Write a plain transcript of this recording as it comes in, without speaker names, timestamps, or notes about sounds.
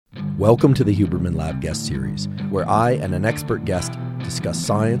Welcome to the Huberman Lab Guest Series, where I and an expert guest discuss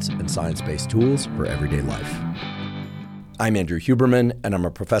science and science-based tools for everyday life. I'm Andrew Huberman, and I'm a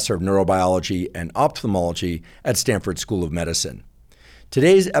professor of neurobiology and ophthalmology at Stanford School of Medicine.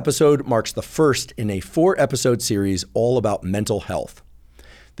 Today's episode marks the first in a 4-episode series all about mental health.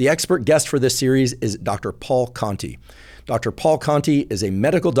 The expert guest for this series is Dr. Paul Conti. Dr. Paul Conti is a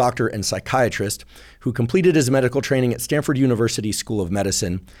medical doctor and psychiatrist who completed his medical training at Stanford University School of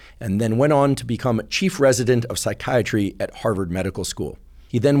Medicine and then went on to become chief resident of psychiatry at Harvard Medical School.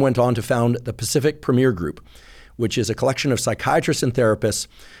 He then went on to found the Pacific Premier Group, which is a collection of psychiatrists and therapists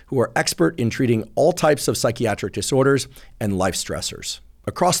who are expert in treating all types of psychiatric disorders and life stressors.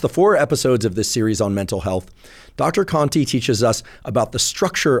 Across the 4 episodes of this series on mental health, Dr. Conti teaches us about the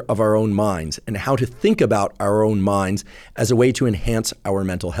structure of our own minds and how to think about our own minds as a way to enhance our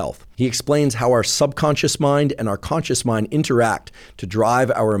mental health. He explains how our subconscious mind and our conscious mind interact to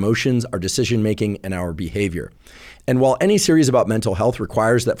drive our emotions, our decision-making, and our behavior. And while any series about mental health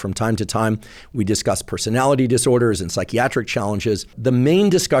requires that from time to time we discuss personality disorders and psychiatric challenges, the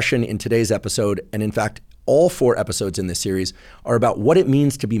main discussion in today's episode, and in fact, all 4 episodes in this series, are about what it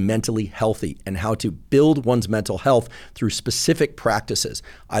means to be mentally healthy and how to build one's mental health through specific practices,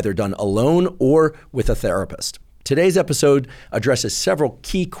 either done alone or with a therapist. Today's episode addresses several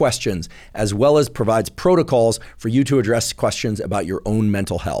key questions as well as provides protocols for you to address questions about your own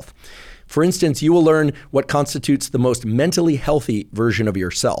mental health. For instance, you will learn what constitutes the most mentally healthy version of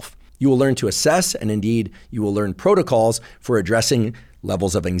yourself. You will learn to assess, and indeed, you will learn protocols for addressing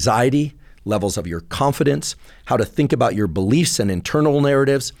levels of anxiety, levels of your confidence, how to think about your beliefs and internal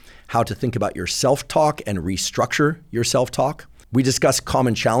narratives, how to think about your self-talk and restructure your self-talk. We discuss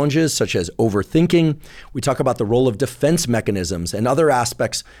common challenges such as overthinking. We talk about the role of defense mechanisms and other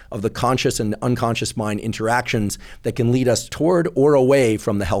aspects of the conscious and unconscious mind interactions that can lead us toward or away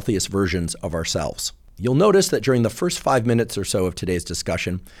from the healthiest versions of ourselves. You'll notice that during the first 5 minutes or so of today's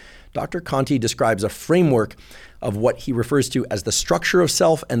discussion, Dr. Conti describes a framework of what he refers to as the structure of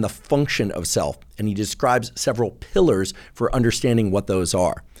self and the function of self, and he describes several pillars for understanding what those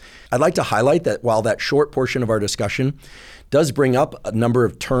are. I'd like to highlight that while that short portion of our discussion does bring up a number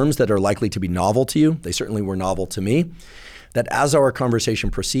of terms that are likely to be novel to you, they certainly were novel to me, that as our conversation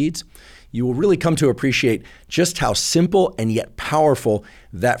proceeds, you will really come to appreciate just how simple and yet powerful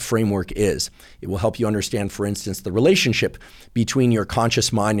that framework is. It will help you understand, for instance, the relationship between your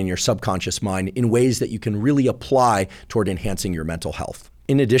conscious mind and your subconscious mind in ways that you can really apply toward enhancing your mental health.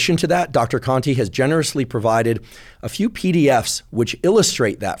 In addition to that, Dr. Conti has generously provided a few PDFs which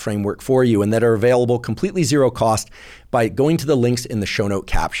illustrate that framework for you and that are available completely zero cost by going to the links in the show note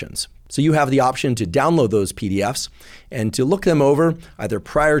captions. So you have the option to download those PDFs and to look them over either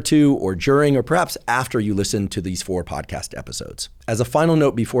prior to or during or perhaps after you listen to these 4 podcast episodes. As a final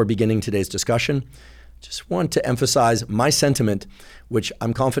note before beginning today's discussion, just want to emphasize my sentiment, which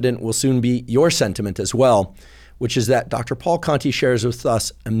I'm confident will soon be your sentiment as well, which is that Dr. Paul Conti shares with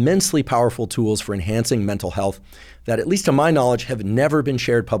us immensely powerful tools for enhancing mental health that, at least to my knowledge, have never been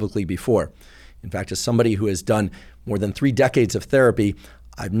shared publicly before. In fact, as somebody who has done more than 3 decades of therapy,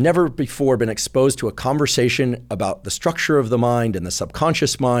 I've never before been exposed to a conversation about the structure of the mind and the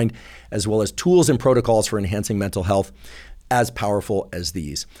subconscious mind, as well as tools and protocols for enhancing mental health as powerful as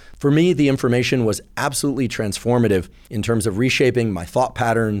these. For me, the information was absolutely transformative in terms of reshaping my thought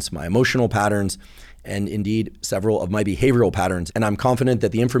patterns, my emotional patterns, and indeed several of my behavioral patterns. And I'm confident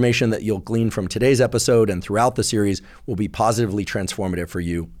that the information that you'll glean from today's episode and throughout the series will be positively transformative for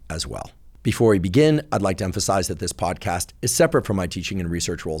you as well. Before we begin, I'd like to emphasize that this podcast is separate from my teaching and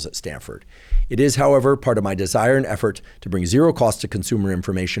research roles at Stanford. It is, however, part of my desire and effort to bring zero cost to consumer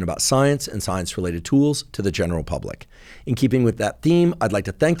information about science and science-related tools to the general public. In keeping with that theme, I'd like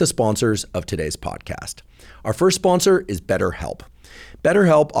to thank the sponsors of today's podcast. Our first sponsor is BetterHelp.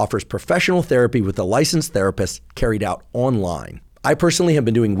 BetterHelp offers professional therapy with a licensed therapist carried out online. I personally have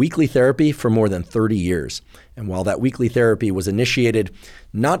been doing weekly therapy for more than 30 years. And while that weekly therapy was initiated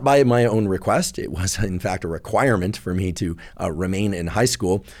not by my own request, it was in fact a requirement for me to remain in high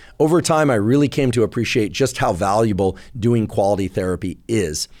school, over time I really came to appreciate just how valuable doing quality therapy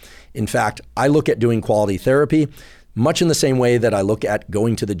is. In fact, I look at doing quality therapy much in the same way that I look at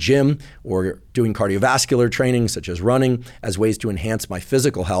going to the gym or doing cardiovascular training, such as running, as ways to enhance my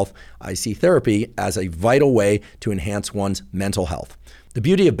physical health. I see therapy as a vital way to enhance one's mental health. The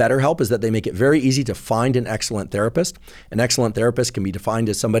beauty of BetterHelp is that they make it very easy to find an excellent therapist. An excellent therapist can be defined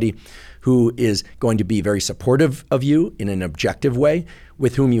as somebody who is going to be very supportive of you in an objective way,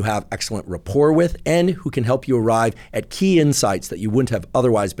 with whom you have excellent rapport with, and who can help you arrive at key insights that you wouldn't have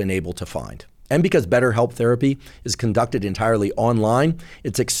otherwise been able to find. And because BetterHelp therapy is conducted entirely online,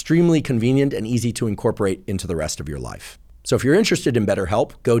 it's extremely convenient and easy to incorporate into the rest of your life. So if you're interested in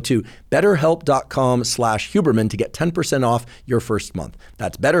BetterHelp, go to betterhelp.com/Huberman to get 10% off your first month.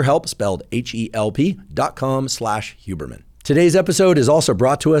 That's BetterHelp, spelled HELP.com/Huberman. Today's episode is also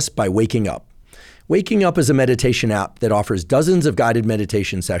brought to us by Waking Up. Waking Up is a meditation app that offers dozens of guided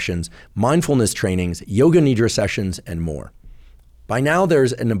meditation sessions, mindfulness trainings, yoga nidra sessions, and more. By now,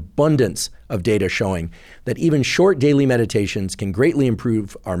 there's an abundance of data showing that even short daily meditations can greatly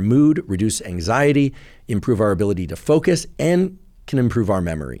improve our mood, reduce anxiety, improve our ability to focus, and can improve our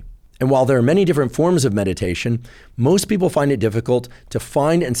memory. And while there are many different forms of meditation, most people find it difficult to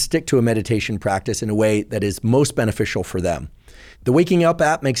find and stick to a meditation practice in a way that is most beneficial for them. The Waking Up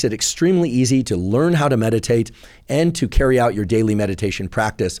app makes it extremely easy to learn how to meditate and to carry out your daily meditation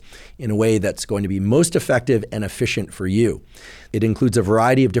practice in a way that's going to be most effective and efficient for you. It includes a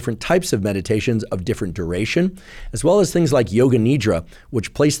variety of different types of meditations of different duration, as well as things like yoga nidra,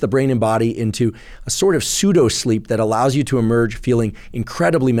 which place the brain and body into a sort of pseudo-sleep that allows you to emerge feeling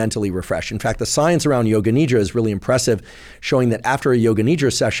incredibly mentally refreshed. In fact, the science around yoga nidra is really impressive, showing that after a yoga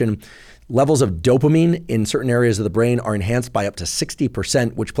nidra session, levels of dopamine in certain areas of the brain are enhanced by up to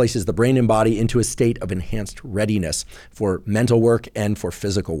 60%, which places the brain and body into a state of enhanced readiness for mental work and for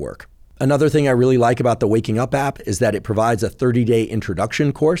physical work. Another thing I really like about the Waking Up app is that it provides a 30-day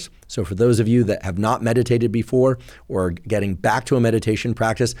introduction course. So for those of you that have not meditated before or are getting back to a meditation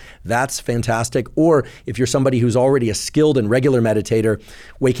practice, that's fantastic. Or if you're somebody who's already a skilled and regular meditator,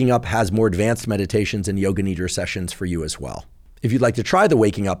 Waking Up has more advanced meditations and yoga nidra sessions for you as well. If you'd like to try the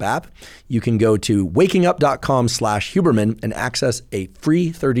Waking Up app, you can go to wakingup.com/Huberman and access a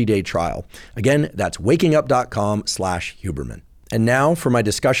free 30-day trial. Again, that's wakingup.com/Huberman. And now for my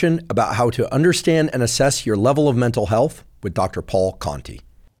discussion about how to understand and assess your level of mental health with Dr. Paul Conti.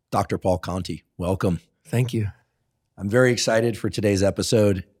 Dr. Paul Conti, welcome. Thank you. I'm very excited for today's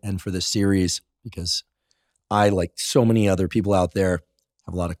episode and for this series because I, like so many other people out there,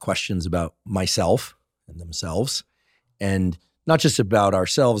 have a lot of questions about myself and themselves, and not just about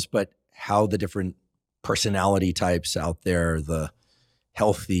ourselves, but how the different personality types out there, the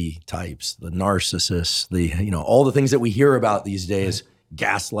healthy types, the narcissists, all the things that we hear about these days,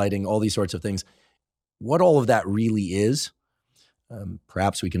 gaslighting, all these sorts of things, what all of that really is.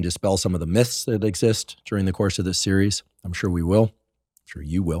 Perhaps we can dispel some of the myths that exist during the course of this series. I'm sure we will. I'm sure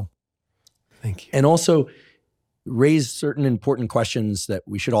you will. Thank you. And also raise certain important questions that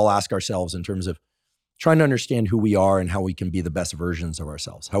we should all ask ourselves in terms of trying to understand who we are and how we can be the best versions of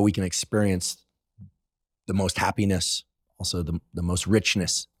ourselves, how we can experience the most happiness, also the most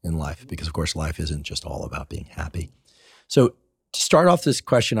richness in life, because of course life isn't just all about being happy. So to start off this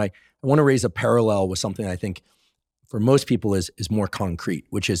question, I want to raise a parallel with something I think for most people is more concrete,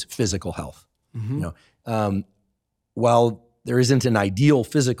 which is physical health. Mm-hmm. While there isn't an ideal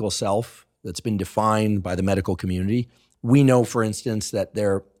physical self that's been defined by the medical community, we know, for instance, that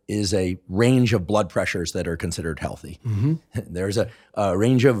there is a range of blood pressures that are considered healthy. Mm-hmm. There's a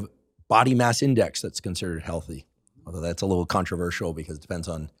range of body mass index that's considered healthy, although that's a little controversial because it depends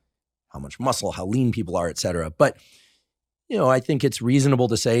on how much muscle, how lean people are, et cetera. But, I think it's reasonable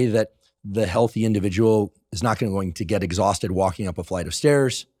to say that the healthy individual is not going to get exhausted walking up a flight of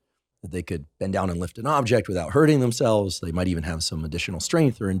stairs, that they could bend down and lift an object without hurting themselves. They might even have some additional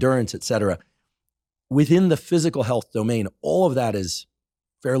strength or endurance, et cetera. Within the physical health domain, all of that is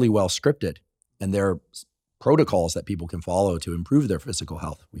fairly well scripted, and there are protocols that people can follow to improve their physical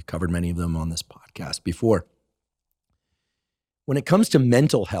health. We've covered many of them on this podcast before. When it comes to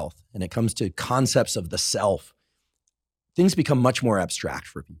mental health and it comes to concepts of the self, things become much more abstract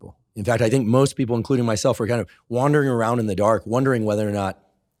for people. In fact, I think most people, including myself, are kind of wandering around in the dark, wondering whether or not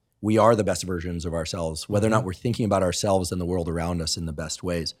we are the best versions of ourselves, whether or not we're thinking about ourselves and the world around us in the best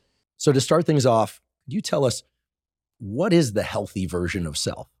ways. So to start things off, could you tell us, what is the healthy version of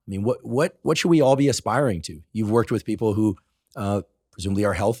self? I mean, what should we all be aspiring to? You've worked with people who presumably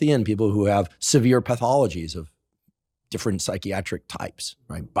are healthy and people who have severe pathologies of different psychiatric types,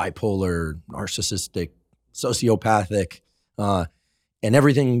 right? Bipolar, narcissistic, sociopathic, and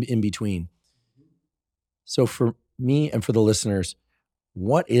everything in between. So for me and for the listeners,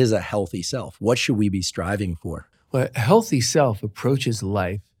 what is a healthy self? What should we be striving for? Well, a healthy self approaches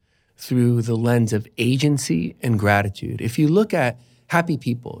life through the lens of agency and gratitude. If you look at happy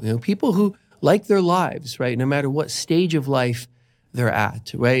people, people who like their lives, right? No matter what stage of life they're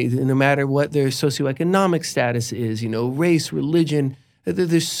at, right? No matter what their socioeconomic status is, race, religion,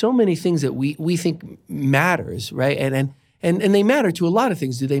 there's so many things that we think matters, right? And they matter to a lot of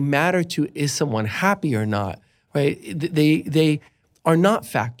things. Do they matter to, is someone happy or not, right? They are not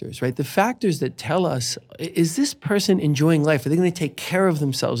factors, right? The factors that tell us, is this person enjoying life? Are they going to take care of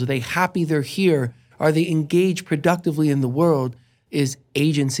themselves? Are they happy they're here? Are they engaged productively in the world? Is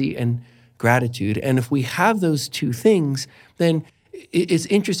agency and gratitude. And if we have those two things, then it's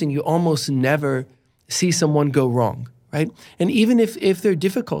interesting. You almost never see someone go wrong, right? And even if there are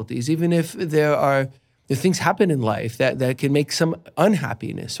difficulties, even if if things happen in life that can make some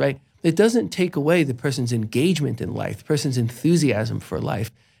unhappiness, right? It doesn't take away the person's engagement in life, the person's enthusiasm for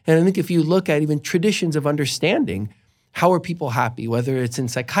life. And I think if you look at even traditions of understanding, how are people happy, whether it's in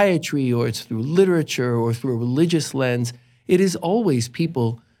psychiatry or it's through literature or through a religious lens, it is always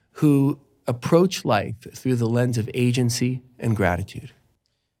people who approach life through the lens of agency and gratitude.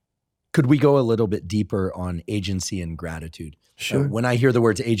 Could we go a little bit deeper on agency and gratitude? Sure. When I hear the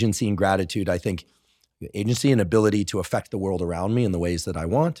words agency and gratitude, I think agency and ability to affect the world around me in the ways that I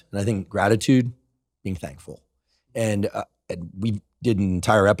want. And I think gratitude, being thankful. And we did an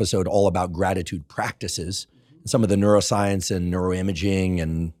entire episode all about gratitude practices, some of the neuroscience and neuroimaging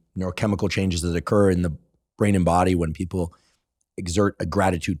and neurochemical changes that occur in the brain and body when people exert a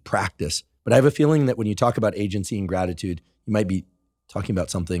gratitude practice. But I have a feeling that when you talk about agency and gratitude, you might be talking about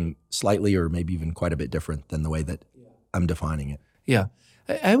something slightly or maybe even quite a bit different than the way that I'm defining it. Yeah.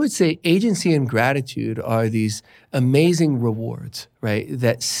 I would say agency and gratitude are these amazing rewards, right,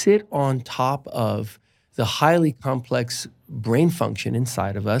 that sit on top of the highly complex brain function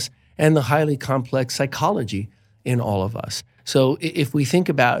inside of us and the highly complex psychology in all of us. So if we think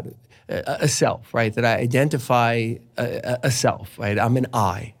about a self, right, that I identify a self, right, I'm an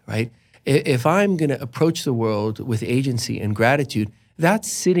I, right? If I'm going to approach the world with agency and gratitude,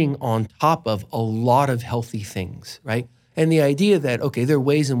 that's sitting on top of a lot of healthy things, right? And the idea that, okay, there are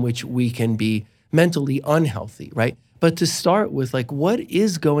ways in which we can be mentally unhealthy, right? But to start with, like, what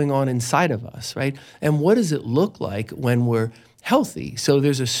is going on inside of us, right? And what does it look like when we're healthy? So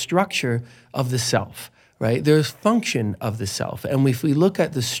there's a structure of the self, right? There's function of the self. And if we look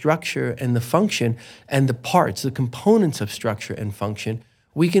at the structure and the function and the parts, the components of structure and function,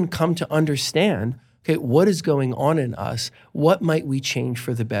 we can come to understand, okay, what is going on in us? What might we change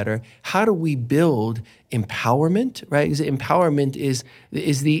for the better? How do we build empowerment, right? Because empowerment is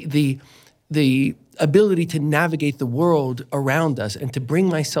the ability to navigate the world around us and to bring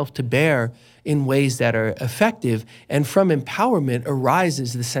myself to bear in ways that are effective. And from empowerment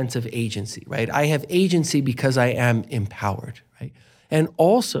arises the sense of agency, right? I have agency because I am empowered, right? And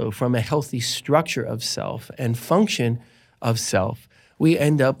also from a healthy structure of self and function of self, we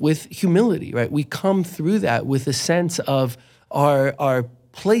end up with humility, right? We come through that with a sense of our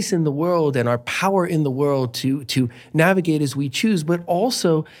place in the world and our power in the world to navigate as we choose, but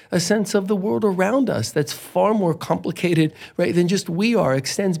also a sense of the world around us that's far more complicated, right, than just we are,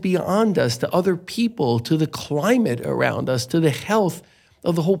 extends beyond us to other people, to the climate around us, to the health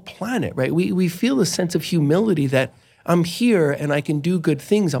of the whole planet, right? We feel a sense of humility that I'm here and I can do good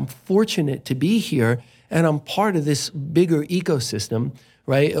things. I'm fortunate to be here and I'm part of this bigger ecosystem,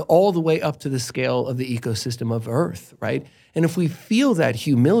 right? All the way up to the scale of the ecosystem of Earth, right? And if we feel that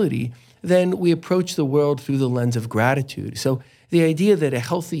humility, then we approach the world through the lens of gratitude. So the idea that a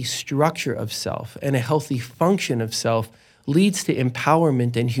healthy structure of self and a healthy function of self leads to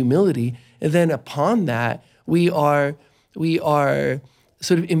empowerment and humility, and then upon that, we are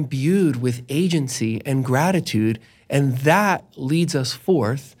sort of imbued with agency and gratitude, and that leads us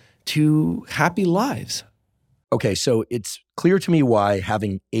forth to happy lives. Okay, so it's clear to me why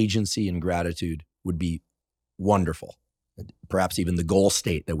having agency and gratitude would be wonderful, perhaps even the goal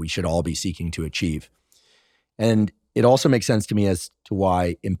state that we should all be seeking to achieve. And it also makes sense to me as to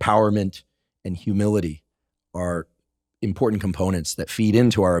why empowerment and humility are important components that feed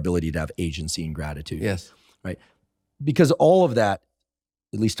into our ability to have agency and gratitude. Yes. Right? Because all of that,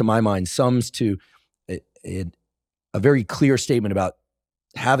 at least to my mind, sums to a very clear statement about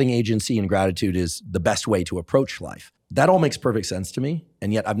having agency and gratitude is the best way to approach life. That all makes perfect sense to me,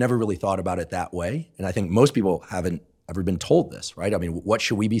 and yet I've never really thought about it that way. And I think most people haven't ever been told this, right? I mean, what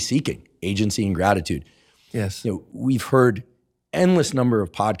should we be seeking? Agency and gratitude. Yes. We've heard endless number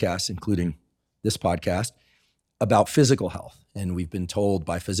of podcasts, including this podcast, about physical health. And we've been told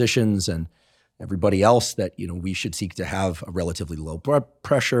by physicians and everybody else that, we should seek to have a relatively low blood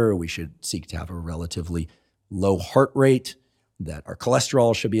pressure. We should seek to have a relatively low heart rate, that our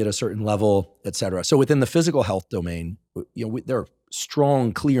cholesterol should be at a certain level, et cetera. So within the physical health domain, there are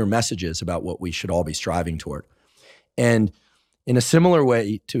strong, clear messages about what we should all be striving toward. And in a similar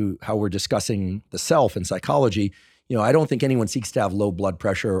way to how we're discussing the self and psychology, I don't think anyone seeks to have low blood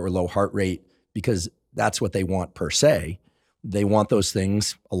pressure or low heart rate because that's what they want per se. They want those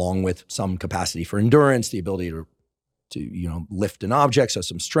things along with some capacity for endurance, the ability to to lift an object, so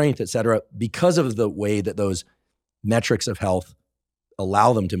some strength, et cetera, because of the way that those metrics of health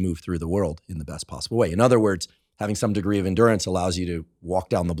allow them to move through the world in the best possible way. In other words, having some degree of endurance allows you to walk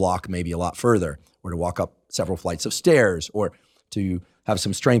down the block maybe a lot further, or to walk up several flights of stairs, or to have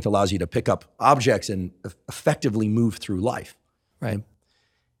some strength allows you to pick up objects and effectively move through life. Right.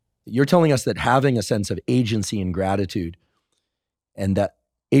 You're telling us that having a sense of agency and gratitude, and that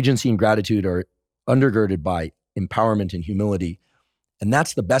agency and gratitude are undergirded by empowerment and humility, and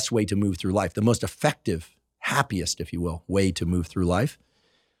that's the best way to move through life, the most effective, happiest, if you will, way to move through life.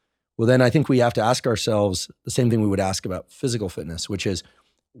 Well, then I think we have to ask ourselves the same thing we would ask about physical fitness, which is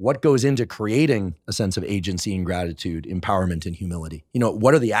what goes into creating a sense of agency and gratitude, empowerment and humility?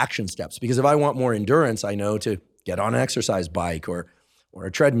 What are the action steps? Because if I want more endurance, I know to get on an exercise bike or a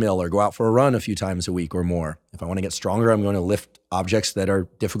treadmill, or go out for a run a few times a week or more. If I want to get stronger, I'm going to lift objects that are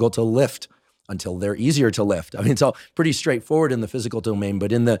difficult to lift until they're easier to lift. I mean, it's all pretty straightforward in the physical domain,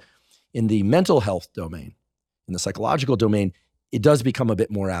 but in the mental health domain, in the psychological domain, it does become a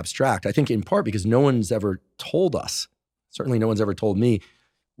bit more abstract. I think in part because no one's ever told us, certainly no one's ever told me,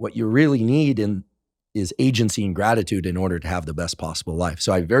 what you really need is agency and gratitude in order to have the best possible life.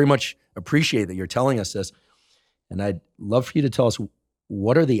 So I very much appreciate that you're telling us this. And I'd love for you to tell us,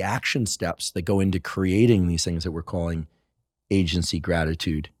 what are the action steps that go into creating these things that we're calling agency,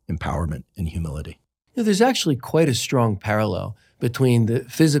 gratitude, empowerment, and humility? There's actually quite a strong parallel between the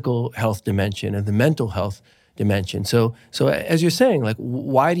physical health dimension and the mental health dimension. So as you're saying,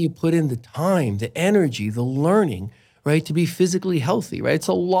 why do you put in the time, the energy, the learning, right, to be physically healthy, right? It's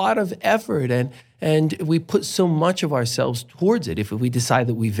a lot of effort, and we put so much of ourselves towards it if we decide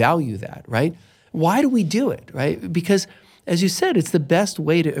that we value that, right? Why do we do it, right? Because, as you said, it's the best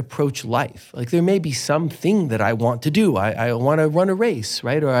way to approach life. There may be something that I want to do. I want to run a race,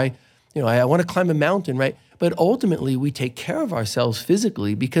 right? Or I want to climb a mountain, right? But ultimately, we take care of ourselves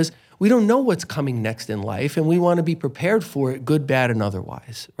physically because we don't know what's coming next in life, and we want to be prepared for it, good, bad, and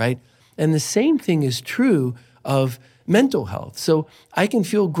otherwise, right? And the same thing is true of mental health. So I can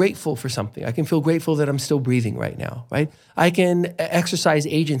feel grateful for something. I can feel grateful that I'm still breathing right now, right? I can exercise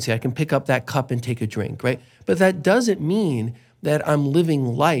agency. I can pick up that cup and take a drink, right? But that doesn't mean that I'm living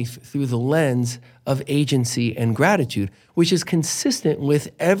life through the lens of agency and gratitude, which is consistent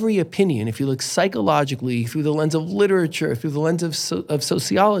with every opinion. If you look psychologically, through the lens of literature, through the lens of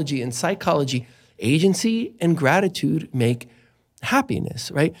sociology and psychology, agency and gratitude make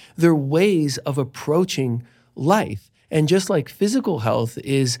happiness, right? They're ways of approaching life. And just like physical health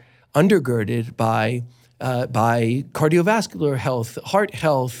is undergirded by cardiovascular health, heart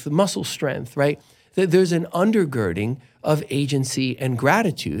health, muscle strength, right? There's an undergirding of agency and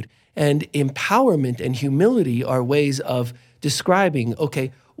gratitude, and empowerment and humility are ways of describing,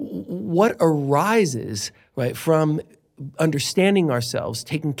 okay, what arises, right, from understanding ourselves,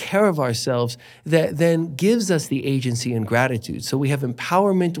 taking care of ourselves, that then gives us the agency and gratitude. So we have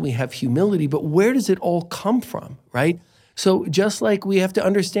empowerment, we have humility, but where does it all come from, right? So just like we have to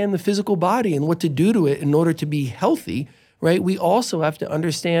understand the physical body and what to do to it in order to be healthy, right, we also have to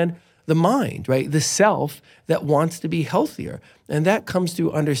understand the mind, right, the self that wants to be healthier. And that comes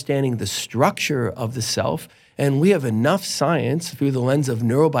through understanding the structure of the self. And we have enough science through the lens of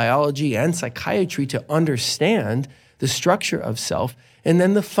neurobiology and psychiatry to understand the structure of self, and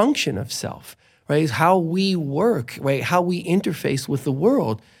then the function of self, right? Is how we work, right? How we interface with the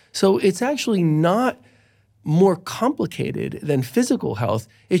world. So it's actually not more complicated than physical health.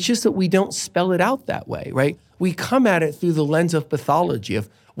 It's just that we don't spell it out that way, right? We come at it through the lens of pathology, of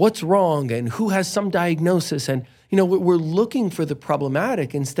what's wrong and who has some diagnosis. And, we're looking for the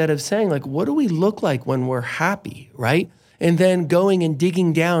problematic instead of saying, what do we look like when we're happy, right? And then going and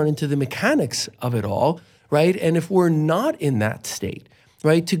digging down into the mechanics of it all, right? And if we're not in that state,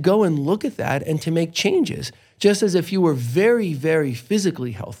 right, to go and look at that and to make changes, just as if you were very, very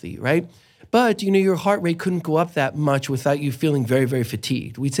physically healthy, right? But, your heart rate couldn't go up that much without you feeling very, very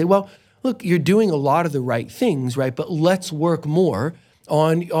fatigued. We'd say, well, look, you're doing a lot of the right things, right? But let's work more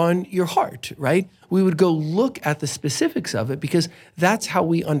on your heart, right? We would go look at the specifics of it because that's how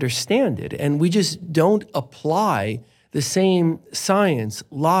we understand it. And we just don't apply the same science,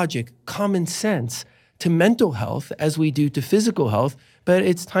 logic, common sense to mental health as we do to physical health. But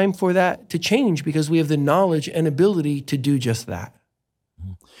it's time for that to change because we have the knowledge and ability to do just that.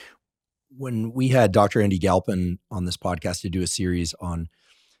 When we had Dr. Andy Galpin on this podcast to do a series on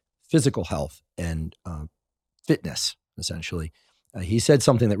physical health and fitness, essentially, he said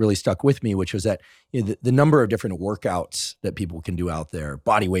something that really stuck with me, which was that the number of different workouts that people can do out there,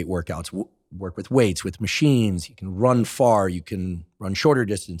 body weight workouts, work with weights, with machines, you can run far, you can run shorter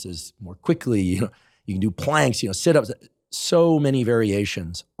distances more quickly, you You can do planks, sit-ups, so many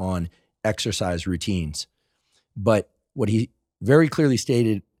variations on exercise routines. But what he very clearly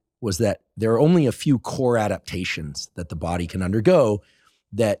stated was that there are only a few core adaptations that the body can undergo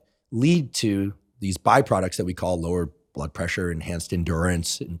that lead to these byproducts that we call lower blood pressure, enhanced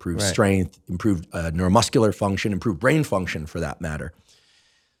endurance, improved strength, improved neuromuscular function, improved brain function for that matter.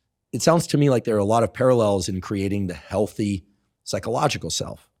 It sounds to me like there are a lot of parallels in creating the healthy psychological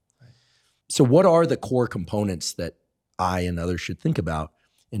self. Right. So what are the core components that I and others should think about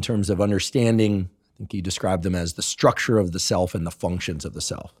in terms of understanding, I think you described them as the structure of the self and the functions of the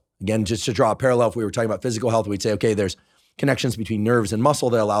self? Again, just to draw a parallel, if we were talking about physical health, we'd say, okay, there's connections between nerves and muscle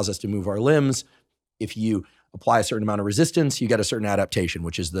that allows us to move our limbs. If you apply a certain amount of resistance, you get a certain adaptation,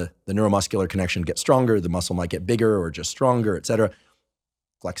 which is the neuromuscular connection gets stronger, the muscle might get bigger or just stronger, et cetera.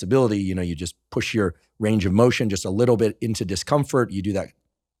 Flexibility, you just push your range of motion just a little bit into discomfort. You do that.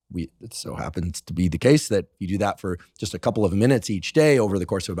 It so happens to be the case that you do that for just a couple of minutes each day over the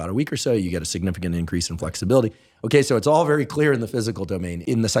course of about a week or so, you get a significant increase in flexibility. Okay, so it's all very clear in the physical domain.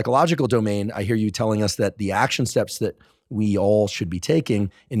 In the psychological domain, I hear you telling us that the action steps that we all should be taking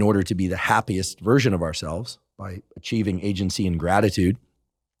in order to be the happiest version of ourselves by achieving agency and gratitude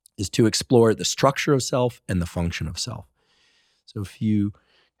is to explore the structure of self and the function of self. So if you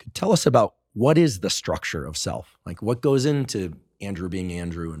could tell us about what is the structure of self, like what goes into Andrew being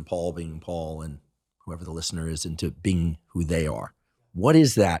Andrew and Paul being Paul and whoever the listener is into being who they are. What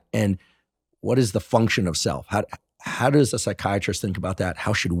is that? And what is the function of self? How does a psychiatrist think about that?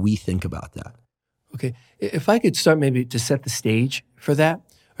 How should we think about that? Okay, if I could start maybe to set the stage for that,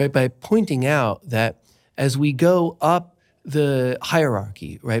 right, by pointing out that as we go up the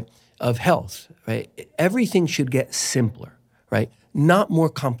hierarchy, right, of health, right, everything should get simpler, right, not more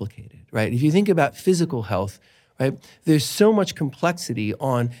complicated, right? If you think about physical health, right, there's so much complexity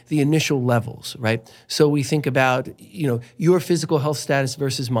on the initial levels, right? So we think about, your physical health status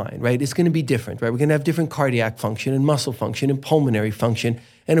versus mine, right? It's going to be different, right? We're going to have different cardiac function and muscle function and pulmonary function.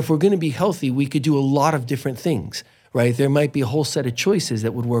 And if we're going to be healthy, we could do a lot of different things, right? There might be a whole set of choices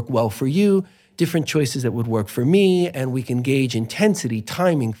that would work well for you, different choices that would work for me, and we can gauge intensity,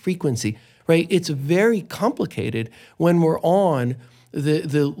 timing, frequency, right? It's very complicated when we're on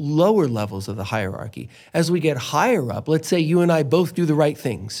the lower levels of the hierarchy. As we get higher up, let's say you and I both do the right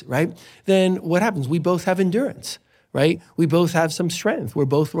things, right? Then what happens? We both have endurance, right? We both have some strength. We're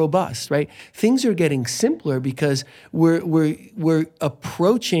both robust, right? Things are getting simpler because we're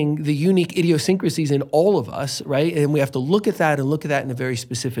approaching the unique idiosyncrasies in all of us, right? And we have to look at that in a very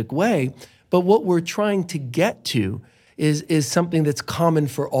specific way. But what we're trying to get to is something that's common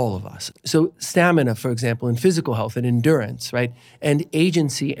for all of us. So stamina, for example, in physical health and endurance, right? And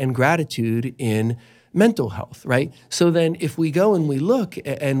agency and gratitude in mental health, right? So then if we go and we look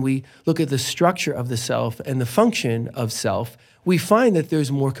at the structure of the self and the function of self, we find that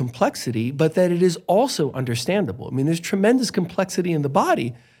there's more complexity, but that it is also understandable. I mean, there's tremendous complexity in the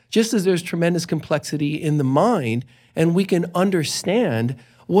body, just as there's tremendous complexity in the mind, and we can understand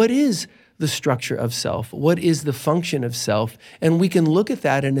what is the structure of self, what is the function of self, and we can look at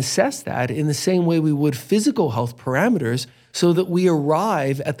that and assess that in the same way we would physical health parameters so that we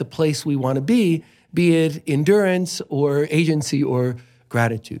arrive at the place we want to be it endurance or agency or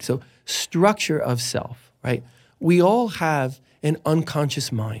gratitude. So structure of self, right? We all have an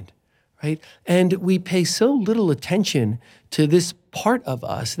unconscious mind, right? And we pay so little attention to this part of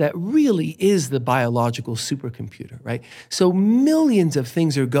us that really is the biological supercomputer, right? So millions of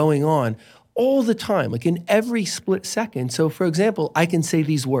things are going on all the time, like in every split second. So for example, I can say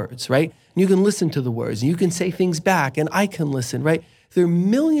these words, right? And you can listen to the words, and you can say things back, and I can listen, right? There are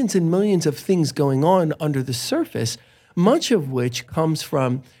millions and millions of things going on under the surface, much of which comes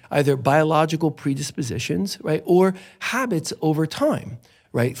from either biological predispositions, right, or habits over time,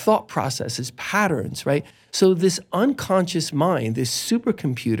 right? Thought processes, patterns, right? So this unconscious mind, this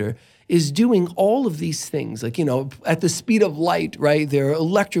supercomputer, is doing all of these things, like, at the speed of light, right? There are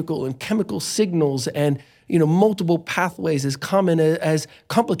electrical and chemical signals and, multiple pathways as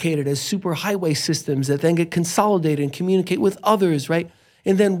complicated as superhighway systems that then get consolidated and communicate with others, right?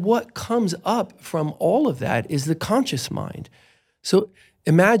 And then what comes up from all of that is the conscious mind. So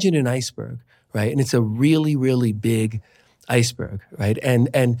imagine an iceberg, right? And it's a really, really big iceberg, right?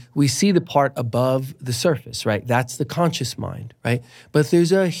 And we see the part above the surface, right? That's the conscious mind, right? But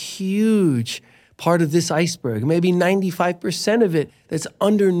there's a huge part of this iceberg, maybe 95% of it, that's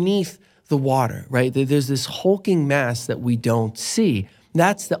underneath the water, right? There's this hulking mass that we don't see.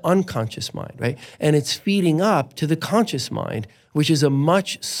 That's the unconscious mind, right? And it's feeding up to the conscious mind, which is a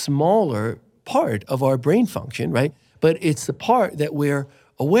much smaller part of our brain function, right? But it's the part that we're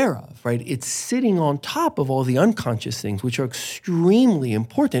aware of, right? It's sitting on top of all the unconscious things, which are extremely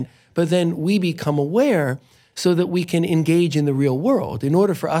important, but then we become aware so that we can engage in the real world. In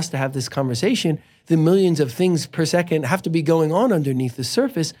order for us to have this conversation, the millions of things per second have to be going on underneath the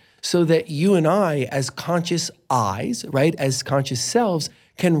surface so that you and I, as conscious eyes, right, as conscious selves,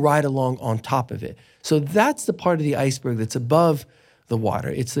 can ride along on top of it. So that's the part of the iceberg that's above the water.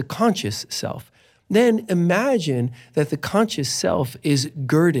 It's the conscious self. Then imagine that the conscious self is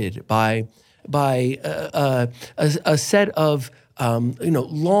girded by a set of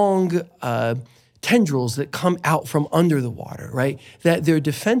long tendrils that come out from under the water, right? That they're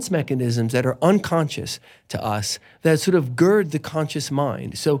defense mechanisms that are unconscious to us that sort of gird the conscious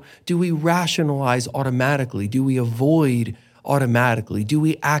mind. So do we rationalize automatically? Do we avoid automatically? Do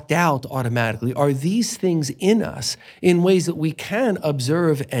we act out automatically? Are these things in us in ways that we can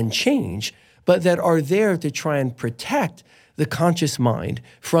observe and change, but that are there to try and protect the conscious mind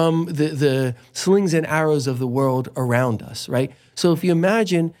from the slings and arrows of the world around us, right? So if you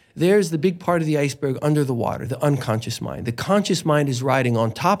imagine there's the big part of the iceberg under the water, the unconscious mind. The conscious mind is riding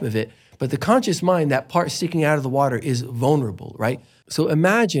on top of it, but the conscious mind, that part sticking out of the water, is vulnerable, right? So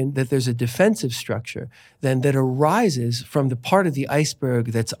imagine that there's a defensive structure then that arises from the part of the iceberg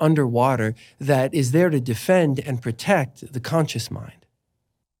that's underwater that is there to defend and protect the conscious mind.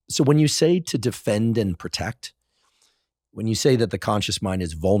 So when you say to defend and protect, when you say that the conscious mind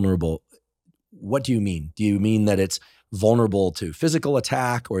is vulnerable, what do you mean? Do you mean that it's vulnerable to physical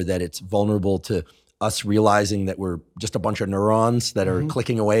attack, or that it's vulnerable to us realizing that we're just a bunch of neurons that are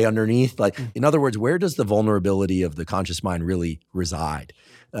clicking away underneath? Like, in other words, where does the vulnerability of the conscious mind really reside?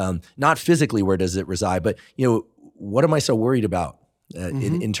 Not physically, where does it reside, but what am I so worried about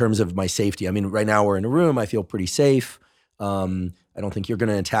in terms of my safety? I mean, right now we're in a room. I feel pretty safe. I don't think you're going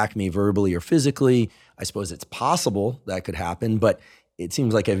to attack me verbally or physically. I suppose it's possible that could happen, but it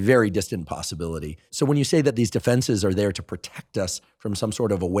seems like a very distant possibility. So when you say that these defenses are there to protect us from some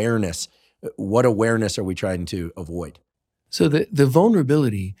sort of awareness, what awareness are we trying to avoid? So the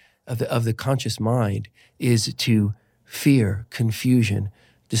vulnerability of the conscious mind is to fear, confusion,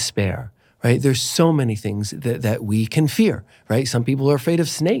 despair, right? There's so many things that we can fear, right? Some people are afraid of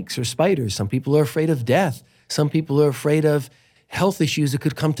snakes or spiders. Some people are afraid of death. Some people are afraid of health issues that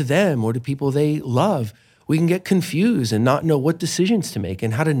could come to them or to people they love. We can get confused and not know what decisions to make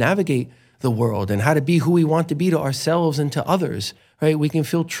and how to navigate the world and how to be who we want to be to ourselves and to others, right? We can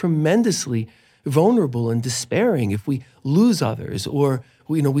feel tremendously vulnerable and despairing if we lose others, or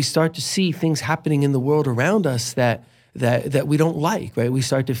we start to see things happening in the world around us that we don't like, right? We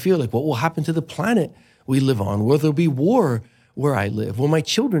start to feel like, what will happen to the planet we live on? Will there be war where I live? Will my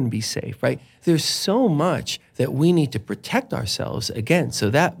children be safe, right? There's so much that we need to protect ourselves against. So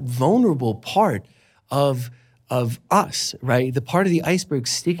that vulnerable part of us, right? The part of the iceberg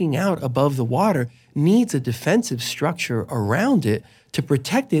sticking out above the water needs a defensive structure around it to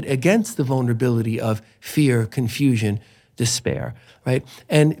protect it against the vulnerability of fear, confusion, despair, right?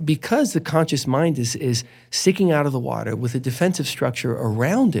 And because the conscious mind is sticking out of the water with a defensive structure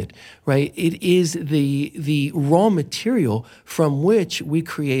around it, right? It is the raw material from which we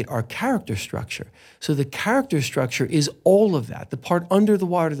create our character structure. So the character structure is all of that, the part under the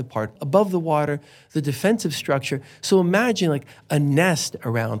water, the part above the water, the defensive structure. So imagine like a nest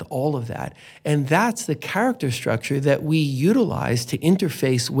around all of that. And that's the character structure that we utilize to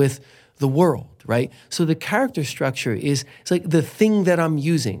interface with the world, right? So the character structure it's like the thing that I'm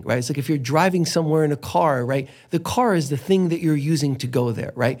using, right? It's like if you're driving somewhere in a car, right? The car is the thing that you're using to go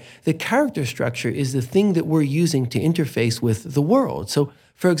there, right? The character structure is the thing that we're using to interface with the world. So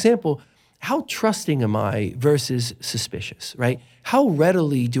for example, how trusting am I versus suspicious, right? How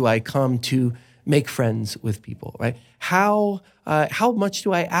readily do I come to make friends with people, right? How much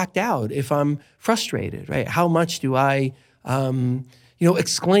do I act out if I'm frustrated, right? How much do I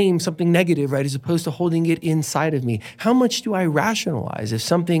exclaim something negative, right, as opposed to holding it inside of me? How much do I rationalize? If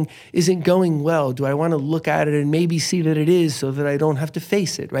something isn't going well, do I want to look at it and maybe see that it is so that I don't have to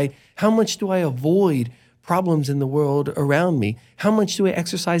face it, right? How much do I avoid problems in the world around me? How much do I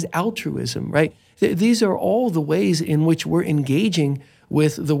exercise altruism, right? These are all the ways in which we're engaging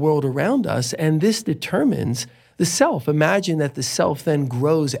with the world around us, and this determines the self. Imagine that the self then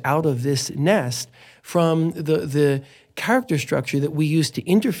grows out of this nest from the character structure that we use to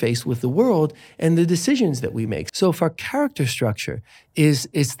interface with the world and the decisions that we make. So if our character structure is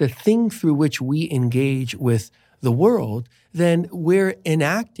the thing through which we engage with the world, then we're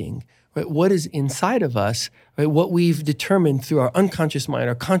enacting, right, what is inside of us, right, what we've determined through our unconscious mind,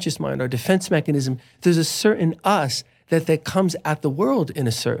 our conscious mind, our defense mechanism. There's a certain us that comes at the world in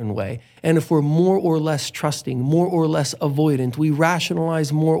a certain way. And if we're more or less trusting, more or less avoidant, we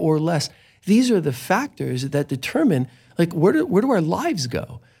rationalize more or less. These are the factors that determine, like, where do our lives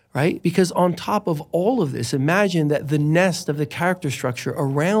go, right? Because on top of all of this, imagine that the nest of the character structure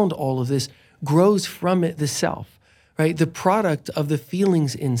around all of this grows from it the self, right? The product of the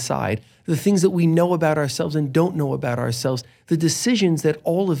feelings inside, the things that we know about ourselves and don't know about ourselves, the decisions that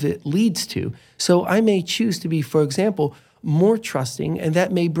all of it leads to. So I may choose to be, for example, more trusting, and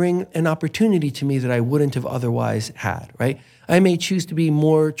that may bring an opportunity to me that I wouldn't have otherwise had, right? I may choose to be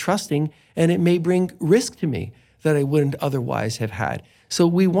more trusting, and it may bring risk to me that I wouldn't otherwise have had. So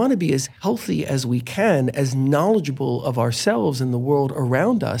we want to be as healthy as we can, as knowledgeable of ourselves and the world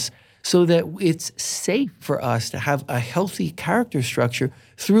around us, so that it's safe for us to have a healthy character structure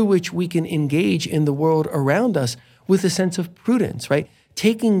through which we can engage in the world around us with a sense of prudence, right?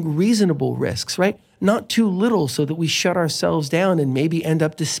 Taking reasonable risks, right? Not too little so that we shut ourselves down and maybe end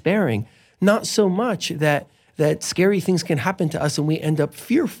up despairing. Not so much that scary things can happen to us and we end up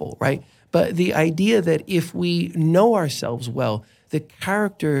fearful, right? But the idea that if we know ourselves well, the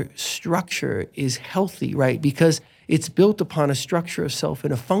character structure is healthy, right? Because it's built upon a structure of self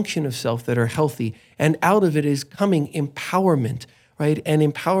and a function of self that are healthy. And out of it is coming empowerment, right? And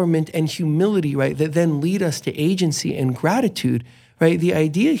empowerment and humility, right? That then lead us to agency and gratitude, right? The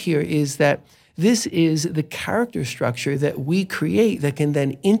idea here is that this is the character structure that we create that can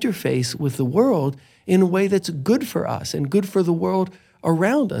then interface with the world in a way that's good for us and good for the world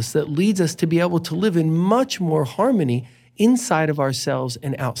around us, that leads us to be able to live in much more harmony inside of ourselves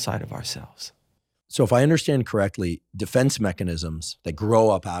and outside of ourselves. So if I understand correctly, defense mechanisms that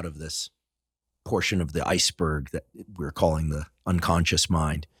grow up out of this portion of the iceberg that we're calling the unconscious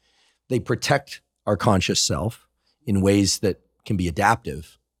mind, they protect our conscious self in ways that can be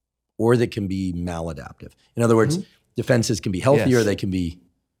adaptive or that can be maladaptive. In other words, defenses can be healthy or they can be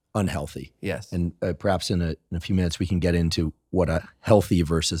unhealthy. Yes. And perhaps in a few minutes we can get into what a healthy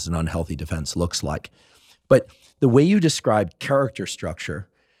versus an unhealthy defense looks like. But the way you described character structure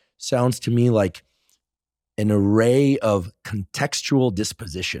sounds to me like an array of contextual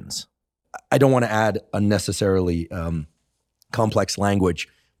dispositions. I don't want to add unnecessarily complex language,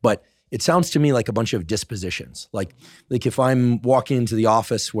 but it sounds to me like a bunch of dispositions. Like if I'm walking into the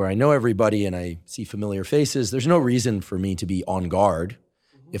office where I know everybody and I see familiar faces, there's no reason for me to be on guard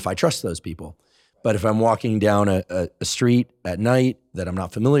if I trust those people. But if I'm walking down a street at night that I'm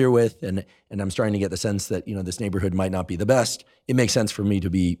not familiar with and I'm starting to get the sense that, this neighborhood might not be the best, it makes sense for me to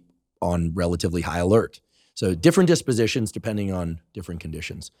be on relatively high alert. So different dispositions depending on different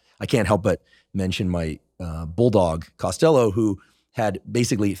conditions. I can't help but mention my bulldog, Costello, who had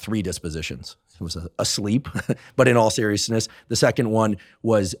basically three dispositions. It was asleep, but in all seriousness, the second one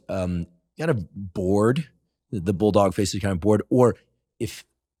was kind of bored. The bulldog face is kind of bored, or if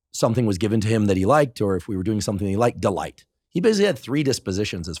something was given to him that he liked, or if we were doing something he liked, delight. He basically had three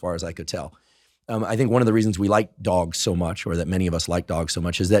dispositions as far as I could tell. I think one of the reasons we like dogs so much, or that many of us like dogs so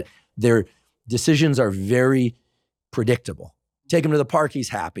much, is that their decisions are very predictable. Take him to the park, he's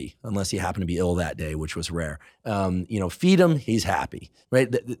happy, unless he happened to be ill that day, which was rare. Feed him, he's happy,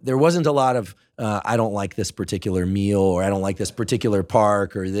 right? There wasn't a lot of, I don't like this particular meal, or I don't like this particular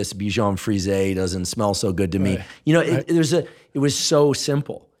park, or this Bichon Frise doesn't smell so good to me. Right. It was so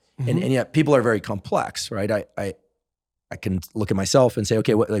simple. And yet people are very complex, right? I can look at myself and say,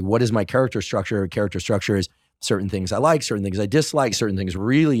 okay, what is my character structure? Character structure is certain things I like, certain things I dislike, certain things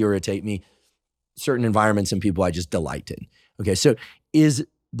really irritate me, certain environments and people I just delight in. Okay, so is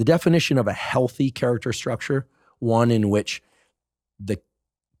the definition of a healthy character structure one in which the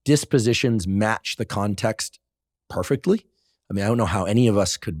dispositions match the context perfectly? I mean, I don't know how any of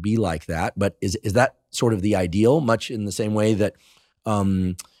us could be like that, but is that sort of the ideal, much in the same way that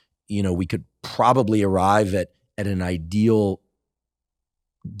we could probably arrive at an ideal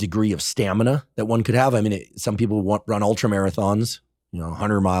degree of stamina that one could have? I mean, some people run ultra marathons,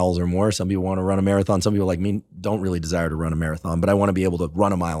 100 miles or more. Some people want to run a marathon. Some people like me don't really desire to run a marathon, but I want to be able to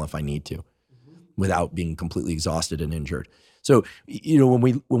run a mile if I need to without being completely exhausted and injured. So,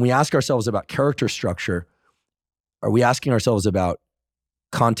 when we ask ourselves about character structure, are we asking ourselves about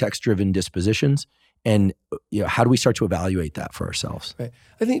context-driven dispositions? And how do we start to evaluate that for ourselves? Right.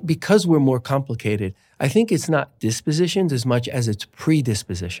 I think because we're more complicated, I think it's not dispositions as much as it's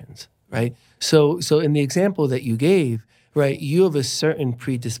predispositions, right? So in the example that you gave, right, you have a certain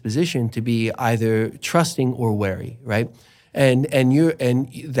predisposition to be either trusting or wary, right? And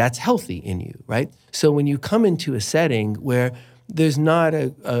that's healthy in you, right? So when you come into a setting where there's not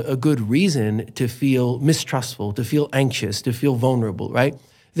a good reason to feel mistrustful, to feel anxious, to feel vulnerable, right?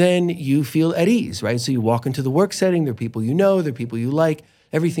 then you feel at ease, right? So you walk into the work setting, there are people you know, there are people you like,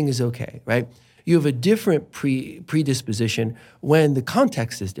 everything is okay, right? You have a different predisposition when the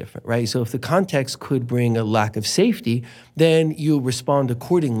context is different, right? So if the context could bring a lack of safety, then you respond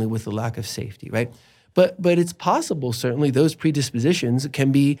accordingly with the lack of safety, right? But it's possible, certainly, those predispositions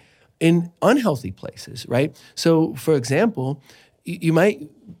can be in unhealthy places, right? So, for example, you might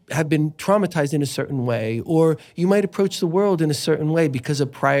have been traumatized in a certain way, or you might approach the world in a certain way because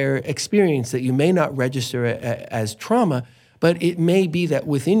of prior experience that you may not register as trauma, but it may be that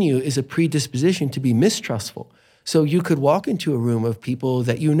within you is a predisposition to be mistrustful. So you could walk into a room of people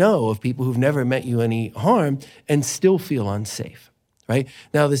that you know, of people who've never meant you any harm, and still feel unsafe, right?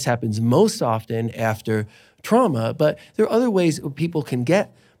 Now, this happens most often after trauma, but there are other ways people can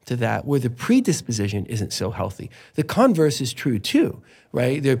get to that where the predisposition isn't so healthy. The converse is true too,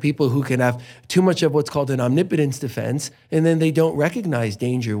 right? There are people who can have too much of what's called an omnipotence defense, and then they don't recognize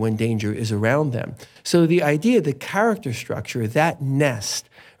danger when danger is around them. So the idea, the character structure, that nest,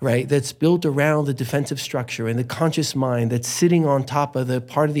 right, that's built around the defensive structure and the conscious mind that's sitting on top of the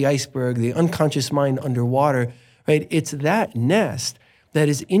part of the iceberg, the unconscious mind underwater, right? It's that nest that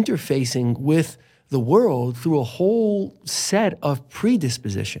is interfacing with the world through a whole set of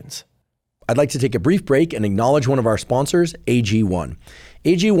predispositions. I'd like to take a brief break and acknowledge one of our sponsors, AG1.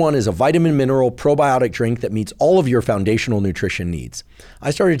 AG1 is a vitamin mineral probiotic drink that meets all of your foundational nutrition needs.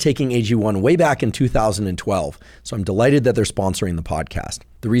 I started taking AG1 way back in 2012, so I'm delighted that they're sponsoring the podcast.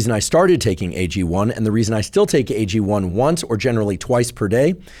 The reason I started taking AG1 and the reason I still take AG1 once or generally twice per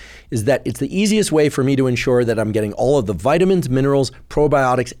day is that it's the easiest way for me to ensure that I'm getting all of the vitamins, minerals,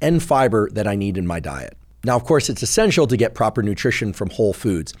 probiotics, and fiber that I need in my diet. Now, of course, it's essential to get proper nutrition from whole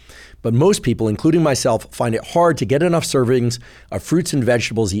foods, but most people, including myself, find it hard to get enough servings of fruits and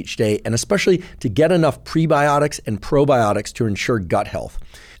vegetables each day, and especially to get enough prebiotics and probiotics to ensure gut health.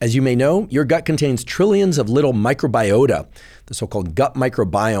 As you may know, your gut contains trillions of little microbiota, the so-called gut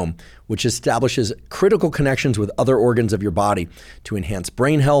microbiome, which establishes critical connections with other organs of your body to enhance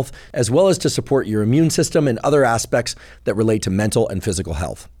brain health, as well as to support your immune system and other aspects that relate to mental and physical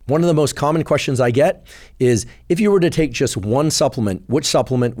health. One of the most common questions I get is, if you were to take just one supplement, which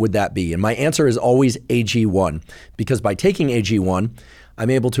supplement would that be? And my answer is always AG1, because by taking AG1, I'm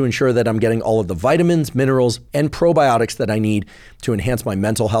able to ensure that I'm getting all of the vitamins, minerals, and probiotics that I need to enhance my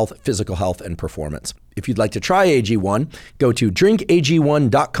mental health, physical health, and performance. If you'd like to try AG1, go to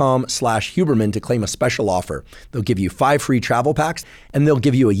drinkag1.com/Huberman to claim a special offer. They'll give you 5 free travel packs, and they'll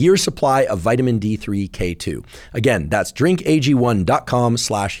give you a year's supply of vitamin D3K2. Again, that's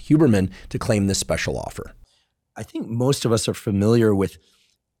drinkag1.com/Huberman to claim this special offer. I think most of us are familiar with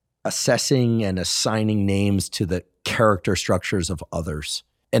assessing and assigning names to the character structures of others.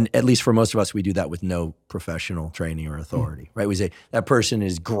 And at least for most of us, we do that with no professional training or authority, right? We say, that person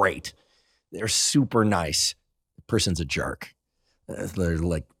is great. They're super nice. The person's a jerk. They're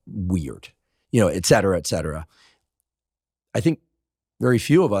like weird, et cetera, et cetera. I think very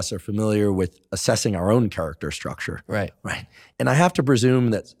few of us are familiar with assessing our own character structure. Right. And I have to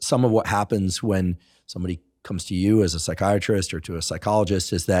presume that some of what happens when somebody comes to you as a psychiatrist or to a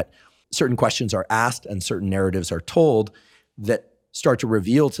psychologist is that certain questions are asked and certain narratives are told that start to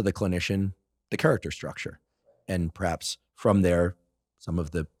reveal to the clinician the character structure. And perhaps from there, some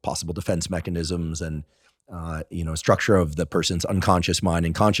of the possible defense mechanisms and structure of the person's unconscious mind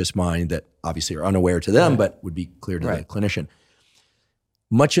and conscious mind that obviously are unaware to them, but would be clear to the clinician.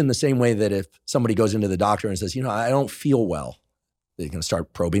 Much in the same way that if somebody goes into the doctor and says, I don't feel well, they're going to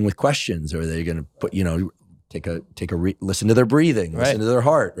start probing with questions, or they're going to put, listen to their breathing, listen to their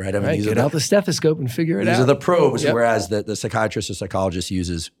heart, right? These get out the stethoscope and figure it out. These are the probes, whereas the psychiatrist or psychologist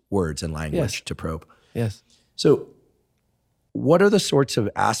uses words and language to probe. Yes. So what are the sorts of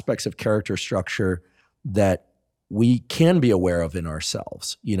aspects of character structure that we can be aware of in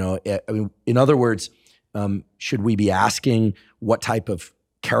ourselves? In other words, should we be asking what type of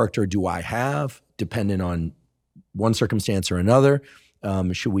character do I have, dependent on one circumstance or another?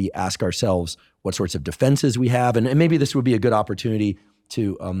 Should we ask ourselves what sorts of defenses we have? And maybe this would be a good opportunity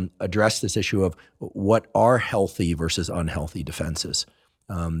to address this issue of what are healthy versus unhealthy defenses.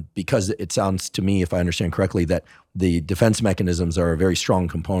 Because it sounds to me, if I understand correctly, that the defense mechanisms are a very strong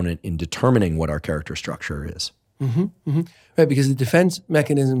component in determining what our character structure is. Mm-hmm, mm-hmm. Right, because the defense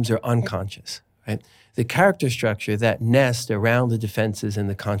mechanisms are unconscious, right? The character structure, that nest around the defenses in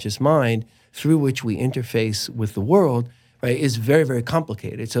the conscious mind through which we interface with the world, right, is very, very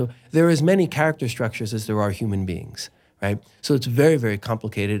complicated. So there are as many character structures as there are human beings, right? So it's very, very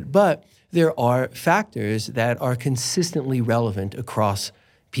complicated, but there are factors that are consistently relevant across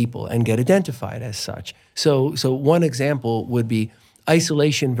people and get identified as such. So one example would be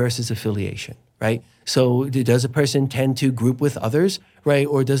isolation versus affiliation, right? So does a person tend to group with others, right?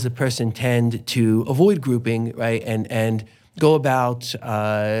 Or does the person tend to avoid grouping, right? And go about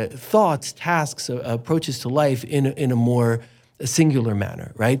thoughts, tasks, approaches to life in a more singular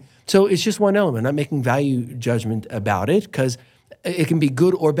manner, right? So it's just one element. I'm not making value judgment about it because it can be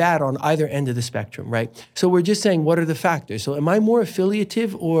good or bad on either end of the spectrum, right? So we're just saying, what are the factors? So am I more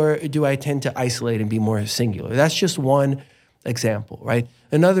affiliative or do I tend to isolate and be more singular? That's just one example, right?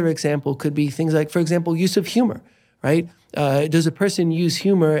 Another example could be things like, for example, use of humor, right? Does a person use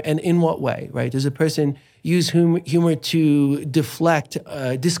humor and in what way, right? Does a person use humor to deflect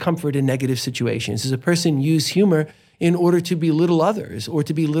discomfort in negative situations? Does a person use humor in order to belittle others or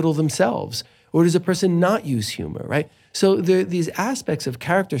to belittle themselves? Or does a person not use humor, right? So there are these aspects of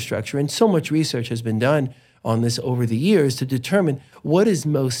character structure, and so much research has been done on this over the years to determine what is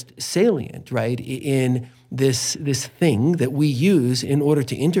most salient, right, in this thing that we use in order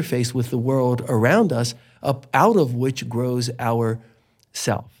to interface with the world around us, out of which grows our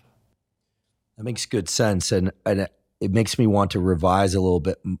self. That makes good sense, and it makes me want to revise a little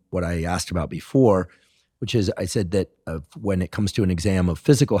bit what I asked about before, which is I said that when it comes to an exam of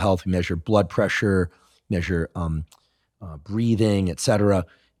physical health, we measure blood pressure, measure breathing, et cetera,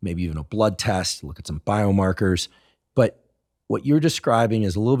 maybe even a blood test, look at some biomarkers. But what you're describing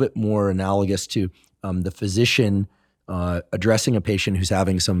is a little bit more analogous to the physician addressing a patient who's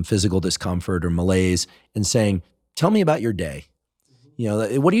having some physical discomfort or malaise and saying, tell me about your day. You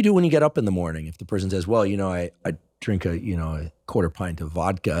know, what do you do when you get up in the morning? If the person says, well, I drink a quarter pint of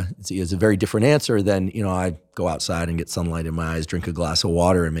vodka, it's a very different answer than, I go outside and get sunlight in my eyes, drink a glass of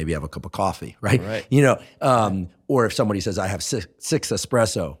water, and maybe have a cup of coffee, right? Or if somebody says, I have six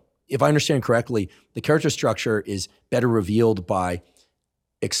espresso. If I understand correctly, the character structure is better revealed by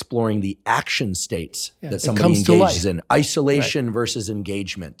exploring the action states that somebody engages in, isolation versus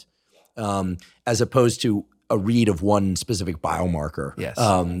engagement, as opposed to a read of one specific biomarker. Yes.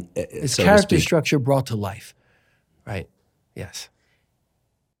 It's so character structure brought to life, right? Yes.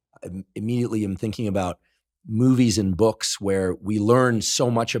 I immediately am thinking about movies and books where we learn so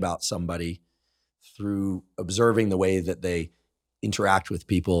much about somebody through observing the way that they interact with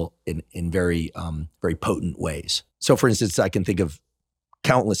people in very, very potent ways. So for instance, I can think of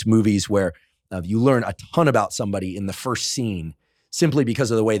countless movies where you learn a ton about somebody in the first scene simply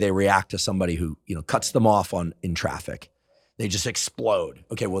because of the way they react to somebody who, cuts them off in traffic. They just explode.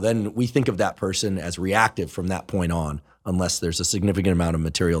 Okay, well then we think of that person as reactive from that point on, unless there's a significant amount of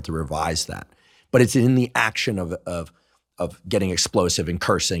material to revise that. But it's in the action of getting explosive and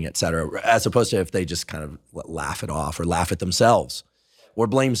cursing, et cetera, as opposed to if they just kind of laugh it off or laugh at themselves or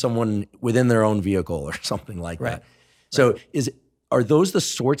blame someone within their own vehicle or something like that. So are those the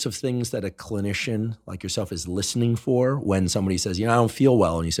sorts of things that a clinician like yourself is listening for when somebody says, I don't feel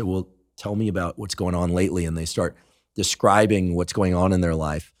well, and you say, well, tell me about what's going on lately, and they start describing what's going on in their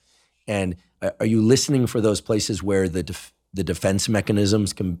life? And are you listening for those places where the defense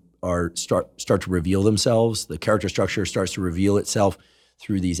mechanisms start to reveal themselves? The character structure starts to reveal itself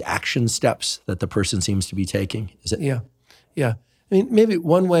through these action steps that the person seems to be taking? Is it? Yeah. I mean, maybe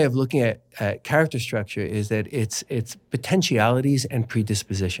one way of looking at character structure is that it's potentialities and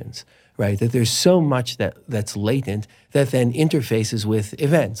predispositions, right? That there's so much that's latent that then interfaces with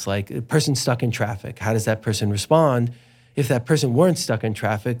events, like a person stuck in traffic. How does that person respond? If that person weren't stuck in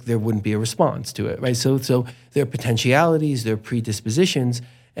traffic, there wouldn't be a response to it, right? So there are potentialities, there are predispositions,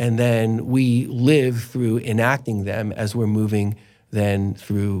 and then we live through enacting them as we're moving then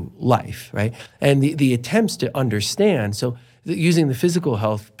through life, right? And the attempts to understand, so using the physical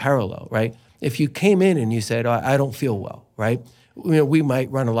health parallel, right? If you came in and you said, I don't feel well, right? We might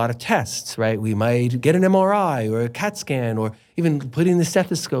run a lot of tests, right? We might get an MRI or a CAT scan or even putting the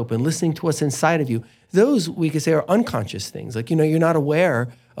stethoscope and listening to what's inside of you. Those, we could say, are unconscious things. Like, you're not aware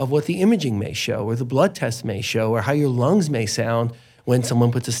of what the imaging may show or the blood test may show or how your lungs may sound when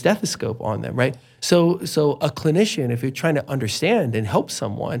someone puts a stethoscope on them, right? So a clinician, if you're trying to understand and help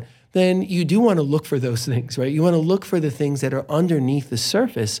someone, then you do want to look for those things, right? You want to look for the things that are underneath the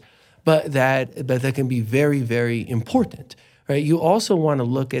surface, but that can be very, very important, right? You also want to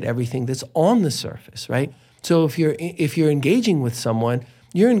look at everything that's on the surface, right? So if you're engaging with someone,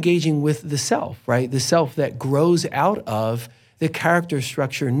 you're engaging with the self, right? The self that grows out of the character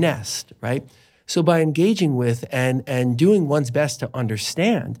structure nest, right? So by engaging with and doing one's best to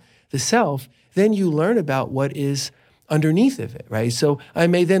understand the self, then you learn about what is underneath of it, right? So I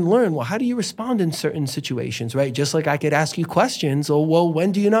may then learn, well, how do you respond in certain situations, right? Just like I could ask you questions, well,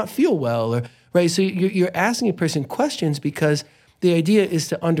 when do you not feel well? Or, right? So you're asking a person questions because the idea is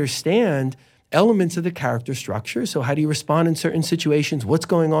to understand elements of the character structure. So how do you respond in certain situations? What's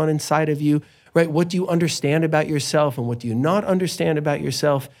going on inside of you, right? What do you understand about yourself and what do you not understand about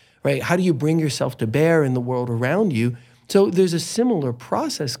yourself, right? How do you bring yourself to bear in the world around you? So there's a similar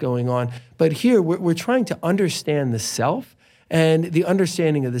process going on, but here we're trying to understand the self, and the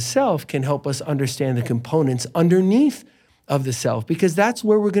understanding of the self can help us understand the components underneath of the self, because that's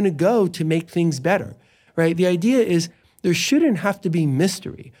where we're going to go to make things better, right? The idea is there shouldn't have to be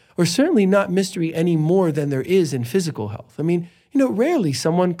mystery, or certainly not mystery any more than there is in physical health. I mean, rarely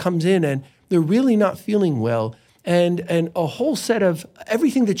someone comes in and they're really not feeling well, and a whole set of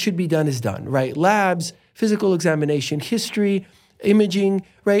everything that should be done is done, right? Labs, physical examination, history, imaging,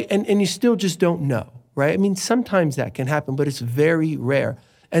 right? And you still just don't know, right? I mean, sometimes that can happen, but it's very rare.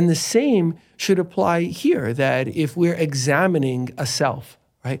 And the same should apply here, that if we're examining a self,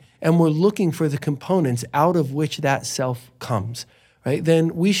 right, and we're looking for the components out of which that self comes, right,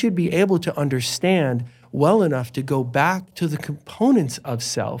 then we should be able to understand well enough to go back to the components of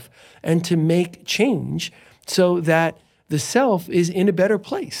self and to make change so that the self is in a better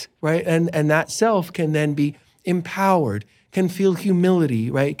place, right? And that self can then be empowered, can feel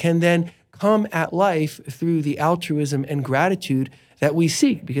humility, right? Can then come at life through the altruism and gratitude that we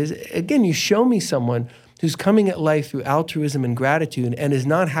seek. Because again, you show me someone who's coming at life through altruism and gratitude and is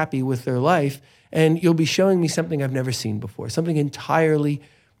not happy with their life, and you'll be showing me something I've never seen before, something entirely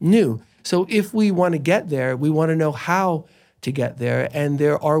new. So if we want to get there, we want to know how to get there. And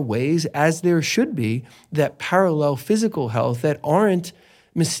there are ways, as there should be, that parallel physical health that aren't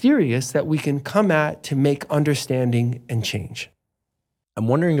mysterious, that we can come at to make understanding and change. I'm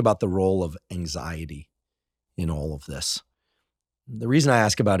wondering about the role of anxiety in all of this. The reason I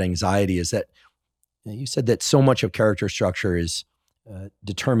ask about anxiety is that you said that so much of character structure is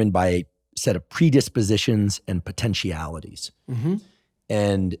determined by a set of predispositions and potentialities. Mm-hmm.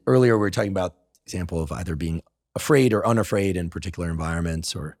 And earlier we were talking about the example of either being afraid or unafraid in particular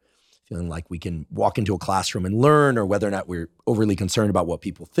environments, or feeling like we can walk into a classroom and learn, or whether or not we're overly concerned about what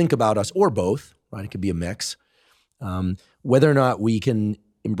people think about us, or both, right? It could be a mix. Whether or not we can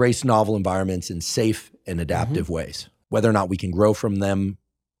embrace novel environments in safe and adaptive ways, whether or not we can grow from them,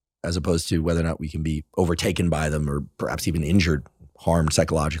 as opposed to whether or not we can be overtaken by them or perhaps even injured, harmed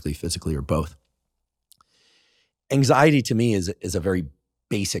psychologically, physically, or both. Anxiety to me is a very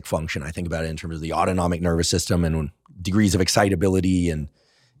basic function. I think about it in terms of the autonomic nervous system and degrees of excitability and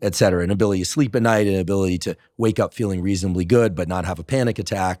et cetera, an ability to sleep at night, an ability to wake up feeling reasonably good but not have a panic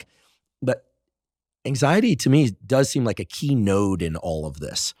attack. But anxiety to me does seem like a key node in all of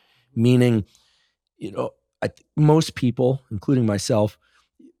this, meaning, most people, including myself,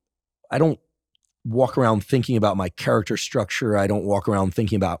 I don't walk around thinking about my character structure. I don't walk around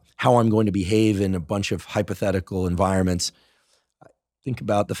thinking about how I'm going to behave in a bunch of hypothetical environments. I think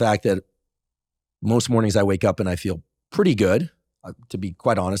about the fact that most mornings I wake up and I feel pretty good, to be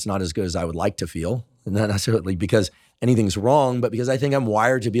quite honest, not as good as I would like to feel. And not necessarily because anything's wrong, but because I think I'm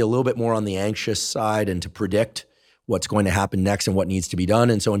wired to be a little bit more on the anxious side and to predict what's going to happen next and what needs to be done.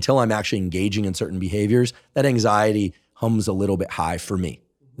 And so until I'm actually engaging in certain behaviors, that anxiety hums a little bit high for me.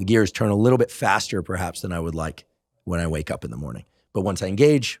 The gears turn a little bit faster perhaps than I would like when I wake up in the morning. But once I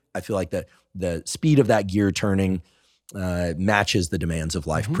engage, I feel like the speed of that gear turning matches the demands of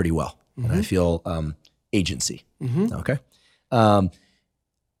life pretty well. And I feel agency. Okay.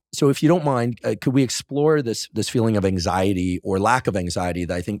 So if you don't mind, could we explore this feeling of anxiety or lack of anxiety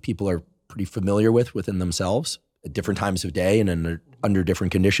that I think people are pretty familiar with within themselves at different times of day and under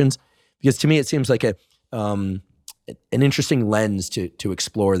different conditions? Because to me, it seems like an interesting lens to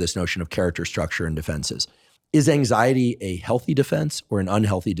explore this notion of character structure and defenses. Is anxiety a healthy defense or an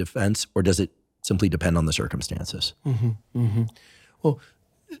unhealthy defense, or does it simply depend on the circumstances? Well,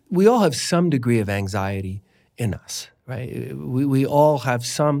 we all have some degree of anxiety in us, right? We all have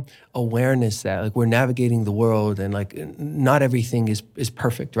some awareness that like we're navigating the world and like not everything is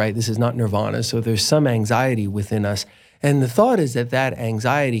perfect, right? This is not nirvana. So there's some anxiety within us. And the thought is that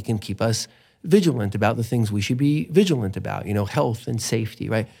anxiety can keep us vigilant about the things we should be vigilant about, health and safety,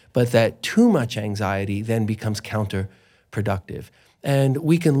 right? But that too much anxiety then becomes counterproductive. And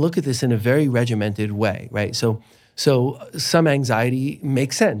we can look at this in a very regimented way, right? So some anxiety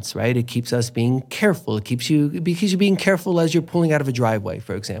makes sense, right? It keeps us being careful. Because you're being careful as you're pulling out of a driveway,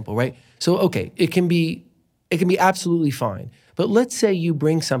 for example, right? So, okay, it can be absolutely fine. But let's say you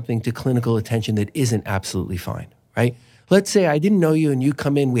bring something to clinical attention that isn't absolutely fine, right? Let's say I didn't know you and you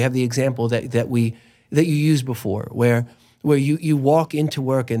come in. We have the example that you used before, where you walk into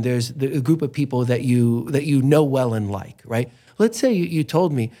work and there's a group of people that you know well and like, right? Let's say you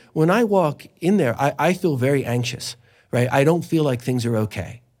told me, when I walk in there, I feel very anxious, right? I don't feel like things are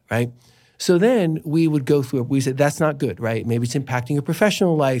okay, right? So then we would go through it. We said, that's not good, right? Maybe it's impacting your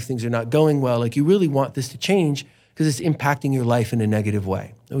professional life. Things are not going well. Like you really want this to change because it's impacting your life in a negative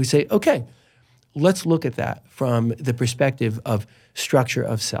way. And we say, okay, let's look at that from the perspective of structure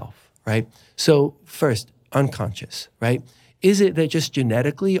of self, right? So first, unconscious, right? Is it that just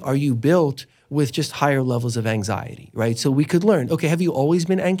genetically are you built with just higher levels of anxiety, right? So we could learn, okay, have you always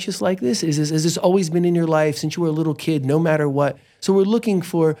been anxious like this? Has this always been in your life since you were a little kid, no matter what? So we're looking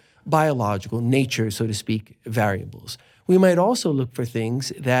for biological, nature, so to speak, variables. We might also look for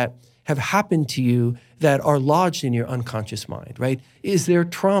things that have happened to you that are lodged in your unconscious mind, right? Is there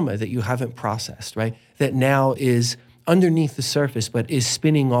trauma that you haven't processed, right? That now is underneath the surface, but is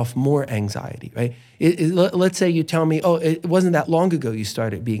spinning off more anxiety, right? Let's say you tell me, oh, it wasn't that long ago you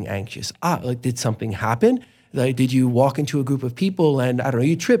started being anxious. Like did something happen? Like, did you walk into a group of people and, I don't know,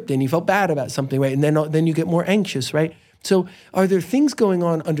 you tripped and you felt bad about something, right? And then you get more anxious, right? So are there things going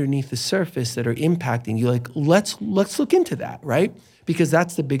on underneath the surface that are impacting you? Like, let's look into that, right? Because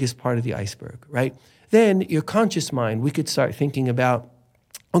that's the biggest part of the iceberg, right? Then your conscious mind, we could start thinking about,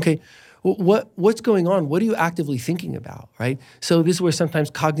 okay, what's going on? What are you actively thinking about, right? So this is where sometimes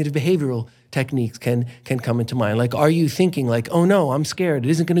cognitive behavioral techniques can come into mind. Like, are you thinking like, oh no, I'm scared, it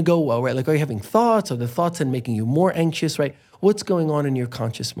isn't gonna go well, right? Like, are you having thoughts? Are the thoughts then making you more anxious, right? What's going on in your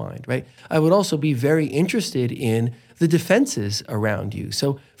conscious mind, right? I would also be very interested in the defenses around you.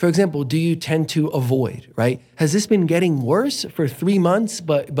 So for example, do you tend to avoid, right? Has this been getting worse for 3 months,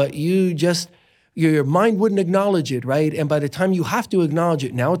 but you just, your mind wouldn't acknowledge it, right? And by the time you have to acknowledge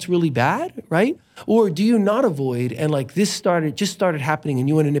it, now it's really bad, right? Or do you not avoid and like this just started happening and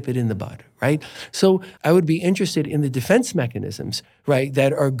you want to nip it in the bud, right? So I would be interested in the defense mechanisms, right,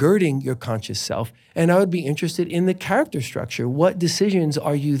 that are girding your conscious self. And I would be interested in the character structure. What decisions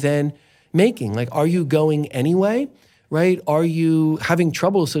are you then making? Like, are you going anyway? Right? Are you having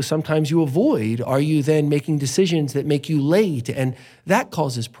trouble so sometimes you avoid? Are you then making decisions that make you late and that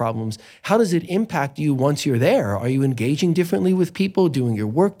causes problems? How does it impact you once you're there? Are you engaging differently with people, doing your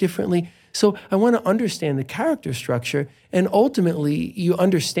work differently? So I want to understand the character structure, and ultimately you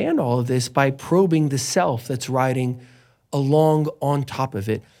understand all of this by probing the self that's riding along on top of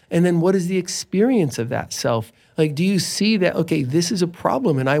it. And then what is the experience of that self? Like, do you see that, okay, this is a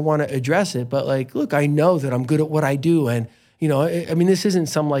problem and I want to address it, but like, look, I know that I'm good at what I do. And, you know, I mean, this isn't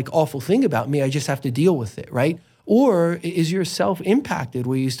some like awful thing about me. I just have to deal with it, right? Or is your self impacted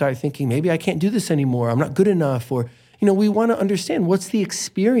where you start thinking, maybe I can't do this anymore. I'm not good enough. Or, you know, we want to understand what's the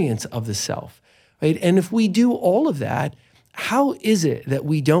experience of the self, right? And if we do all of that, how is it that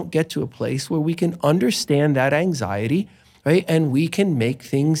we don't get to a place where we can understand that anxiety, right? And we can make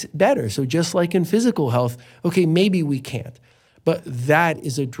things better. So just like in physical health, okay, maybe we can't, but that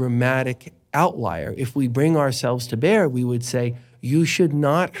is a dramatic outlier. If we bring ourselves to bear, we would say, you should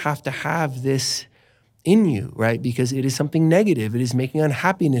not have to have this in you, right? Because it is something negative. It is making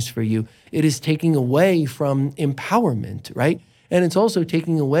unhappiness for you. It is taking away from empowerment, right? And it's also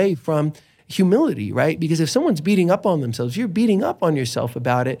taking away from humility, right? Because if someone's beating up on themselves, you're beating up on yourself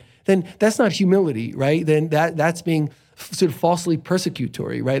about it, then that's not humility, right? Then that's being sort of falsely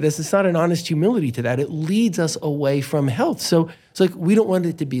persecutory, right? It's not an honest humility to that. It leads us away from health. So it's like, we don't want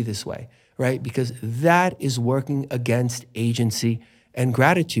it to be this way, right? Because that is working against agency and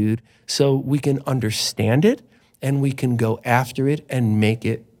gratitude. So we can understand it and we can go after it and make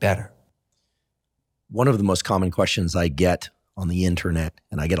it better. One of the most common questions I get on the internet,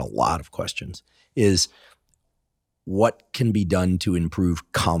 and I get a lot of questions, is what can be done to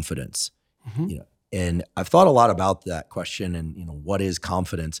improve confidence? Mm-hmm. You know, and I've thought a lot about that question and, you know, what is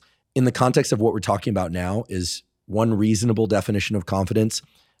confidence? In the context of what we're talking about now, is one reasonable definition of confidence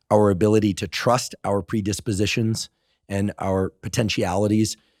our ability to trust our predispositions and our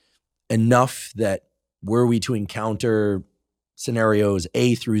potentialities enough that were we to encounter scenarios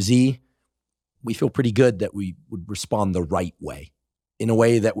A through Z, we feel pretty good that we would respond the right way, in a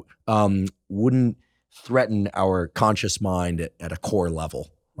way that wouldn't threaten our conscious mind at a core level,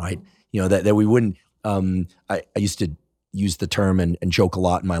 right? Mm-hmm. You know, that we wouldn't, I used to use the term and joke a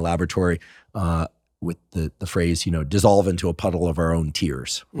lot in my laboratory with the phrase, you know, dissolve into a puddle of our own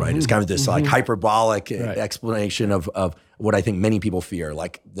tears, right? Mm-hmm. It's kind of this like hyperbolic explanation of what I think many people fear.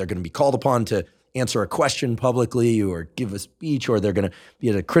 Like they're going to be called upon to answer a question publicly or give a speech, or they're going to be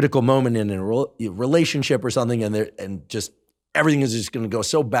at a critical moment in a relationship or something, and just everything is just going to go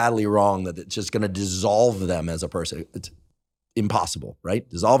so badly wrong that it's just going to dissolve them as a person. It's impossible, right?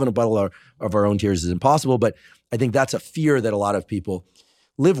 Dissolve in a puddle of our own tears is impossible, but I think that's a fear that a lot of people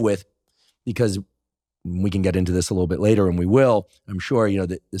live with, because we can get into this a little bit later, and we will, I'm sure,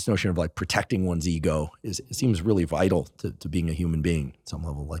 this notion of like protecting one's ego it seems really vital to being a human being at some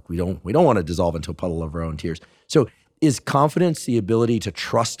level. Like we don't want to dissolve into a puddle of our own tears. So is confidence the ability to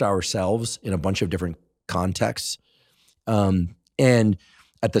trust ourselves in a bunch of different contexts? And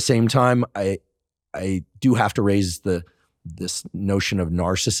at the same time, I do have to raise this notion of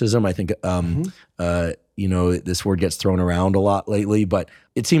narcissism. I think, this word gets thrown around a lot lately, but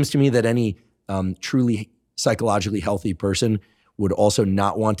it seems to me that any truly psychologically healthy person would also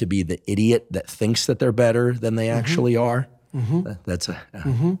not want to be the idiot that thinks that they're better than they actually are. What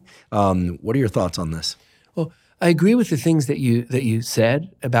are your thoughts on this? Well, I agree with the things that you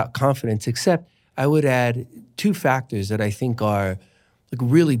said about confidence, except I would add two factors that I think are like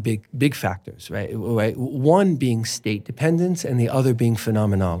really big factors, right? One being state dependence and the other being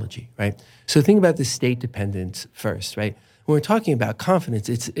phenomenology, right? So think about the state dependence first, right? When we're talking about confidence,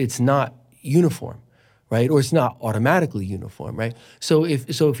 it's not uniform, right? Or it's not automatically uniform, right? So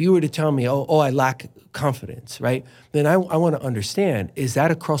if you were to tell me, oh, I lack confidence, right? Then I want to understand, is that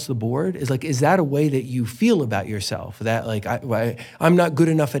across the board? Is that a way that you feel about yourself? That like, I'm not good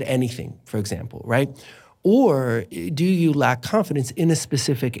enough at anything, for example, right? Or do you lack confidence in a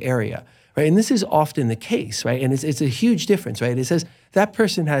specific area, right? And this is often the case, right? And it's a huge difference, right? It says that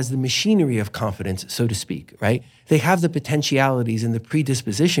person has the machinery of confidence, so to speak, right? They have the potentialities and the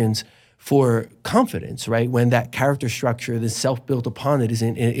predispositions for confidence, right? When that character structure, the self built upon it, is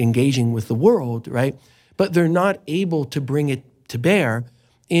engaging with the world, right? But they're not able to bring it to bear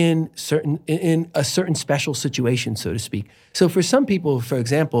in a certain special situation, so to speak. So for some people, for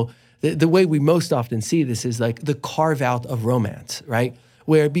example, the way we most often see this is like the carve out of romance, right?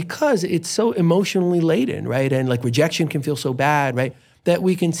 Where because it's so emotionally laden, right? And like rejection can feel so bad, right? That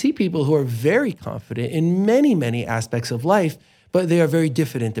we can see people who are very confident in many, many aspects of life, but they are very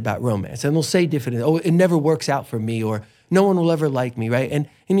diffident about romance. And they'll say diffident, oh, it never works out for me, or no one will ever like me, right? And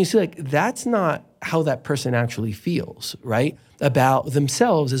you see like, that's not how that person actually feels, right? About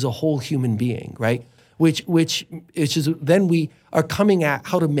themselves as a whole human being, right? Which is then we are coming at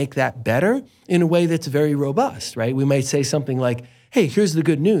how to make that better in a way that's very robust, right? We might say something like, hey, here's the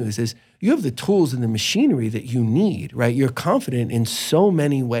good news is you have the tools and the machinery that you need, right? You're confident in so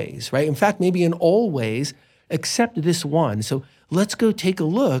many ways, right? In fact, maybe in all ways except this one. So let's go take a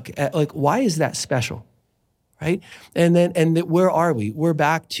look at like, why is that special? Right? And where are we? We're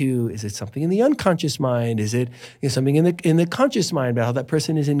back to, is it something in the unconscious mind? Is it something in the conscious mind about how that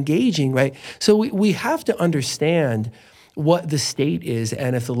person is engaging, right? So we have to understand what the state is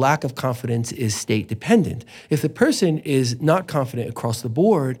and if the lack of confidence is state dependent. If the person is not confident across the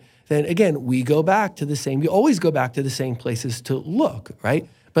board, then again, we always go back to the same places to look, right?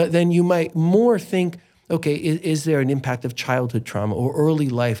 But then you might more think, okay, is there an impact of childhood trauma or early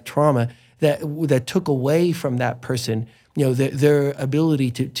life trauma that took away from that person, their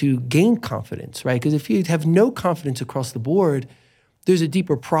ability to gain confidence, right? Because if you have no confidence across the board, there's a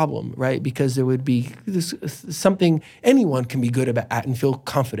deeper problem, right? Because there would be something anyone can be good at and feel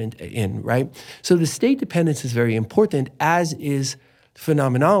confident in, right? So the state dependence is very important, as is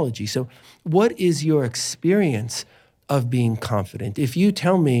phenomenology. So what is your experience of being confident? If you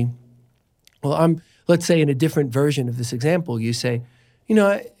tell me, well, let's say in a different version of this example, you say,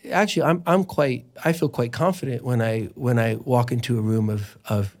 actually, I feel quite confident when I walk into a room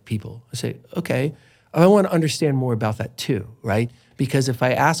of people. I say, okay, I want to understand more about that too, right? Because if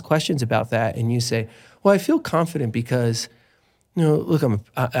I ask questions about that and you say, well, I feel confident because, look,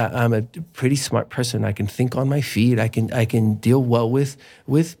 I'm a pretty smart person. I can think on my feet. I can deal well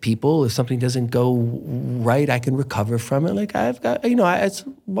with people. If something doesn't go right, I can recover from it. Like I've got, that's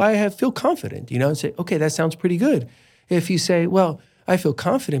why I feel confident, and say, okay, that sounds pretty good. If you say, well, I feel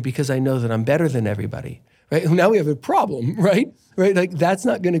confident because I know that I'm better than everybody, right? Now we have a problem, right? Right? Like that's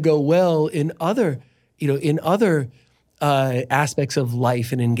not going to go well in other aspects of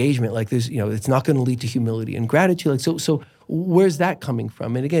life and engagement. Like there's, it's not going to lead to humility and gratitude. Like so, where's that coming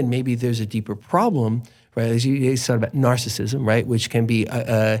from? And again, maybe there's a deeper problem, right? As you said about narcissism, right? Which can be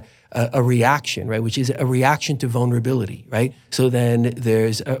a reaction, right? Which is a reaction to vulnerability, right? So then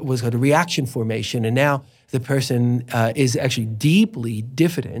there's what's called a reaction formation, and now the person is actually deeply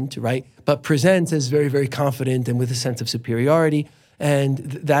diffident, right? But presents as very, very confident and with a sense of superiority. And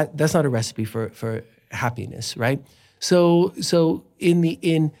that's not a recipe for happiness, right? So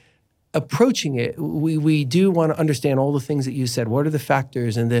in approaching it, we do want to understand all the things that you said. What are the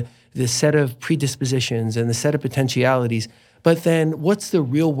factors and the set of predispositions and the set of potentialities? But then what's the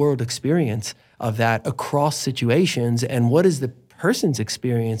real world experience of that across situations? And what is the person's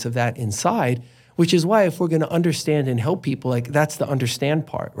experience of that inside? Which is why if we're going to understand and help people, like that's the understand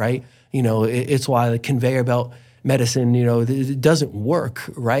part, right? It's why the conveyor belt medicine, it doesn't work,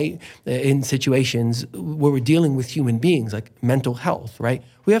 right? In situations where we're dealing with human beings, like mental health, right?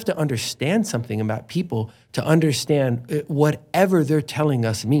 We have to understand something about people to understand whatever they're telling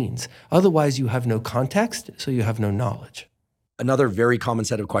us means. Otherwise, you have no context, so you have no knowledge. Another very common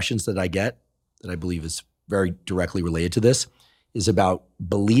set of questions that I get that I believe is very directly related to this is about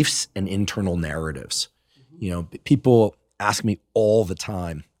beliefs and internal narratives. People ask me all the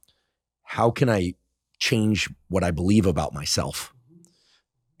time, how can I change what I believe about myself?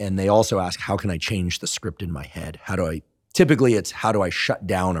 And they also ask, how can I change the script in my head? Typically it's how do I shut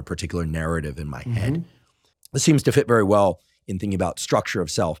down a particular narrative in my head? This seems to fit very well in thinking about structure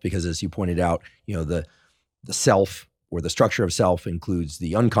of self, because as you pointed out, the self or the structure of self includes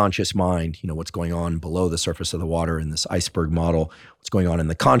the unconscious mind, what's going on below the surface of the water in this iceberg model, what's going on in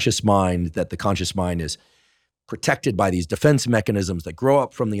the conscious mind, that the conscious mind is protected by these defense mechanisms that grow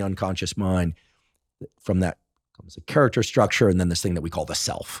up from the unconscious mind. From that comes a character structure, and then this thing that we call the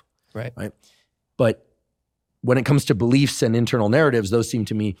self. Right. But when it comes to beliefs and internal narratives, those seem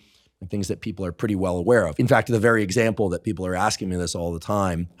to me like things that people are pretty well aware of. In fact, the very example that people are asking me this all the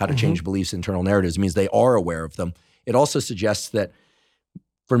time, how to change beliefs, internal narratives, means they are aware of them. It also suggests that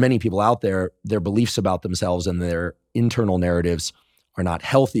for many people out there, their beliefs about themselves and their internal narratives are not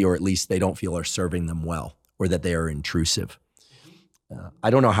healthy, or at least they don't feel are serving them well, or that they are intrusive. I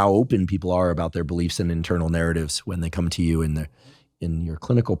don't know how open people are about their beliefs and internal narratives when they come to you in your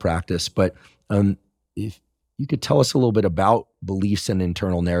clinical practice, but if you could tell us a little bit about beliefs and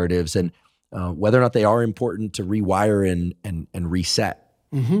internal narratives and whether or not they are important to rewire and reset.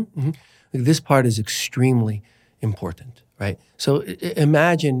 This part is extremely important, right? So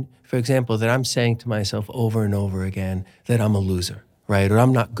imagine, for example, that I'm saying to myself over and over again that I'm a loser, right? Or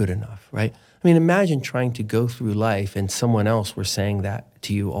I'm not good enough, right? I mean, imagine trying to go through life and someone else were saying that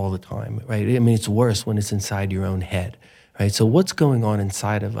to you all the time, right? I mean, it's worse when it's inside your own head, right? So what's going on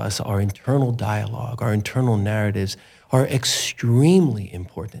inside of us, our internal dialogue, our internal narratives are extremely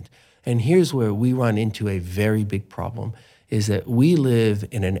important. And here's where we run into a very big problem, is that we live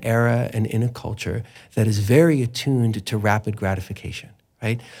in an era and in a culture that is very attuned to rapid gratification,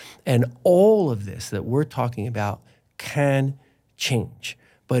 right? And all of this that we're talking about can change,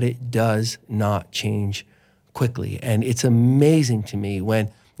 but it does not change quickly. And it's amazing to me when,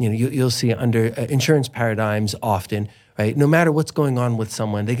 you'll see under insurance paradigms often, right? No matter what's going on with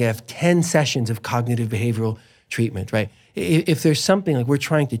someone, they can have 10 sessions of cognitive behavioral treatment, right? If there's something like we're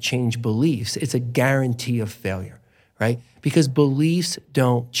trying to change beliefs, it's a guarantee of failure, right? Because beliefs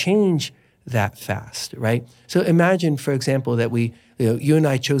don't change that fast, right? So imagine, for example, that you and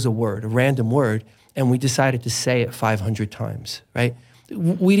I chose a word, a random word, and we decided to say it 500 times, right?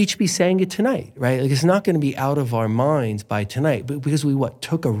 We'd each be saying it tonight, right? Like it's not going to be out of our minds by tonight, but because we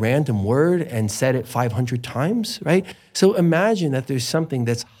took a random word and said it 500 times, right? So imagine that there's something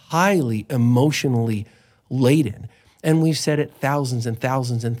that's highly emotionally laden, and we've said it thousands and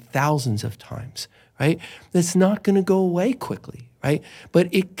thousands and thousands of times, right? It's not going to go away quickly, right? But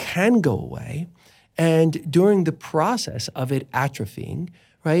it can go away, and during the process of it atrophying,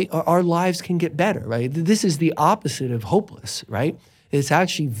 right, our lives can get better, right? This is the opposite of hopeless, right? It's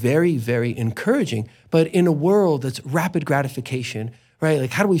actually very, very encouraging. But in a world that's rapid gratification, right?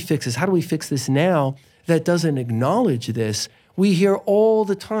 Like, how do we fix this? How do we fix this now? That doesn't acknowledge this. We hear all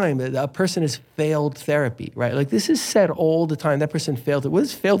the time that a person has failed therapy, right? Like this is said all the time. That person failed it. What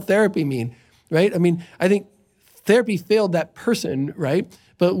does failed therapy mean, right? I mean, I think therapy failed that person, right?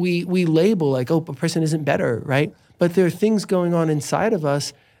 But we label like, oh, a person isn't better, right? But there are things going on inside of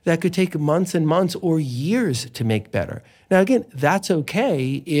us that could take months and months or years to make better. Now, again, that's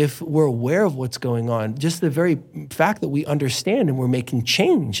okay if we're aware of what's going on. Just the very fact that we understand and we're making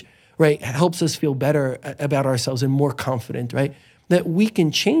change, right, helps us feel better about ourselves and more confident, right? That we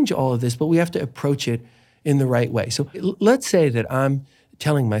can change all of this, but we have to approach it in the right way. So let's say that I'm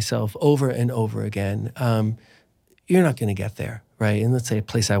telling myself over and over again, you're not going to get there, right? And let's say a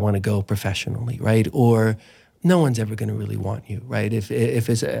place I want to go professionally, right? Or no one's ever going to really want you, right? If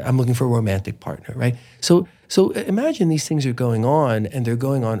I'm looking for a romantic partner, right? So imagine these things are going on, and they're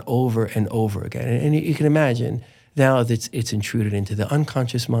going on over and over again. And you can imagine now that it's intruded into the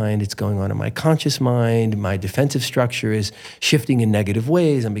unconscious mind, it's going on in my conscious mind, my defensive structure is shifting in negative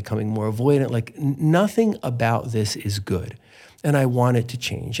ways, I'm becoming more avoidant. Like nothing about this is good. And I want it to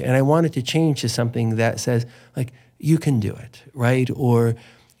change. And I want it to change to something that says, like, you can do it, right? Or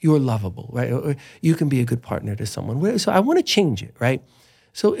you're lovable, right? Or you can be a good partner to someone. So I want to change it, right?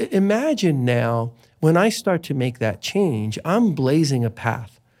 So imagine now, when I start to make that change, I'm blazing a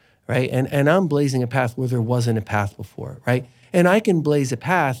path, right? And I'm blazing a path where there wasn't a path before, right? And I can blaze a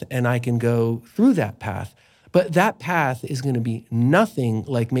path and I can go through that path. But that path is going to be nothing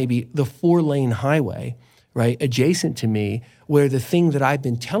like maybe the 4-lane highway, right, adjacent to me, where the thing that I've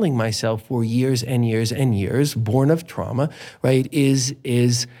been telling myself for years and years and years, born of trauma, right, is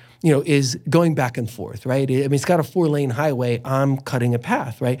going back and forth, right? I mean, it's got a 4-lane highway, I'm cutting a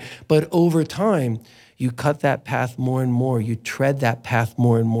path, right? But over time, you cut that path more and more, you tread that path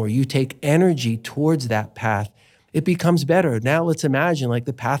more and more, you take energy towards that path, it becomes better. Now let's imagine like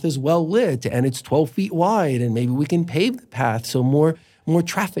the path is well lit and it's 12 feet wide and maybe we can pave the path so more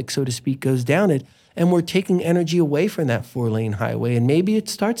traffic, so to speak, goes down it. And we're taking energy away from that 4-lane highway. And maybe it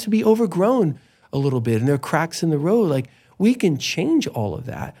starts to be overgrown a little bit and there are cracks in the road. Like we can change all of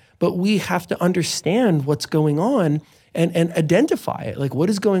that, but we have to understand what's going on and identify it. Like what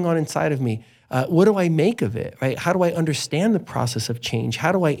is going on inside of me? What do I make of it, right? How do I understand the process of change?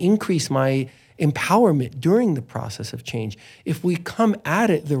 How do I increase my empowerment during the process of change? If we come at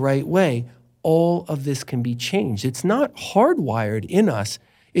it the right way, all of this can be changed. It's not hardwired in us.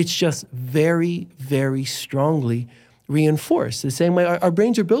 It's just very, very strongly reinforced. The same way our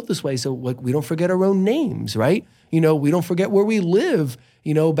brains are built this way. So like we don't forget our own names, right? We don't forget where we live,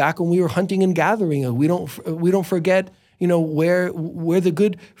 back when we were hunting and gathering. We don't forget, where the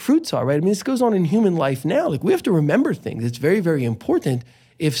good fruits are, right? I mean, this goes on in human life now. Like we have to remember things. It's very, very important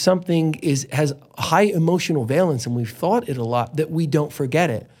if something has high emotional valence and we've thought it a lot, that we don't forget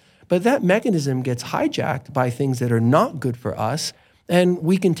it. But that mechanism gets hijacked by things that are not good for us, and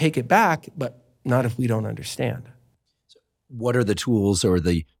we can take it back, but not if we don't understand. What are the tools or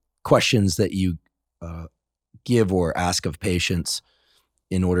the questions that you give or ask of patients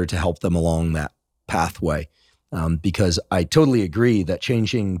in order to help them along that pathway? Because I totally agree that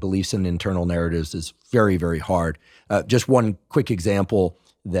changing beliefs and internal narratives is very, very hard. Just one quick example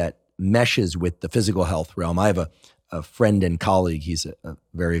that meshes with the physical health realm. I have a friend and colleague. He's a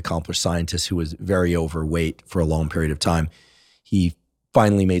very accomplished scientist who was very overweight for a long period of time. He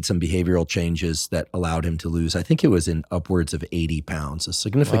finally made some behavioral changes that allowed him to lose, I think it was in upwards of 80 pounds, a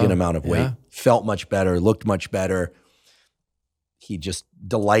significant amount of weight, felt much better, looked much better. He just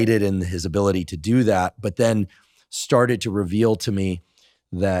delighted in his ability to do that, but then started to reveal to me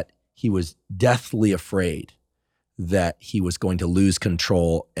that he was deathly afraid that he was going to lose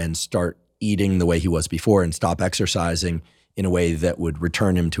control and start eating the way he was before and stop exercising in a way that would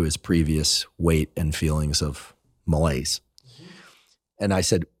return him to his previous weight and feelings of malaise. And I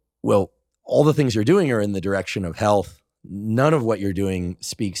said, well, all the things you're doing are in the direction of health. None of what you're doing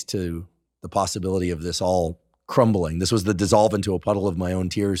speaks to the possibility of this all crumbling. This was the dissolve into a puddle of my own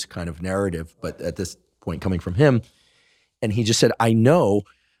tears kind of narrative, but at this point coming from him. And he just said, I know,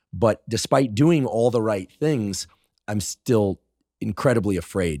 but despite doing all the right things, I'm still incredibly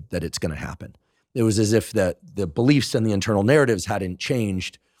afraid that it's going to happen. It was as if the beliefs and the internal narratives hadn't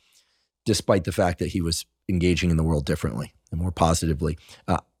changed, despite the fact that he was engaging in the world differently and more positively.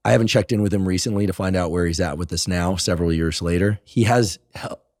 I haven't checked in with him recently to find out where he's at with this now, several years later. He has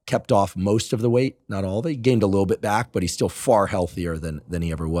kept off most of the weight, not all of it. He gained a little bit back, but he's still far healthier than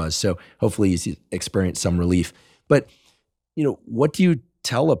he ever was. So hopefully he's experienced some relief. But, what do you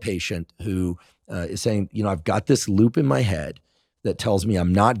tell a patient who is saying, I've got this loop in my head that tells me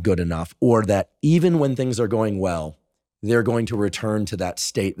I'm not good enough, or that even when things are going well, they're going to return to that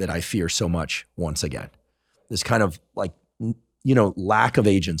state that I fear so much once again. This kind of like, lack of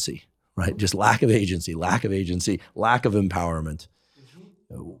agency, right? Just lack of agency, lack of empowerment.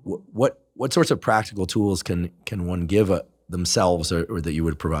 What sorts of practical tools can one give themselves or that you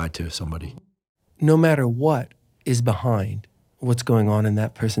would provide to somebody? No matter what is behind what's going on in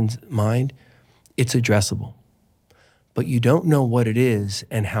that person's mind, it's addressable. But you don't know what it is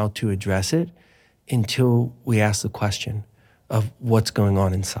and how to address it until we ask the question of what's going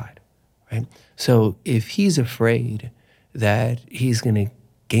on inside, right? So if he's afraid that he's going to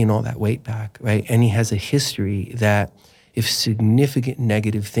gain all that weight back, right? And he has a history that if significant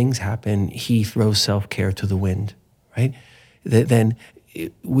negative things happen, he throws self-care to the wind, right? Then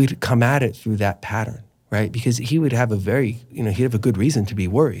we'd come at it through that pattern, right? Because he would have he'd have a good reason to be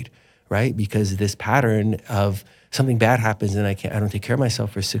worried, right? Because this pattern of something bad happens and I don't take care of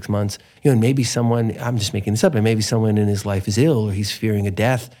myself for 6 months, and maybe someone, I'm just making this up, and maybe someone in his life is ill or he's fearing a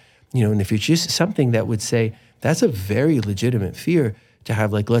death, in the future, just something that would say, that's a very legitimate fear to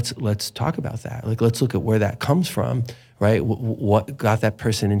have, like, let's talk about that. Like, let's look at where that comes from, right? What got that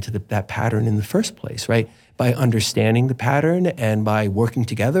person into that pattern in the first place, right? By understanding the pattern and by working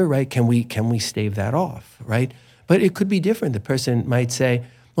together, right? Can we stave that off, right? But it could be different. The person might say,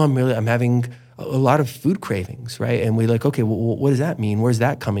 well, I'm having a lot of food cravings, right? And we're like, okay, well, what does that mean? Where's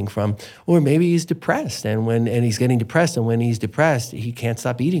that coming from? Or maybe he's depressed, and he's getting depressed, and when he's depressed, he can't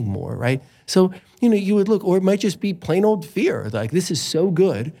stop eating more, right? So, you would look, or it might just be plain old fear, like this is so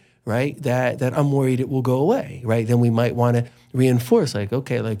good, right, that I'm worried it will go away, right? Then we might want to reinforce, like,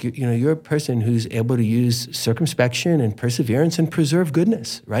 okay, like, you're a person who's able to use circumspection and perseverance and preserve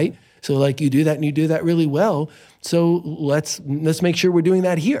goodness, right? So like you do that and you do that really well. So let's make sure we're doing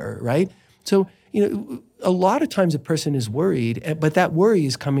that here, right? So, a lot of times a person is worried, but that worry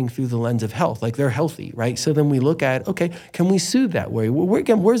is coming through the lens of health, like they're healthy, right? So then we look at, okay, can we soothe that worry?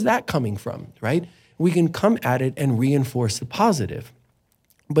 Where's that coming from, right? We can come at it and reinforce the positive.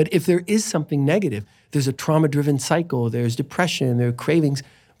 But if there is something negative, there's a trauma-driven cycle, there's depression, there are cravings,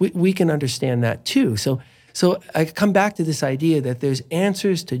 we can understand that too. So I come back to this idea that there's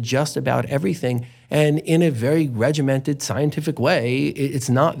answers to just about everything, and in a very regimented scientific way, it's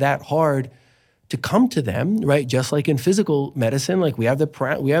not that hard to come to them, right? Just like in physical medicine, like we have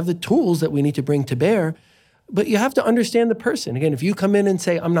the tools that we need to bring to bear, but you have to understand the person. Again, if you come in and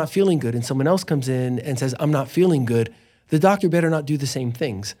say, I'm not feeling good, and someone else comes in and says, I'm not feeling good, the doctor better not do the same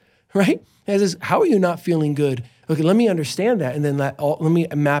things, right? And says, how are you not feeling good? Okay, let me understand that, and then let me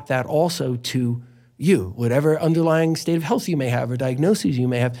map that also to you, whatever underlying state of health you may have or diagnoses you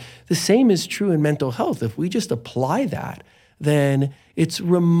may have. The same is true in mental health. If we just apply that, then it's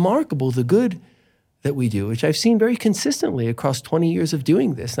remarkable the good that we do, which I've seen very consistently across 20 years of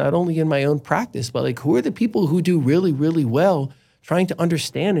doing this, not only in my own practice, but like who are the people who do really, really well trying to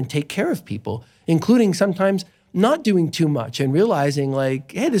understand and take care of people, including sometimes not doing too much and realizing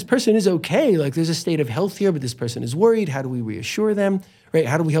like, hey, this person is okay. Like there's a state of health here, but this person is worried. How do we reassure them, right?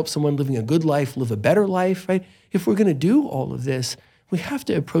 How do we help someone living a good life live a better life, right? If we're going to do all of this, we have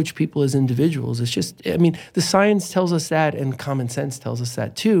to approach people as individuals. It's just, the science tells us that and common sense tells us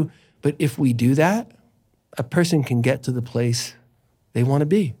that too. But if we do that, a person can get to the place they want to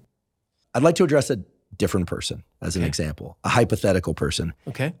be. I'd like to address a different person as an example, a hypothetical person.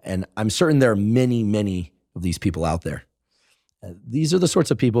 Okay. And I'm certain there are many, many of these people out there. These are the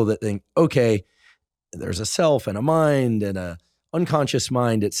sorts of people that think, okay, there's a self and a mind and a unconscious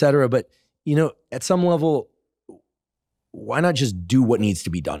mind, et cetera. But, at some level, why not just do what needs to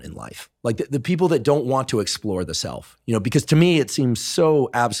be done in life? Like the people that don't want to explore the self, because to me, it seems so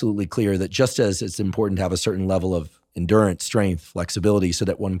absolutely clear that just as it's important to have a certain level of endurance, strength, flexibility, so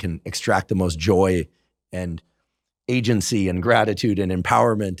that one can extract the most joy and agency and gratitude and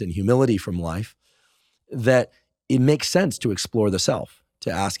empowerment and humility from life, that it makes sense to explore the self, to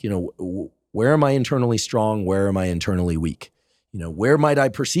ask, where am I internally strong? Where am I internally weak? Where might I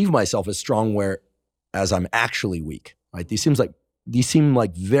perceive myself as strong, whereas I'm actually weak? Right? These seem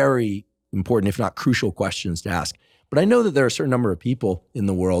like very important, if not crucial, questions to ask. But I know that there are a certain number of people in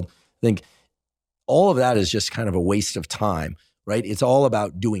the world who think all of that is just kind of a waste of time, right? It's all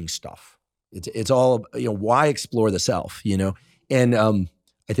about doing stuff. It's all, why explore the self, And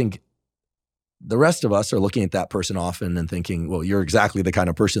I think the rest of us are looking at that person often and thinking, well, you're exactly the kind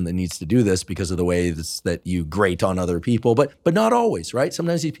of person that needs to do this because of the way that you grate on other people, but not always, right?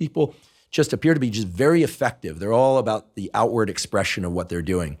 Sometimes these people just appear to be just very effective. They're all about the outward expression of what they're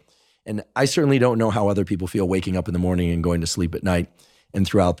doing. And I certainly don't know how other people feel waking up in the morning and going to sleep at night and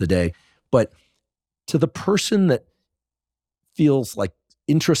throughout the day. But to the person that feels like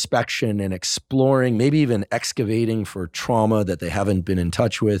introspection and exploring, maybe even excavating for trauma that they haven't been in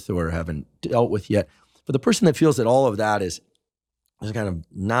touch with or haven't dealt with yet, for the person that feels that all of that is kind of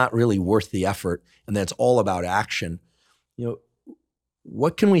not really worth the effort and that it's all about action,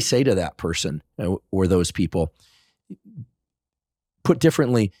 what can we say to that person or those people? Put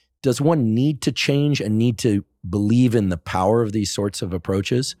differently, does one need to change and need to believe in the power of these sorts of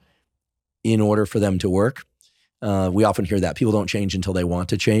approaches in order for them to work? We often hear that people don't change until they want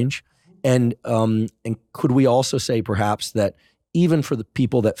to change. And could we also say perhaps that even for the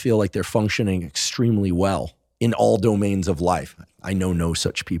people that feel like they're functioning extremely well in all domains of life, I know no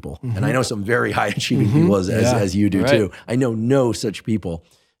such people. Mm-hmm. And I know some very high achieving people as you do too. I know no such people.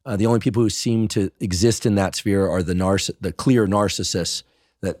 The only people who seem to exist in that sphere are the clear narcissists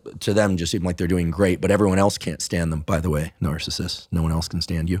that to them just seem like they're doing great, but everyone else can't stand them. By the way, narcissists, no one else can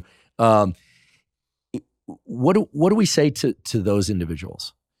stand you. What do we say to those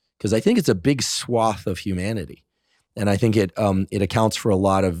individuals? Because I think it's a big swath of humanity, and I think it accounts for a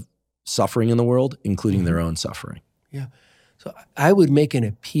lot of suffering in the world, including their own suffering. Yeah. So I would make an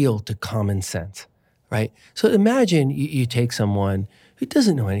appeal to common sense, right? So imagine you take someone who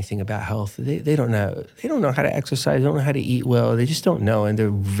doesn't know anything about health. They don't know how to exercise, they don't know how to eat well. They just don't know, and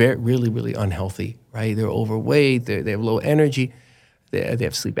they're really, really unhealthy, right? They're overweight, they have low energy. they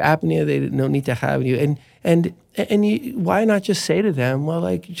have sleep apnea, they don't need to have you. Why not just say to them, well,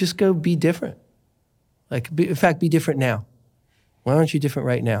 like, just go be different. In fact, be different now. Why aren't you different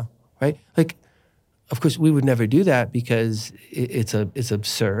right now, right? Like, of course, we would never do that because it's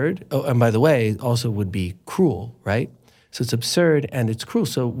absurd. Oh, and by the way, it also would be cruel, right? So it's absurd and it's cruel.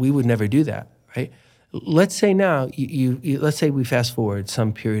 So we would never do that, right? Let's say now, let's say we fast forward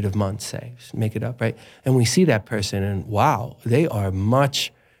some period of months, say, just make it up, right? And we see that person and wow, they are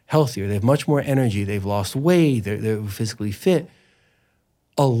much healthier. They have much more energy. They've lost weight. They're physically fit.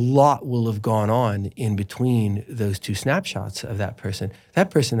 A lot will have gone on in between those two snapshots of that person. That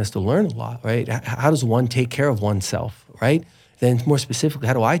person has to learn a lot, right? How does one take care of oneself, right? Then more specifically,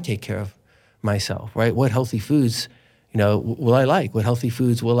 how do I take care of myself, right? What healthy foods, will I like? What healthy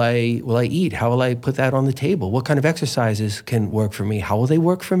foods will I eat? How will I put that on the table? What kind of exercises can work for me? How will they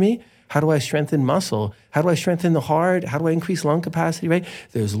work for me? How do I strengthen muscle? How do I strengthen the heart? How do I increase lung capacity, right?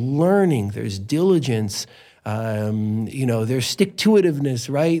 There's learning, there's diligence, there's stick-to-itiveness,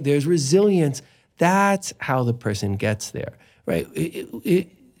 right? There's resilience. That's how the person gets there, right? It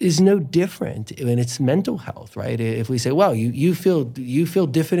is no different in its mental health, right? If we say, well, you feel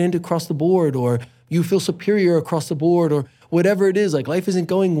diffident across the board, or you feel superior across the board, or whatever it is, like life isn't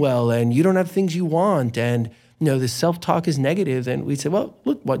going well and you don't have things you want, and the self-talk is negative, then we'd say, well,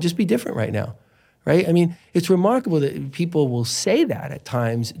 look, just be different right now, right? I mean, it's remarkable that people will say that at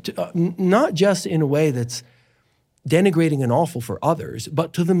times, not just in a way that's denigrating and awful for others,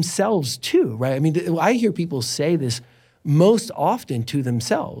 but to themselves too, right? I mean, I hear people say this most often to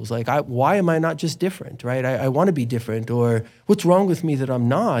themselves, like, why am I not just different, right? I want to be different, or what's wrong with me that I'm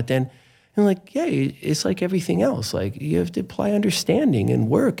not? And like, yeah, it's like everything else. Like, you have to apply understanding and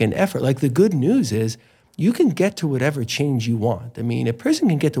work and effort. Like, the good news is you can get to whatever change you want. I mean, a person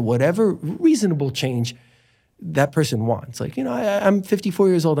can get to whatever reasonable change that person wants. Like, I'm 54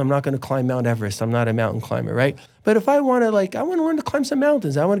 years old. I'm not going to climb Mount Everest. I'm not a mountain climber, right? But if I want to learn to climb some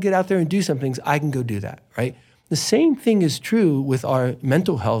mountains, I want to get out there and do some things, I can go do that, right? The same thing is true with our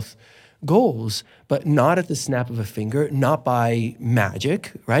mental health goals, but not at the snap of a finger, not by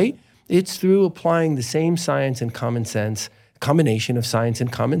magic, right? It's through applying the same science and common sense, combination of science and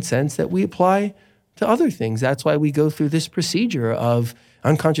common sense that we apply to other things. That's why we go through this procedure of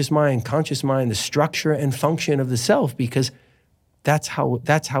unconscious mind, conscious mind, the structure and function of the self, because that's how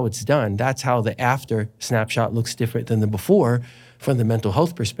it's done. That's how the after snapshot looks different than the before from the mental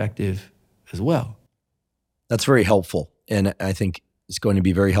health perspective as well. That's very helpful. And I think it's going to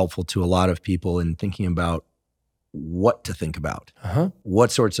be very helpful to a lot of people in thinking about what to think about,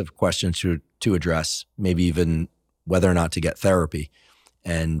 what sorts of questions to address, maybe even whether or not to get therapy.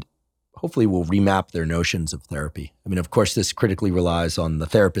 And hopefully we'll remap their notions of therapy. I mean, of course, this critically relies on the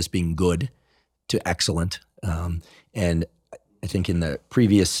therapist being good to excellent. And I think in the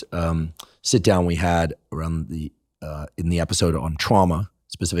previous sit down we had around in the episode on trauma,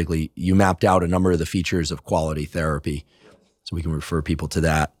 specifically, you mapped out a number of the features of quality therapy. So we can refer people to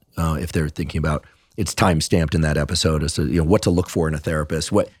that if they're thinking about. It's time-stamped in that episode as to what to look for in a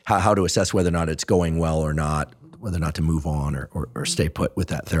therapist, how to assess whether or not it's going well or not, whether or not to move on or stay put with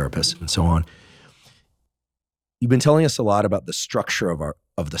that therapist, and so on. You've been telling us a lot about the structure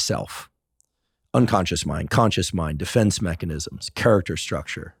of the self: unconscious mind, conscious mind, defense mechanisms, character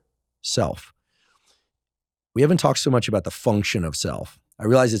structure, self. We haven't talked so much about the function of self. I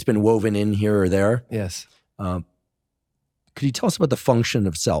realize it's been woven in here or there. Yes. Could you tell us about the function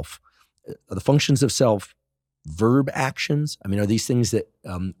of self? Are the functions of self verb actions? I mean, are these things that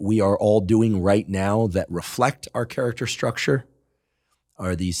we are all doing right now that reflect our character structure?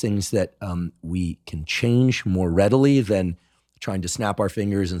 Are these things that we can change more readily than trying to snap our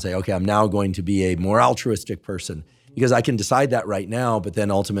fingers and say, okay, I'm now going to be a more altruistic person? Because I can decide that right now, but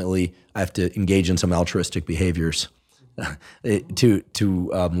then ultimately I have to engage in some altruistic behaviors to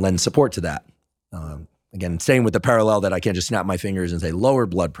lend support to that. Again, staying with the parallel that I can't just snap my fingers and say lower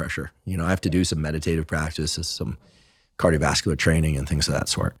blood pressure. I have to do some meditative practices, some cardiovascular training and things of that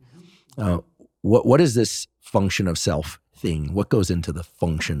sort. What is this function of self thing? What goes into the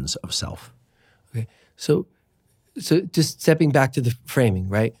functions of self? Okay, so just stepping back to the framing,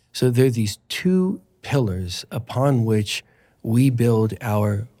 right? So there are these two pillars upon which we build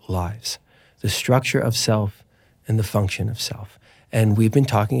our lives: the structure of self and the function of self. And we've been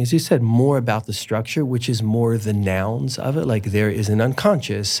talking, as you said, more about the structure, which is more the nouns of it. Like, there is an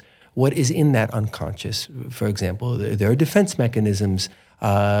unconscious. What is in that unconscious? For example, there are defense mechanisms.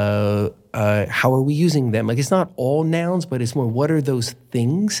 How are we using them? Like, it's not all nouns, but it's more, what are those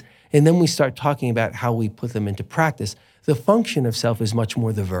things? And then we start talking about how we put them into practice. The function of self is much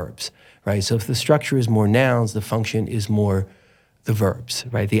more the verbs, right? So if the structure is more nouns, the function is more the verbs,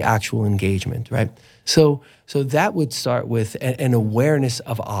 right? The actual engagement, right? So that would start with an awareness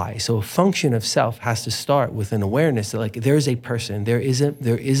of I. So a function of self has to start with an awareness that like there is a person, there is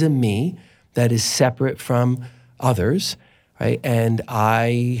a me that is separate from others, right? And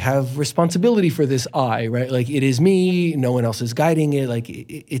I have responsibility for this I, right? Like it is me, no one else is guiding it, like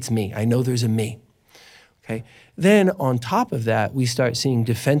it's me. I know there's a me. Okay. Then on top of that, we start seeing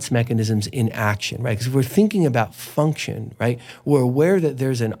defense mechanisms in action, right? Because we're thinking about function, right? We're aware that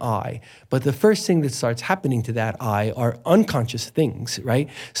there's an I, but the first thing that starts happening to that I are unconscious things, right?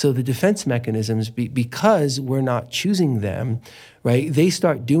 So the defense mechanisms, because we're not choosing them, right? They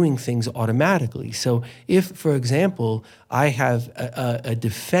start doing things automatically. So if, for example, I have a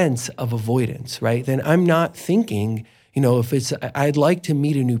defense of avoidance, right? Then I'm not thinking, if it's, I'd like to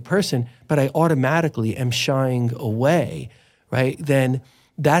meet a new person, but I automatically am shying away, right? Then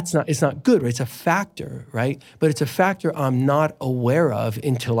it's not good, right? It's a factor, right? But it's a factor I'm not aware of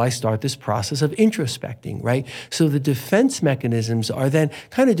until I start this process of introspecting, right? So the defense mechanisms are then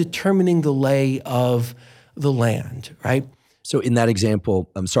kind of determining the lay of the land, right? So in that example,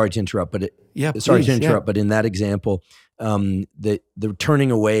 I'm sorry to interrupt, but but in that example, the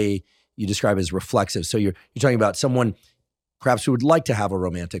turning away you describe as reflexive. So you're talking about someone perhaps who would like to have a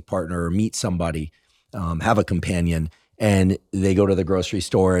romantic partner or meet somebody, have a companion, and they go to the grocery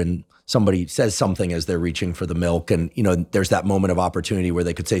store and somebody says something as they're reaching for the milk, and there's that moment of opportunity where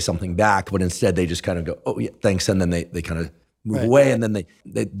they could say something back, but instead they just kind of go, "Oh yeah, thanks," and then they kind of move away, and then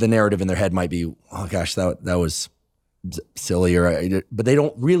the narrative in their head might be, "Oh gosh, that was silly," but they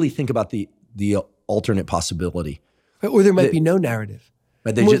don't really think about the alternate possibility, or there might be no narrative.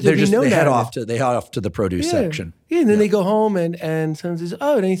 But they head off to the produce section. Yeah, and then they go home and someone says,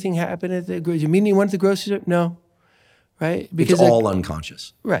 "Oh, did anything happen at the grocery? You mean you went to the grocery store?" No, right? Because it's all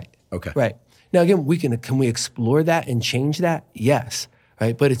unconscious. Right. Okay. Right. Now again, can we explore that and change that? Yes.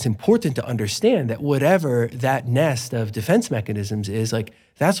 Right. But it's important to understand that whatever that nest of defense mechanisms is, like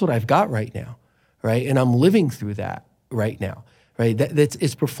that's what I've got right now, right? And I'm living through that right now, right?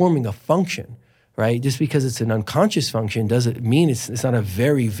 It's performing a function. Right? Just because it's an unconscious function doesn't mean it's not a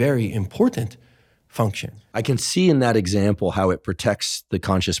very, very important function. I can see in that example how it protects the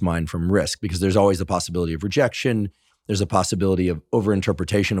conscious mind from risk, because there's always the possibility of rejection. There's a possibility of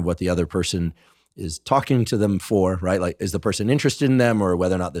overinterpretation of what the other person is talking to them for, right? Like, is the person interested in them, or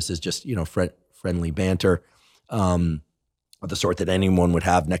whether or not this is just, friendly banter of the sort that anyone would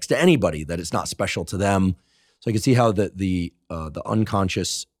have next to anybody, that it's not special to them. So I can see how the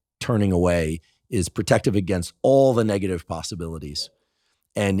unconscious turning away is protective against all the negative possibilities.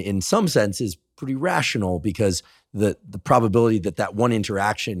 And in some sense is pretty rational, because the probability that one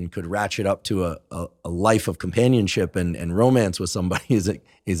interaction could ratchet up to a life of companionship and romance with somebody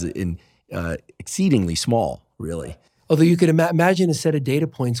is exceedingly small, really. Although you could imagine a set of data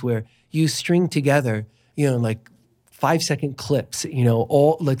points where you string together, like 5-second clips,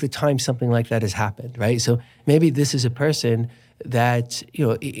 all like the time something like that has happened, right? So maybe this is a person that,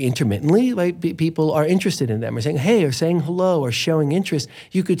 intermittently, like people are interested in them or saying, hey, or saying hello or showing interest.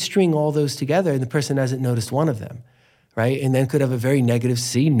 You could string all those together and the person hasn't noticed one of them, right? And then could have a very negative,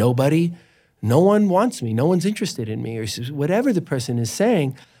 no one wants me, no one's interested in me, or whatever the person is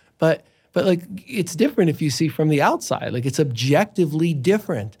saying. But like, it's different if you see from the outside, like it's objectively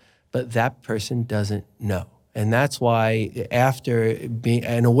different, but that person doesn't know. And that's why after being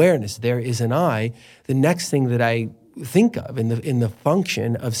an awareness, there is an I, the next thing that I think of in the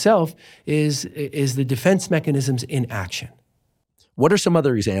function of self is the defense mechanisms in action. What are some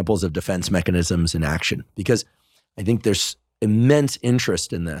other examples of defense mechanisms in action? Because I think there's immense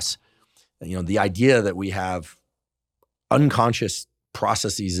interest in this. The idea that we have unconscious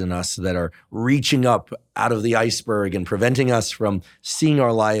processes in us that are reaching up out of the iceberg and preventing us from seeing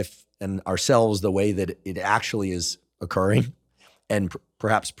our life and ourselves the way that it actually is occurring, and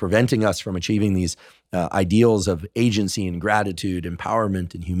perhaps preventing us from achieving these ideals of agency and gratitude,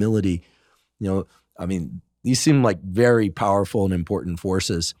 empowerment and humility. These seem like very powerful and important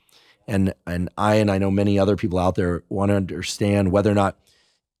forces. And I know many other people out there want to understand whether or not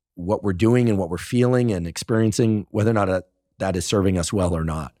what we're doing and what we're feeling and experiencing, whether or not that is serving us well or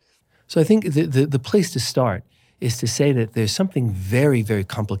not. So I think the place to start is to say that there's something very, very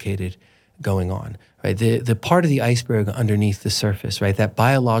complicated going on, right? The part of the iceberg underneath the surface, right? That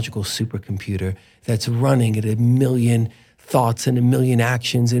biological supercomputer that's running at 1 million thoughts and 1 million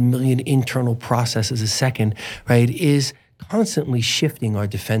actions and 1 million internal processes a second, right? Is constantly shifting our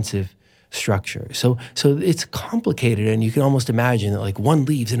defensive structure. So it's complicated, and you can almost imagine that like one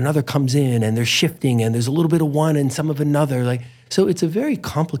leaves and another comes in and they're shifting and there's a little bit of one and some of another. So it's a very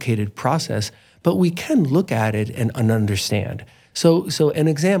complicated process, but we can look at it and understand. So an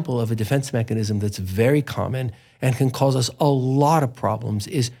example of a defense mechanism that's very common and can cause us a lot of problems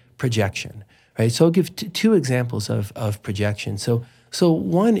is projection, right? So I'll give two examples of projection. So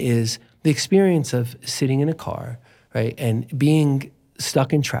one is the experience of sitting in a car, right, and being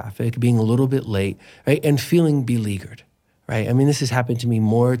stuck in traffic, being a little bit late, right, and feeling beleaguered, right? I mean, this has happened to me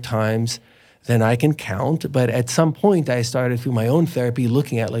more times than I can count, but at some point I started through my own therapy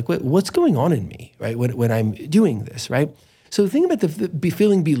looking at like, what's going on in me, right, when I'm doing this, right? So think about the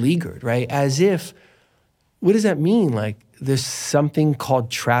feeling beleaguered, right, as if, what does that mean? Like there's something called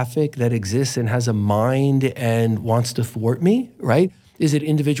traffic that exists and has a mind and wants to thwart me, right? Is it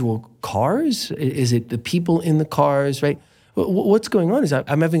individual cars? Is it the people in the cars, right? What's going on is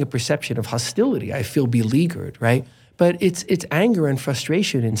I'm having a perception of hostility. I feel beleaguered, right? But it's anger and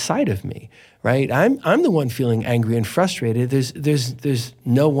frustration inside of me, right? I'm the one feeling angry and frustrated. There's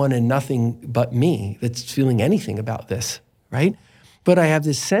no one and nothing but me that's feeling anything about this, right? But I have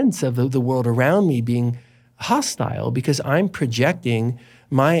this sense of the world around me being hostile because I'm projecting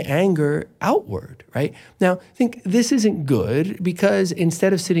my anger outward, right? Now, I think this isn't good because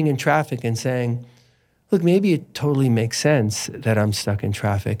instead of sitting in traffic and saying, look, maybe it totally makes sense that I'm stuck in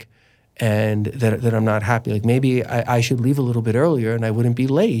traffic and that I'm not happy. Like maybe I should leave a little bit earlier and I wouldn't be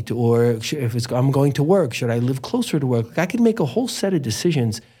late. Or if I'm going to work, should I live closer to work? Like I could make a whole set of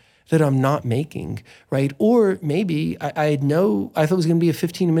decisions that I'm not making, right? Or maybe I thought it was going to be a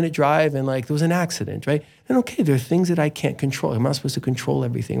 15-minute drive and like there was an accident, right? And okay, there are things that I can't control. I'm not supposed to control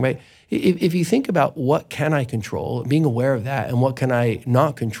everything, right? If you think about what can I control, being aware of that, and what can I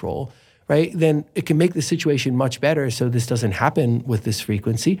not control, right? Then it can make the situation much better so this doesn't happen with this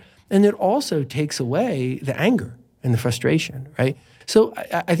frequency. And it also takes away the anger and the frustration, right? So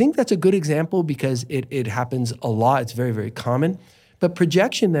I think that's a good example because it happens a lot. It's very, very common. But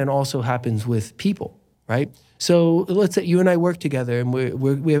projection then also happens with people, right? So let's say you and I work together and we're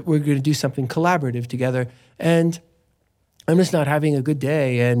going to do something collaborative together, and I'm just not having a good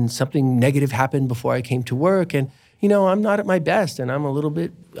day and something negative happened before I came to work, and I'm not at my best and I'm a little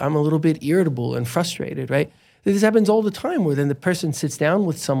bit irritable and frustrated, right? This happens all the time where then the person sits down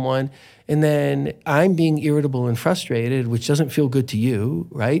with someone and then I'm being irritable and frustrated, which doesn't feel good to you,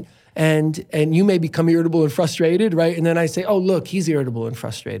 right? And you may become irritable and frustrated, right? And then I say, oh, look, he's irritable and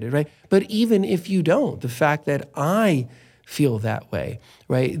frustrated, right? But even if you don't, the fact that I feel that way,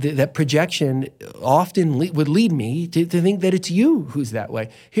 right? That projection often would lead me to think that it's you who's that way.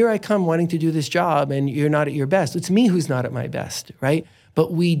 Here I come wanting to do this job and you're not at your best. It's me who's not at my best, right?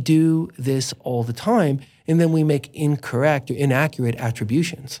 But we do this all the time, and then we make incorrect or inaccurate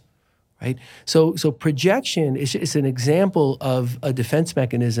attributions. Right? So projection is an example of a defense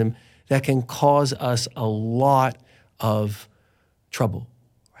mechanism that can cause us a lot of trouble,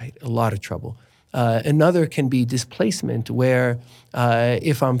 right? A lot of trouble. Another can be displacement, where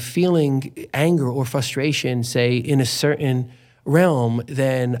if I'm feeling anger or frustration, say, in a certain realm,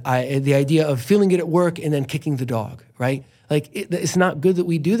 then the idea of feeling it at work and then kicking the dog, right? Like it's not good that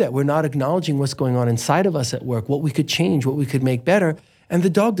we do that. We're not acknowledging what's going on inside of us at work, what we could change, what we could make better. And the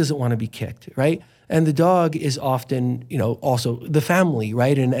dog doesn't want to be kicked, right? And the dog is often, also the family,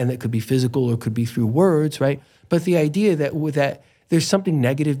 right? And it could be physical or it could be through words, right? But the idea that there's something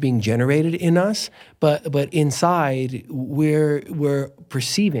negative being generated in us, but inside we're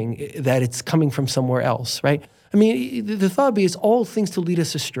perceiving that it's coming from somewhere else, right? I mean, the thought is all things to lead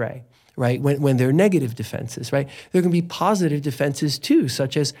us astray, right? When they're negative defenses, right? There can be positive defenses too,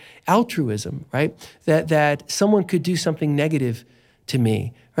 such as altruism, right? That someone could do something negative to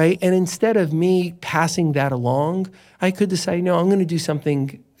me, right? And instead of me passing that along, I could decide, no, I'm going to do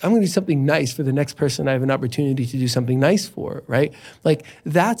something nice for the next person I have an opportunity to do something nice for, right? Like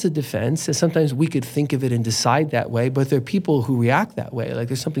that's a defense. And sometimes we could think of it and decide that way, but there are people who react that way. Like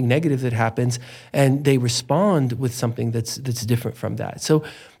there's something negative that happens and they respond with something that's different from that. So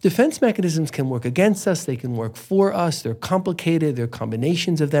defense mechanisms can work against us. They can work for us. They're complicated. There are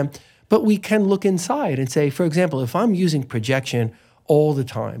combinations of them, but we can look inside and say, for example, if I'm using projection all the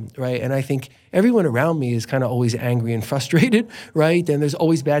time, right? And I think everyone around me is kind of always angry and frustrated, right? And there's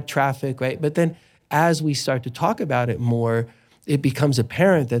always bad traffic, right? But then as we start to talk about it more, it becomes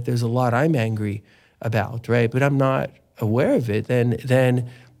apparent that there's a lot I'm angry about, right? But I'm not aware of it. Then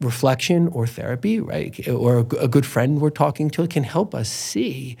reflection or therapy, right? Or a good friend we're talking to can help us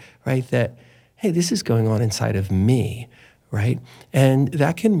see, right? That, hey, this is going on inside of me, right? And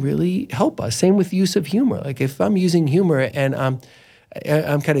that can really help us. Same with use of humor. Like if I'm using humor and I'm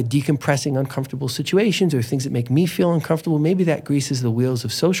kind of decompressing uncomfortable situations or things that make me feel uncomfortable, maybe that greases the wheels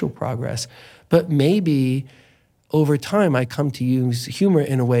of social progress. But maybe over time I come to use humor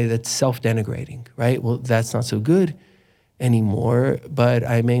in a way that's self-denigrating, right? Well, that's not so good. anymore, but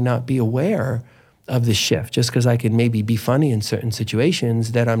I may not be aware of the shift just because I can maybe be funny in certain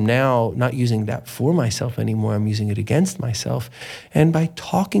situations that I'm now not using that for myself anymore. I'm using it against myself. And by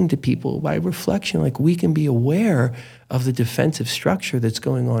talking to people, by reflection, like we can be aware of the defensive structure that's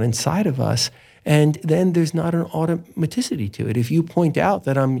going on inside of us. And then there's not an automaticity to it. If you point out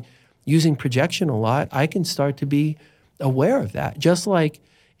that I'm using projection a lot, I can start to be aware of that. Just like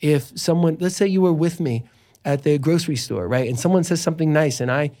if someone, let's say you were with me at the grocery store, right? And someone says something nice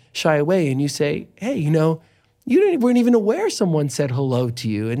and I shy away and you say, hey, you weren't even aware someone said hello to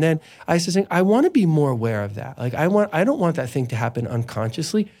you. And then I said, I want to be more aware of that. Like I don't want that thing to happen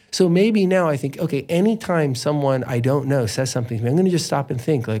unconsciously. So maybe now I think, okay, anytime someone I don't know says something to me, I'm going to just stop and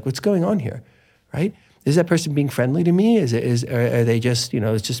think like, what's going on here, right? Is that person being friendly to me? Are they just,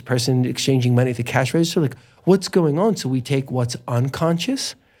 it's just a person exchanging money at the cash register? Like what's going on? So we take what's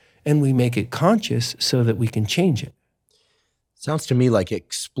unconscious and we make it conscious so that we can change it. Sounds to me like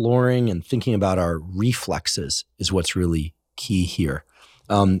exploring and thinking about our reflexes is what's really key here.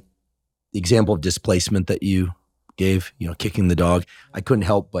 The example of displacement that you gave, kicking the dog, I couldn't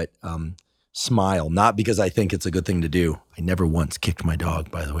help but smile, not because I think it's a good thing to do. I never once kicked my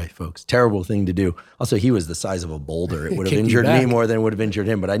dog, by the way, folks. Terrible thing to do. Also, he was the size of a boulder. It would have injured me more than it would have injured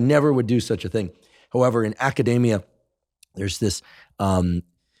him, but I never would do such a thing. However, in academia, there's this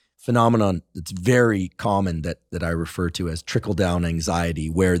phenomenon that's very common that I refer to as trickle-down anxiety,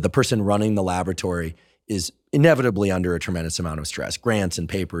 where the person running the laboratory is inevitably under a tremendous amount of stress, grants and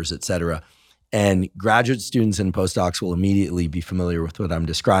papers, et cetera. And graduate students and postdocs will immediately be familiar with what I'm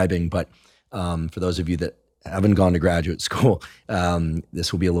describing. But for those of you that haven't gone to graduate school,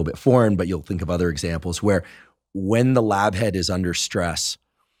 this will be a little bit foreign, but you'll think of other examples where when the lab head is under stress,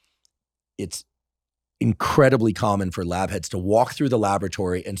 it's incredibly common for lab heads to walk through the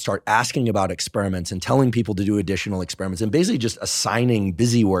laboratory and start asking about experiments and telling people to do additional experiments and basically just assigning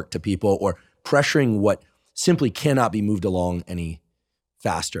busy work to people or pressuring what simply cannot be moved along any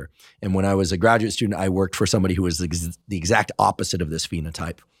faster. And when I was a graduate student, I worked for somebody who was the exact opposite of this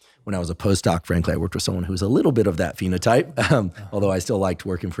phenotype. When I was a postdoc, frankly, I worked with someone who was a little bit of that phenotype, although I still liked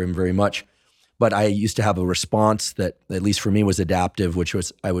working for him very much. But I used to have a response that, at least for me, was adaptive, which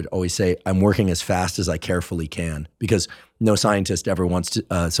was I would always say, I'm working as fast as I carefully can, because no scientist ever wants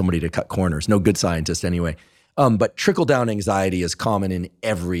somebody to cut corners, no good scientist anyway. But trickle-down anxiety is common in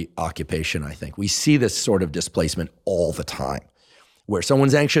every occupation, I think. We see this sort of displacement all the time, where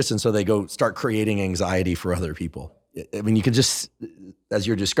someone's anxious and so they go start creating anxiety for other people. I mean, you can just, as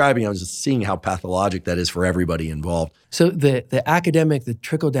you're describing, I was just seeing how pathologic that is for everybody involved. So the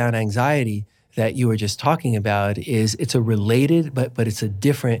trickle-down anxiety that you were just talking about it's a related, but it's a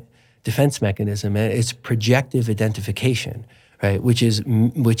different defense mechanism. And it's projective identification, right? Which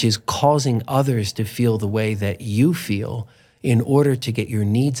is causing others to feel the way that you feel in order to get your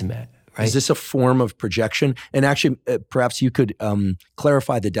needs met, right? Is this a form of projection? And actually, perhaps you could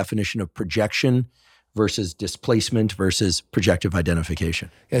clarify the definition of projection versus displacement versus projective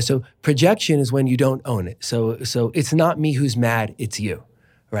identification. Yeah, so projection is when you don't own it. So it's not me who's mad, it's you.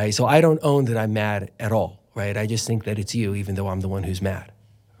 Right? So I don't own that I'm mad at all, right? I just think that it's you, even though I'm the one who's mad,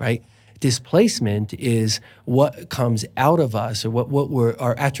 right? Displacement is what comes out of us, or what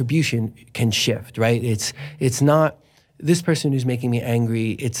our attribution can shift, right? It's not this person who's making me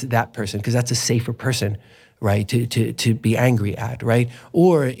angry, it's that person, because that's a safer person, right, to be angry at, right?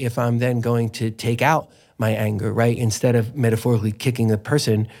 Or if I'm then going to take out my anger, right, instead of metaphorically kicking the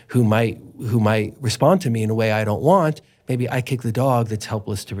person who might respond to me in a way I don't want, maybe I kick the dog that's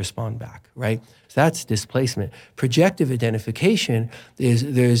helpless to respond back, right? So that's displacement. Projective identification is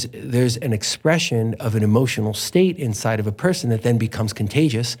there's an expression of an emotional state inside of a person that then becomes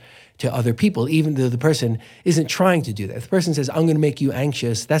contagious to other people, even though the person isn't trying to do that. If the person says, I'm going to make you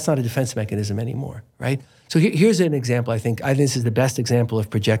anxious, that's not a defense mechanism anymore, right? So here's an example, I think this is the best example of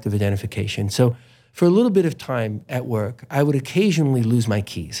projective identification. So for a little bit of time at work, I would occasionally lose my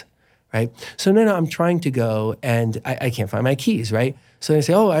keys. Right? So then I'm trying to go and I can't find my keys, right? So I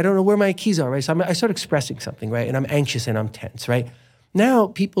say, I don't know where my keys are, right? So I start expressing something, right? And I'm anxious and I'm tense, right? Now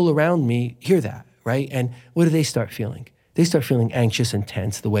people around me hear that, right? And what do they start feeling? They start feeling anxious and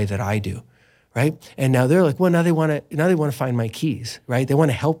tense the way that I do, right? And now they're like, well, now they want to find my keys, right? They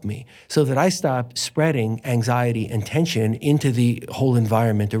want to help me so that I stop spreading anxiety and tension into the whole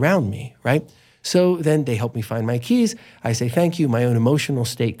environment around me, right? So then they help me find my keys. I say, thank you. My own emotional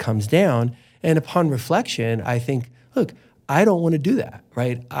state comes down. And upon reflection, I think, look, I don't want to do that,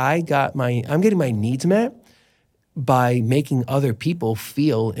 right? I'm getting my needs met by making other people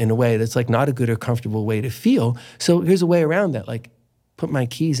feel in a way that's like not a good or comfortable way to feel. So here's a way around that, like put my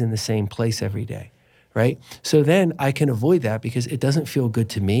keys in the same place every day, right? So then I can avoid that because it doesn't feel good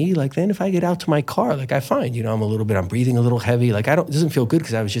to me. Like then if I get out to my car, like I find, I'm breathing a little heavy. Like it doesn't feel good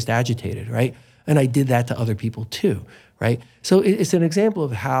because I was just agitated, right? And I did that to other people too, right? So it's an example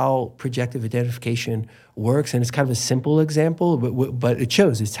of how projective identification works. And it's kind of a simple example, but it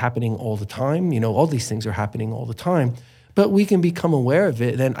shows it's happening all the time. All these things are happening all the time. But we can become aware of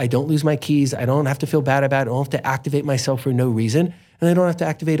it. Then I don't lose my keys. I don't have to feel bad about it. I don't have to activate myself for no reason. And I don't have to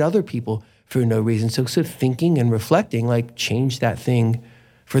activate other people for no reason. So sort of thinking and reflecting, like change that thing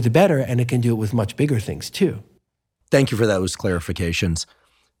for the better. And it can do it with much bigger things too. Thank you for those clarifications.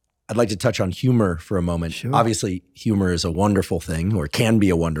 I'd like to touch on humor for a moment. Sure. Obviously, humor is a wonderful thing, or can be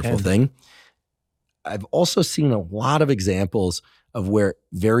a wonderful thing. I've also seen a lot of examples of where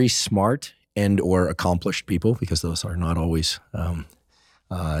very smart and or accomplished people, because those are not always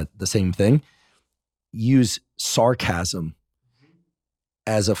the same thing, use sarcasm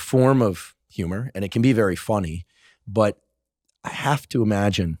as a form of humor, and it can be very funny. But I have to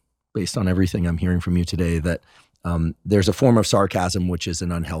imagine, based on everything I'm hearing from you today, that there's a form of sarcasm which is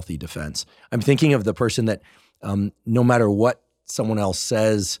an unhealthy defense. I'm thinking of the person that no matter what someone else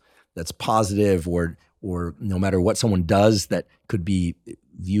says that's positive, or no matter what someone does that could be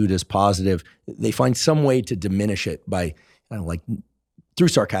viewed as positive, they find some way to diminish it by through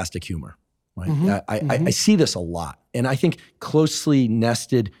sarcastic humor. Right? I see this a lot. And I think closely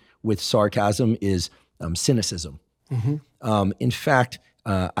nested with sarcasm is cynicism. In fact,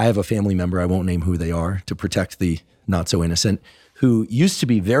 I have a family member, I won't name who they are to protect the not so innocent, who used to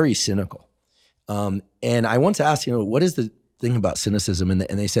be very cynical. And I once asked, what is the thing about cynicism? And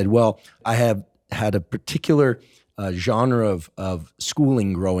they said, well, I have had a particular genre of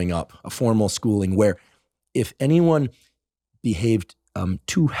schooling growing up, a formal schooling, where if anyone behaved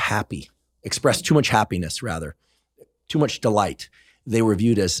too happy, expressed too much happiness rather, too much delight, they were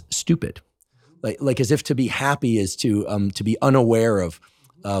viewed as stupid. Like as if to be happy is to be unaware of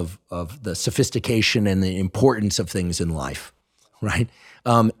the sophistication and the importance of things in life, right?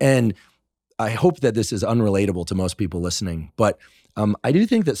 And I hope that this is unrelatable to most people listening, but I do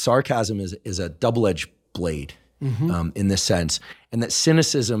think that sarcasm is a double-edged blade in this sense, and that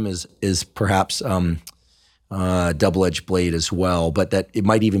cynicism is perhaps a double-edged blade as well, but that it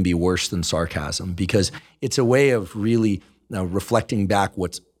might even be worse than sarcasm because it's a way of really reflecting back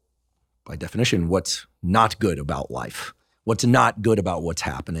by definition, what's not good about life, what's not good about what's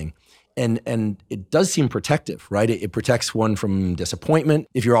happening. And it does seem protective, right? It protects one from disappointment.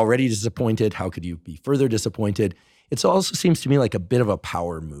 If you're already disappointed, how could you be further disappointed? It also seems to me like a bit of a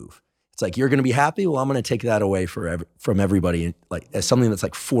power move. It's like, you're going to be happy? Well, I'm going to take that away from everybody, like as something that's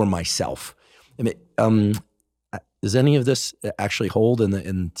like for myself. I mean, does any of this actually hold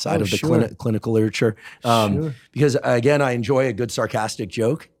inside of the clinical literature? Sure. Because again, I enjoy a good sarcastic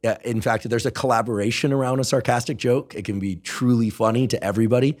joke. In fact, there's a collaboration around a sarcastic joke. It can be truly funny to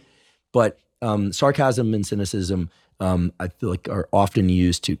everybody. But sarcasm and cynicism, I feel like, are often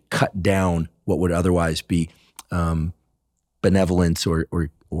used to cut down what would otherwise be benevolence or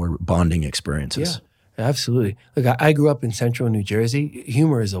bonding experiences. Yeah, absolutely. Look, I grew up in central New Jersey.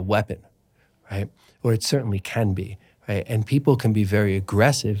 Humor is a weapon, right? Or it certainly can be, right? And people can be very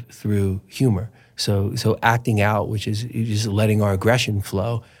aggressive through humor. So acting out, which is just letting our aggression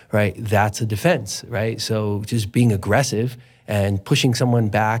flow, right? That's a defense, right? So just being aggressive and pushing someone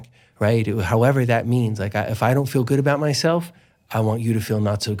back, right? However that means. Like if I don't feel good about myself, I want you to feel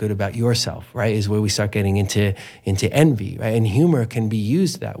not so good about yourself, right? Is where we start getting into envy, right? And humor can be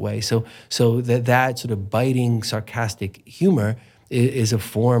used that way. So that sort of biting, sarcastic humor is a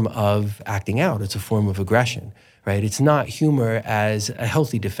form of acting out. It's a form of aggression, right? It's not humor as a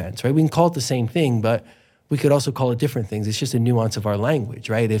healthy defense, right? We can call it the same thing, but we could also call it different things. It's just a nuance of our language,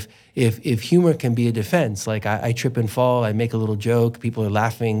 right? If humor can be a defense, like I trip and fall, I make a little joke, people are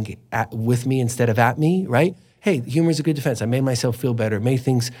laughing with me instead of at me, right? Hey, humor is a good defense. I made myself feel better. It made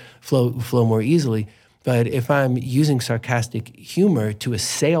things flow more easily. But if I'm using sarcastic humor to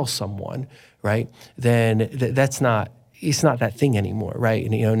assail someone, right, then it's not that thing anymore, right?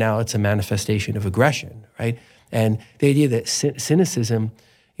 And now it's a manifestation of aggression, right? And the idea that cynicism,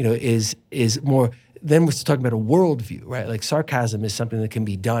 is more. Then we're talking about a worldview, right? Like sarcasm is something that can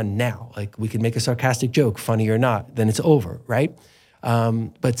be done now. Like we can make a sarcastic joke, funny or not, then it's over, right?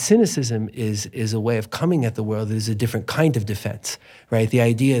 But cynicism is a way of coming at the world that is a different kind of defense, right? The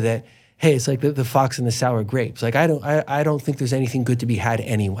idea that, hey, it's like the fox and the sour grapes. Like I don't think there's anything good to be had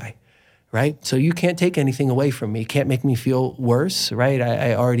anyway, right? So you can't take anything away from me. You can't make me feel worse, right?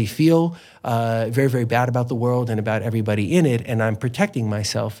 I already feel very, very bad about the world and about everybody in it, and I'm protecting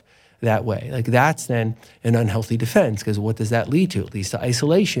myself that way. Like that's then an unhealthy defense, because what does that lead to? It leads to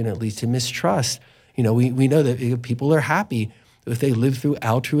isolation. It leads to mistrust. We know that people are happy if they live through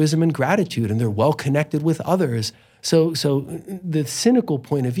altruism and gratitude and they're well connected with others. So the cynical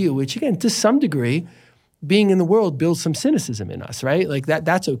point of view, which again, to some degree, being in the world builds some cynicism in us, right? Like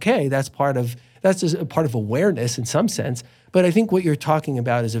that's okay. That's just a part of awareness in some sense. But I think what you're talking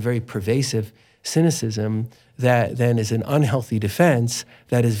about is a very pervasive cynicism that then is an unhealthy defense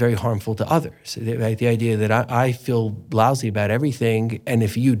that is very harmful to others. Right? The idea that I feel lousy about everything, and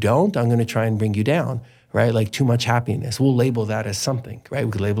if you don't, I'm going to try and bring you down, right? Like too much happiness. We'll label that as something, right?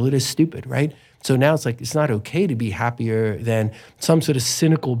 We could label it as stupid, right? So now it's like it's not okay to be happier than some sort of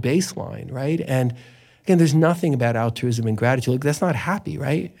cynical baseline, right? And again, there's nothing about altruism and gratitude. Like, that's not happy,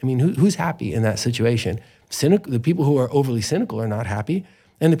 right? I mean, who's happy in that situation? The people who are overly cynical are not happy,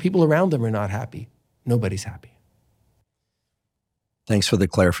 and the people around them are not happy. Nobody's happy. Thanks for the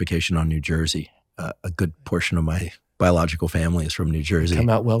clarification on New Jersey. A good portion of my biological family is from New Jersey. Come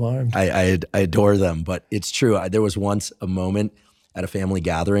out well armed. I adore them, but it's true. There was once a moment at a family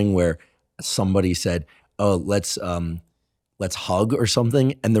gathering where somebody said, "Oh, let's hug" or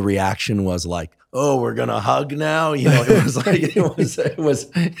something, and the reaction was like, "Oh, we're gonna hug now." It was like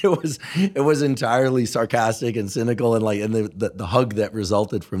it was entirely sarcastic and cynical, and the hug that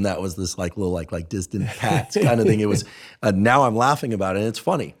resulted from that was this like little like distant pat kind of thing. It was now I'm laughing about it, and it's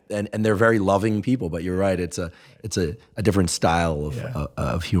funny, and they're very loving people. But you're right, it's a different style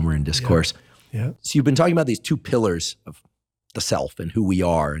of humor and discourse. Yeah. So you've been talking about these two pillars of the self and who we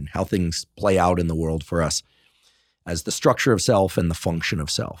are and how things play out in the world for us, as the structure of self and the function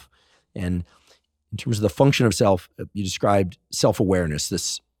of self. And in terms of the function of self, you described self-awareness,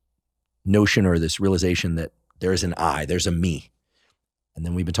 this notion or this realization that there is an I, there's a me. And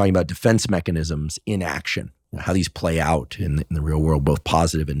then we've been talking about defense mechanisms in action, how these play out in the real world, both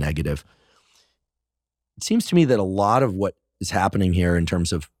positive and negative. It seems to me that a lot of what is happening here in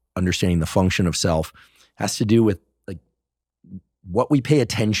terms of understanding the function of self has to do with like what we pay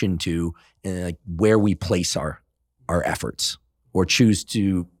attention to and like where we place our efforts, or choose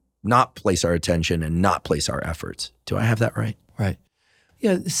to not place our attention and not place our efforts. Do I have that right? Right.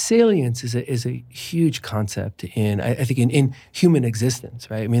 Yeah, salience is a huge concept I think in human existence,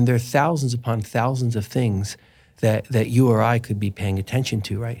 right? I mean, there are thousands upon thousands of things that you or I could be paying attention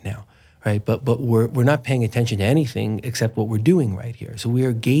to right now, right? But we're not paying attention to anything except what we're doing right here. So we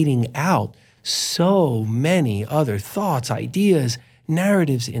are gating out so many other thoughts, ideas,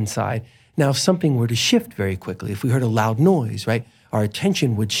 narratives inside. Now, if something were to shift very quickly, if we heard a loud noise, right, our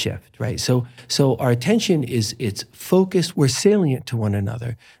attention would shift, right? So our attention it's focused. We're salient to one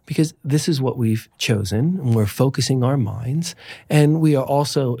another because this is what we've chosen, and we're focusing our minds. And we are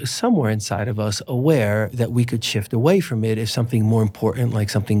also somewhere inside of us aware that we could shift away from it if something more important, like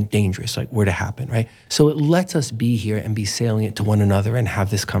something dangerous, like were to happen, right? So it lets us be here and be salient to one another and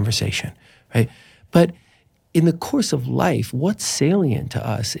have this conversation, right? But in the course of life, what's salient to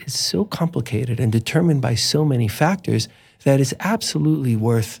us is so complicated and determined by so many factors that it's absolutely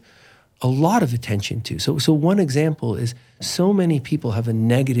worth a lot of attention to. So one example is so many people have a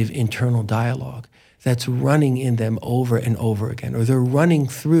negative internal dialogue that's running in them over and over again, or they're running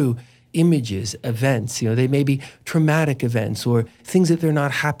through images, events. They may be traumatic events or things that they're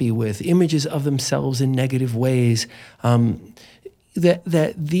not happy with, images of themselves in negative ways.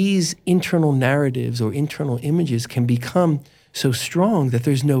 That these internal narratives or internal images can become so strong that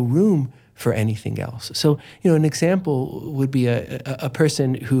there's no room for anything else. So, an example would be a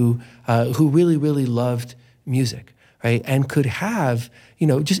person who really, really loved music, right? And could have,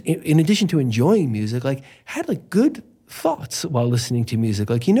 just in addition to enjoying music, like had like good thoughts while listening to music.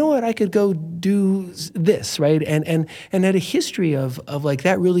 Like, you know what, I could go do this, right? And had a history of like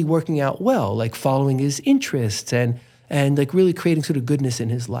that really working out well, like following his interests and like really creating sort of goodness in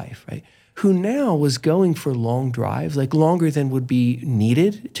his life, right? Who now was going for long drives, like longer than would be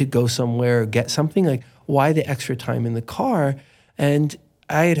needed to go somewhere or get something. Like, why the extra time in the car? And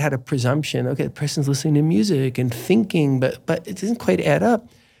I had a presumption, okay, the person's listening to music and thinking, but it doesn't quite add up.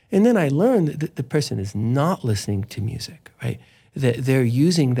 And then I learned that the person is not listening to music, right? That they're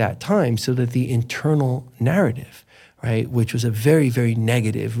using that time so that the internal narrative, right, which was a very, very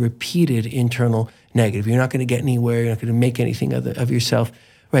negative, repeated internal negative. You're not going to get anywhere. You're not going to make anything of yourself,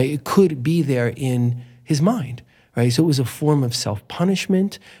 right? It could be there in his mind, right? So it was a form of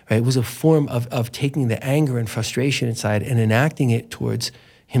self-punishment, right? It was a form of taking the anger and frustration inside and enacting it towards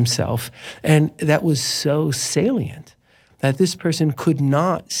himself. And that was so salient that this person could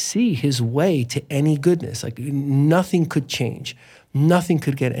not see his way to any goodness. Like nothing could change. Nothing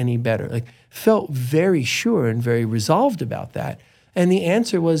could get any better. Like felt very sure and very resolved about that. And the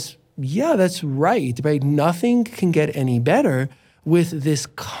answer was, yeah, that's right? Nothing can get any better. with this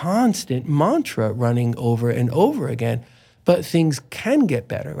constant mantra running over and over again. But things can get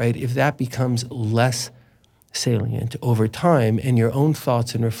better, right? If that becomes less salient over time and your own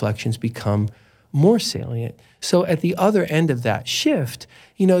thoughts and reflections become more salient. So at the other end of that shift,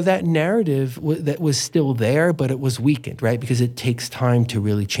 that narrative that was still there, but it was weakened, right? Because it takes time to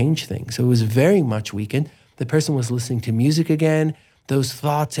really change things. So it was very much weakened. The person was listening to music again. Those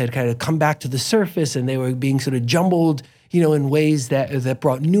thoughts had kind of come back to the surface and they were being sort of jumbled, in ways that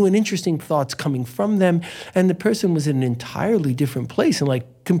brought new and interesting thoughts coming from them. And the person was in an entirely different place and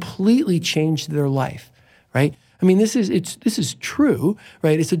completely changed their life, right? I mean, this is true,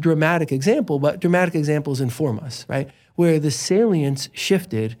 right? It's a dramatic example, but dramatic examples inform us, right? Where the salience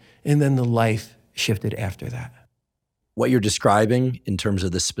shifted and then the life shifted after that. What you're describing in terms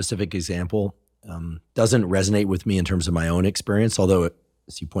of this specific example doesn't resonate with me in terms of my own experience, although,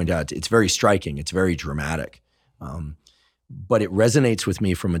 as you point out, it's very striking, it's very dramatic. But it resonates with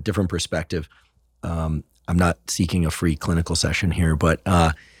me from a different perspective. I'm not seeking a free clinical session here, but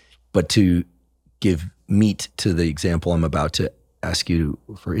to give meat to the example I'm about to ask you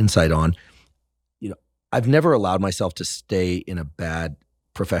for insight on, I've never allowed myself to stay in a bad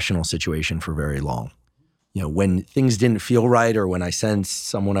professional situation for very long. When things didn't feel right, or when I sensed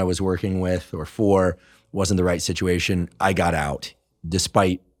someone I was working with or for wasn't the right situation, I got out,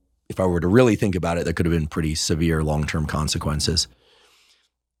 despite, if I were to really think about it, there could have been pretty severe long-term consequences.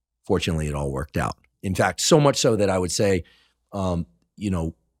 Fortunately, it all worked out. In fact, so much so that I would say,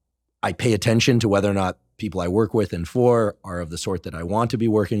 I pay attention to whether or not people I work with and for are of the sort that I want to be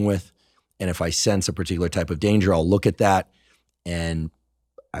working with. And if I sense a particular type of danger, I'll look at that. And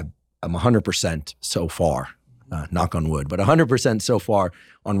I'm 100% so far, knock on wood, but 100% so far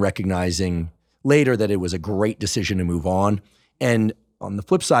on recognizing later that it was a great decision to move on. And on the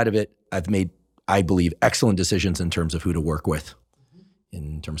flip side of it, I've made, I believe, excellent decisions in terms of who to work with,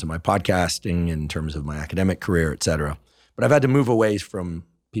 in terms of my podcasting, in terms of my academic career, et cetera. But I've had to move away from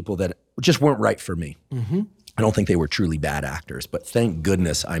people that just weren't right for me. Mm-hmm. I don't think they were truly bad actors, but thank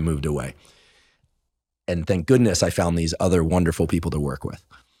goodness I moved away. And thank goodness I found these other wonderful people to work with.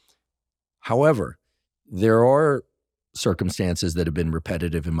 However, there are circumstances that have been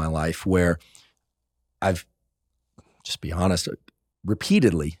repetitive in my life where I've, just be honest,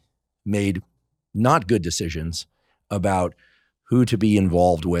 repeatedly made not good decisions about who to be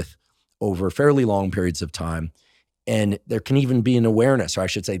involved with over fairly long periods of time. And there can even be an awareness, or I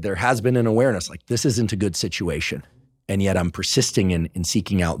should say there has been an awareness, like this isn't a good situation. And yet I'm persisting in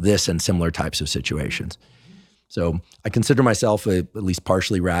seeking out this and similar types of situations. So I consider myself at least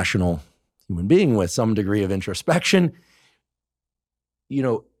partially rational human being with some degree of introspection.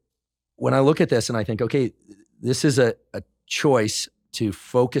 When I look at this and I think, okay, this is a choice to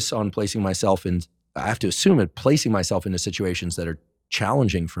focus on placing myself in, I have to assume it, placing myself into situations that are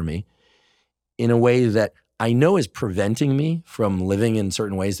challenging for me in a way that I know is preventing me from living in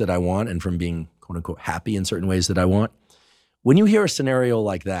certain ways that I want and from being, quote unquote, happy in certain ways that I want. When you hear a scenario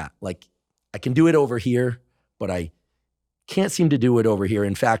like that, like I can do it over here, but I can't seem to do it over here.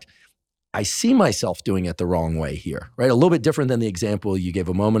 In fact, I see myself doing it the wrong way here, right? A little bit different than the example you gave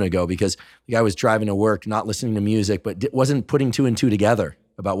a moment ago, because the guy was driving to work, not listening to music, but wasn't putting two and two together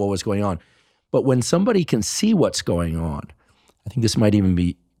about what was going on. But when somebody can see what's going on, I think this might even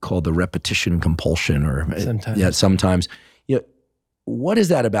be called the repetition compulsion, or sometimes. What is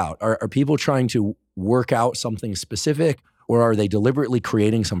that about? Are people trying to work out something specific, or are they deliberately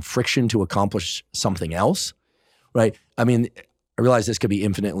creating some friction to accomplish something else, right? I mean, I realize this could be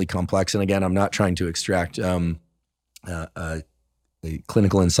infinitely complex. And again, I'm not trying to extract a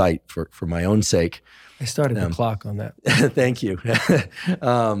clinical insight for my own sake. I started the clock on that. Thank you.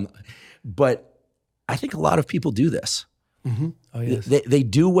 But I think a lot of people do this. Mm-hmm. Oh, yes. They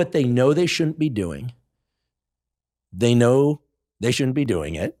do what they know they shouldn't be doing. They know they shouldn't be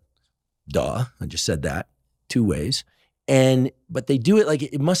doing it. Duh, I just said that 2 ways. But they do it like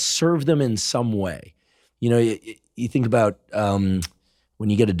it must serve them in some way. You think about when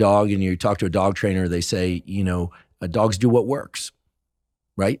you get a dog and you talk to a dog trainer, they say, dogs do what works,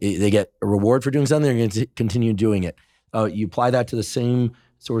 right? They get a reward for doing something, they're going to continue doing it. You apply that to the same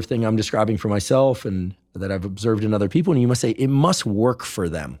sort of thing I'm describing for myself and that I've observed in other people, and you must say, it must work for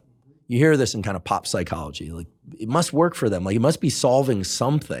them. You hear this in kind of pop psychology, like it must work for them, like it must be solving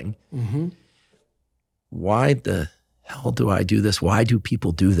something. Mm-hmm. Why the hell do I do this? Why do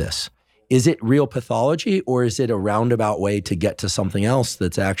people do this? Is it real pathology, or is it a roundabout way to get to something else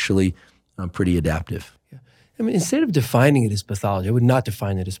that's actually pretty adaptive? Yeah. I mean, instead of defining it as pathology, I would not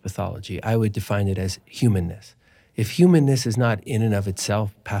define it as pathology. I would define it as humanness. if humanness is not in and of itself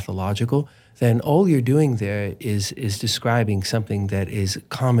pathological, then all you're doing there is describing something that is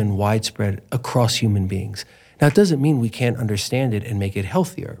common, widespread across human beings. Now, it doesn't mean we can't understand it and make it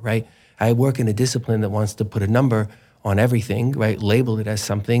healthier, right? I work in a discipline that wants to put a number on everything, right? Label it as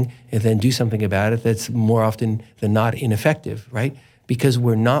something and then do something about it that's more often than not ineffective, right? Because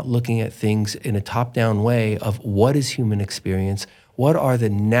we're not looking at things in a top-down way of what is human experience, what are the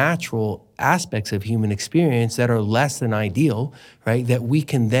natural aspects of human experience that are less than ideal, right? That we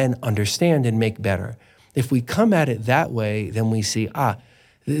can then understand and make better. If we come at it that way, then we see,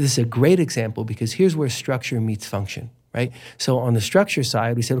 this is a great example because here's where structure meets function. Right? So on the structure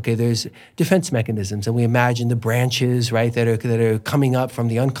side, we said, okay, there's defense mechanisms, and we imagine the branches, right, that are coming up from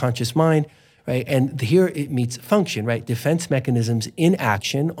the unconscious mind, right? And here it meets function, right? Defense mechanisms in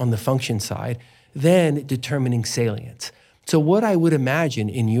action on the function side, then determining salience. So what I would imagine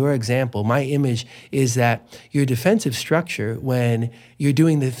in your example, my image is that your defensive structure, when you're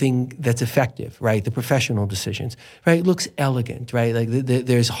doing the thing that's effective, right, the professional decisions, right, looks elegant, right? Like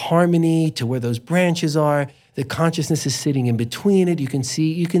there's harmony to where those branches are. The consciousness is sitting in between it. You can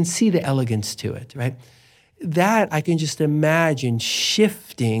see the elegance to it, right? That I can just imagine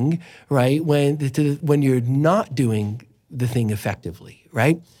shifting, right, when you're not doing the thing effectively,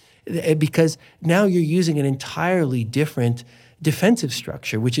 right? Because now you're using an entirely different defensive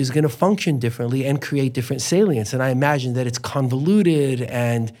structure, which is going to function differently and create different salience. And I imagine that it's convoluted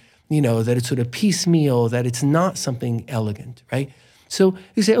and, that it's sort of piecemeal, that it's not something elegant, right? So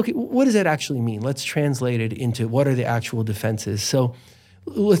you say, okay, what does that actually mean? Let's translate it into what are the actual defenses. So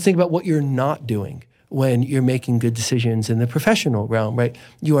let's think about what you're not doing when you're making good decisions in the professional realm, right?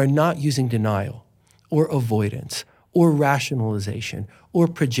 You are not using denial or avoidance or rationalization or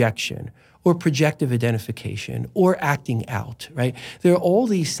projection or projective identification or acting out, right? There are all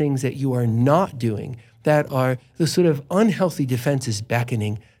these things that you are not doing that are the sort of unhealthy defenses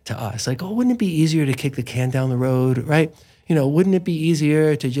beckoning to us. Like, wouldn't it be easier to kick the can down the road, right? Wouldn't it be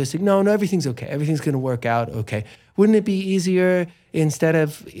easier to just think, no, everything's okay. Everything's going to work out okay. Wouldn't it be easier instead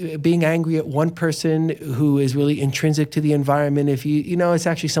of being angry at one person who is really intrinsic to the environment if it's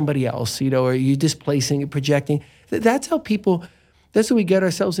actually somebody else, or you displacing, projecting. That's how we get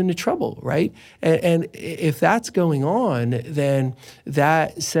ourselves into trouble, right? And if that's going on, then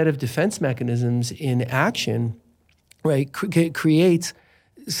that set of defense mechanisms in action, right, creates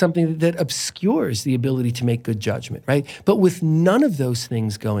something that obscures the ability to make good judgment, right? But with none of those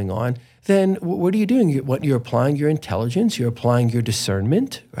things going on, then what are you doing? You're applying your intelligence, you're applying your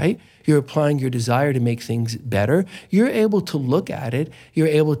discernment, right? You're applying your desire to make things better. You're able to look at it. You're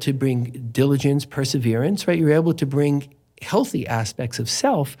able to bring diligence, perseverance, right? You're able to bring healthy aspects of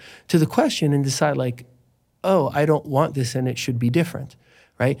self to the question and decide I don't want this and it should be different.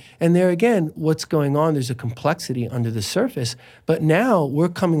 Right? And there again, what's going on, there's a complexity under the surface, but now we're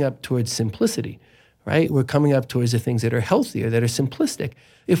coming up towards simplicity, right? We're coming up towards the things that are healthier, that are simplistic.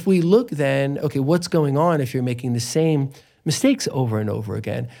 If we look then, okay, what's going on if you're making the same mistakes over and over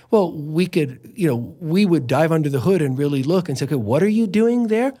again? Well, we would dive under the hood and really look and say, okay, what are you doing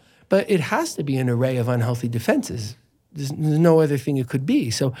there? But it has to be an array of unhealthy defenses. There's no other thing it could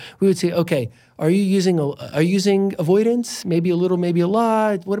be. So we would say, okay, are you using avoidance? Maybe a little, maybe a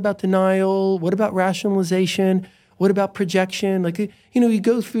lot. What about denial? What about rationalization? What about projection? You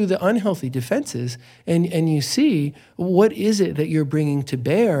go through the unhealthy defenses and you see what is it that you're bringing to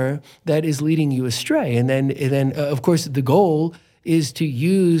bear that is leading you astray. And then of course, the goal is to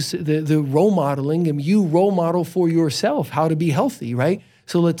use the role modeling, and you role model for yourself how to be healthy, right?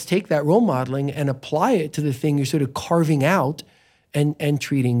 So let's take that role modeling and apply it to the thing you're sort of carving out and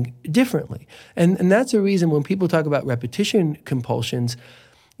treating differently. And that's a reason when people talk about repetition compulsions,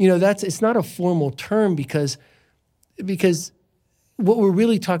 it's not a formal term because what we're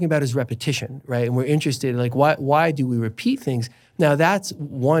really talking about is repetition, right? And we're interested, why do we repeat things? Now that's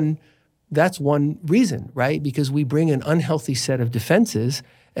one reason, right? Because we bring an unhealthy set of defenses,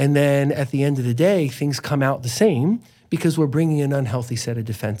 and then at the end of the day, things come out the same because we're bringing an unhealthy set of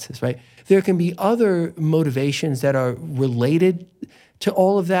defenses, right? There can be other motivations that are related to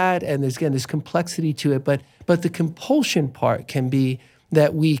all of that, and there's complexity to it, but the compulsion part can be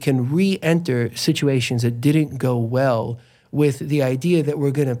that we can re-enter situations that didn't go well with the idea that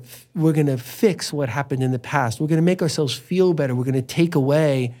we're gonna fix what happened in the past. We're gonna make ourselves feel better. We're gonna take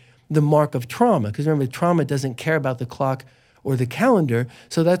away the mark of trauma, because remember, trauma doesn't care about the clock or the calendar.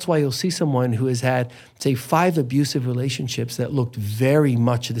 So that's why you'll see someone who has had, say, 5 abusive relationships that looked very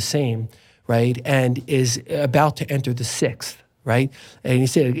much the same, right? And is about to enter the 6th, right? And you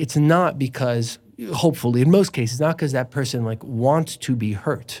say it's not because hopefully, in most cases, not because that person like wants to be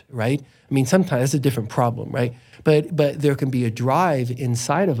hurt, right? I mean, sometimes that's a different problem, right? But there can be a drive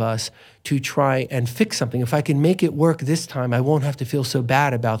inside of us to try and fix something. If I can make it work this time, I won't have to feel so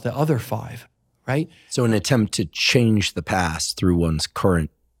bad about the other 5, right? So an attempt to change the past through one's current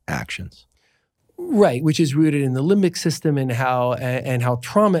actions. Right, which is rooted in the limbic system and how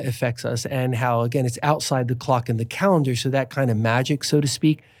trauma affects us, and how, again, it's outside the clock and the calendar. So that kind of magic, so to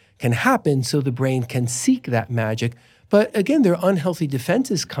speak, can happen so the brain can seek that magic. But again, there are unhealthy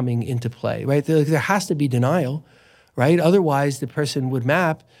defenses coming into play, right? There has to be denial, right? Otherwise, the person would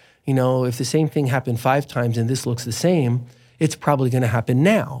map, if the same thing happened 5 times and this looks the same, it's probably going to happen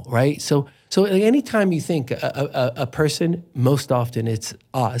now, right? So anytime you think a person, most often it's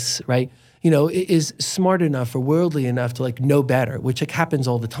us, right? Is smart enough or worldly enough to know better, which happens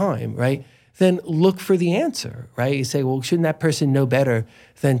all the time, right? Then look for the answer, right? You say, well, shouldn't that person know better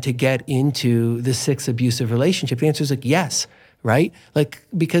than to get into the 6th abusive relationship? The answer is yes, right?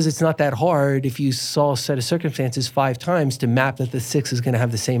 Because it's not that hard if you saw a set of circumstances 5 times to map that the 6th is going to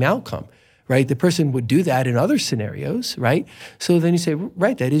have the same outcome, right? The person would do that in other scenarios, right? So then you say,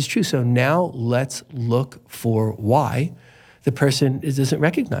 right, that is true. So now let's look for why the person doesn't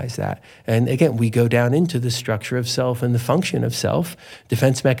recognize that. And again, we go down into the structure of self and the function of self,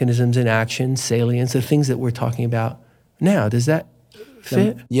 defense mechanisms and actions, salience, the things that we're talking about now. Does that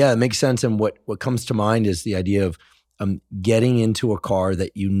fit? Yeah, it makes sense. And what comes to mind is the idea of getting into a car that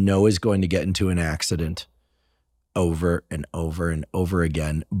is going to get into an accident over and over and over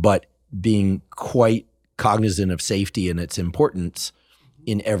again, but being quite cognizant of safety and its importance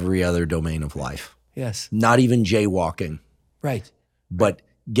in every other domain of life. Yes. Not even jaywalking. Right. But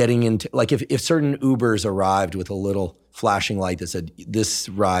getting into, if certain Ubers arrived with a little flashing light that said, this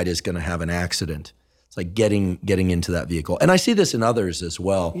ride is going to have an accident, it's like getting into that vehicle. And I see this in others as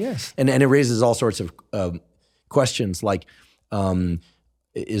well. Yes. And it raises all sorts of questions like,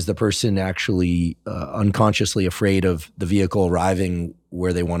 is the person actually unconsciously afraid of the vehicle arriving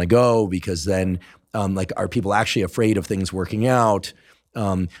where they want to go? Because then, are people actually afraid of things working out?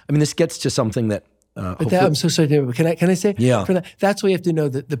 This gets to something that I'm so sorry. Can I say? Yeah. For that, that's why you have to know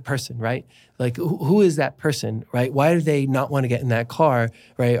the person, right? Who is that person, right? Why do they not want to get in that car,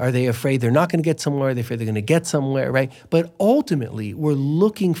 right? Are they afraid they're not going to get somewhere? Are they afraid they're going to get somewhere, right? But ultimately, we're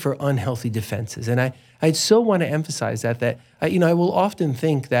looking for unhealthy defenses. And I so want to emphasize that I will often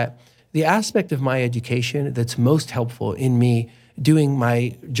think that the aspect of my education that's most helpful in me doing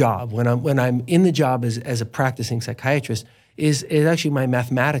my job, when I'm in the job as a practicing psychiatrist, is actually my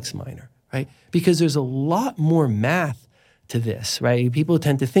mathematics minor. Right? Because there's a lot more math to this, right? People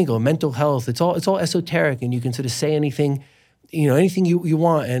tend to think, mental health, it's all esoteric, and you can sort of say anything, anything you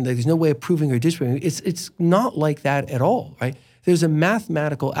want, and there's no way of proving or disproving. It's not like that at all, right? There's a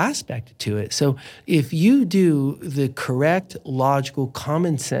mathematical aspect to it. So if you do the correct, logical,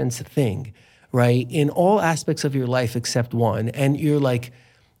 common sense thing, right, in all aspects of your life except one, and you're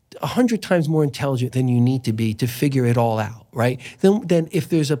 100 times more intelligent than you need to be to figure it all out, right? Then if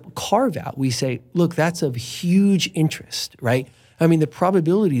there's a carve out, we say, look, that's of huge interest, right? The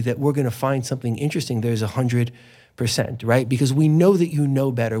probability that we're going to find something interesting, there's 100%, right? Because we know that you know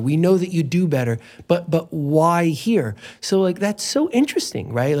better. We know that you do better, but why here? So that's so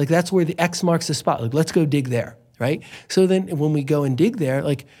interesting, right? That's where the X marks the spot. Let's go dig there, right? So then when we go and dig there,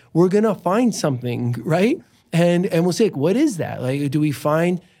 we're going to find something, right? And we'll say, what is that? Do we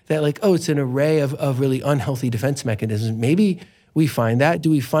find that it's an array of really unhealthy defense mechanisms? Maybe we find that. Do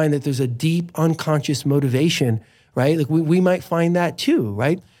we find that there's a deep unconscious motivation, right? We might find that too,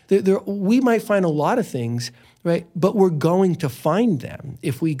 right? We might find a lot of things, right? But we're going to find them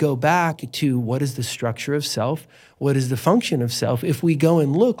if we go back to what is the structure of self, what is the function of self. If we go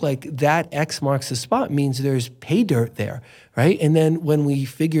and look, that X marks the spot means there's pay dirt there, right? And then when we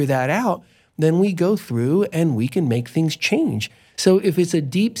figure that out, then we go through and we can make things change. So if it's a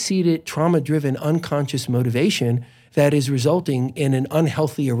deep-seated, trauma-driven, unconscious motivation that is resulting in an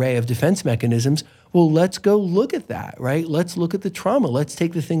unhealthy array of defense mechanisms, well, let's go look at that, right? Let's look at the trauma. Let's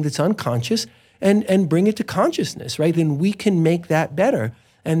take the thing that's unconscious and bring it to consciousness, right? Then we can make that better.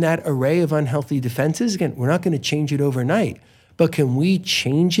 And that array of unhealthy defenses, again, we're not going to change it overnight, but can we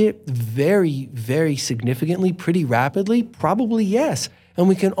change it very, very significantly, pretty rapidly? Probably yes. And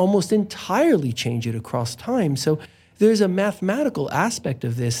we can almost entirely change it across time. So there's a mathematical aspect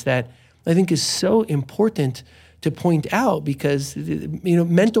of this that I think is so important to point out because,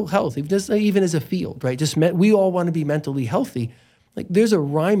 mental health, even as a field, right? We all want to be mentally healthy. There's a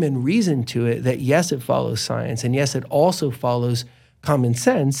rhyme and reason to it that yes, it follows science, and yes, it also follows common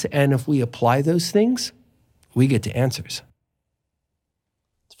sense. And if we apply those things, we get to answers.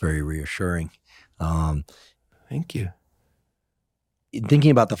 It's very reassuring. Thank you.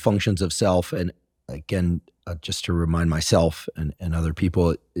 Thinking about the functions of self, and again, just to remind myself and other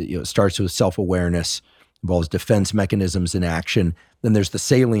people, it starts with self-awareness, involves defense mechanisms in action. Then there's the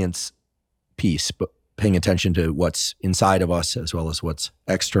salience piece, but paying attention to what's inside of us as well as what's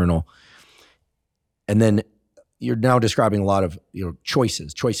external. And then you're now describing a lot of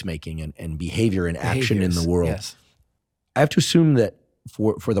choices, choice making, and behavior and action in the world. Yes. I have to assume that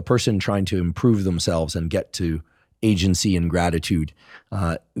for the person trying to improve themselves and get to agency and gratitude,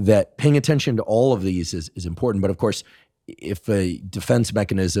 that paying attention to all of these is important. But of course, if a defense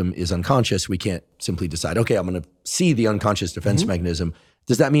mechanism is unconscious, we can't simply decide, okay, I'm going to see the unconscious defense mechanism.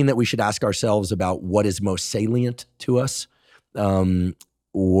 Does that mean that we should ask ourselves about what is most salient to us?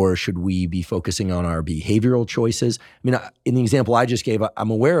 Or should we be focusing on our behavioral choices? I mean, in the example I just gave, I'm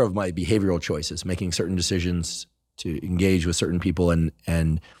aware of my behavioral choices, making certain decisions to engage with certain people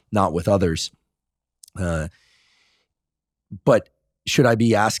and not with others. But should I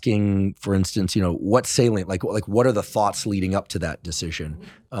be asking, for instance, what's salient? Like what are the thoughts leading up to that decision?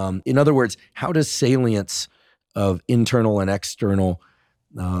 In other words, how does salience of internal and external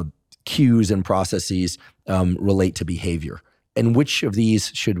cues and processes relate to behavior? And which of these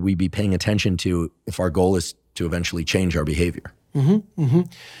should we be paying attention to if our goal is to eventually change our behavior?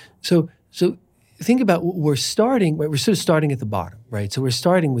 So think about we're starting, right? We're sort of starting at the bottom, right? So we're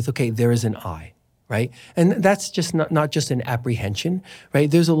starting with, okay, there is an I, right? And that's just not just an apprehension,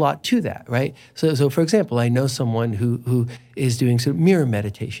 right? There's a lot to that, right? So for example, I know someone who is doing sort of mirror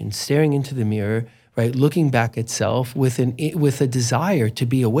meditation, staring into the mirror, right? Looking back at self with a desire to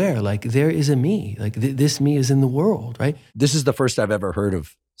be aware, like there is a me, like this me is in the world, right? This is the first I've ever heard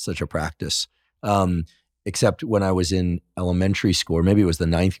of such a practice, except when I was in elementary school, or maybe it was the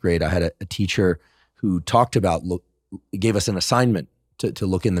 9th grade, I had a teacher who talked about, gave us an assignment to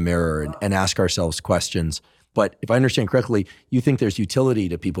look in the mirror and ask ourselves questions. But if I understand correctly, you think there's utility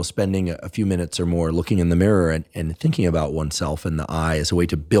to people spending a few minutes or more looking in the mirror and thinking about oneself and the I as a way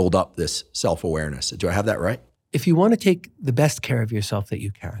to build up this self-awareness. Do I have that right? If you want to take the best care of yourself that you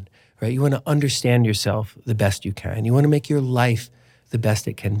can, right? You want to understand yourself the best you can. You want to make your life the best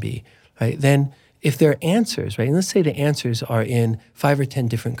it can be, right? Then if there are answers, right? And let's say the answers are in 5 or 10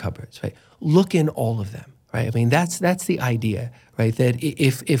 different cupboards, right? Look in all of them, right? I mean, that's the idea, right? That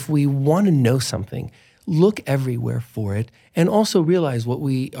if we want to know something, look everywhere for it, and also realize what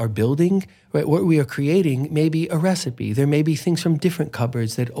we are building, right? What we are creating may be a recipe. There may be things from different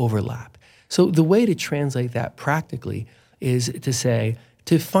cupboards that overlap. So the way to translate that practically is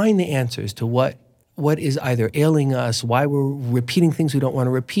to find the answers to what is either ailing us, why we're repeating things we don't want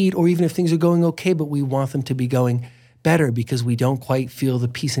to repeat, or even if things are going okay, but we want them to be going better because we don't quite feel the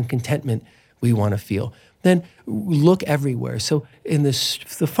peace and contentment we want to feel. Then look everywhere. So in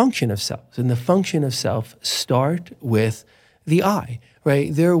the function of self, start with the I,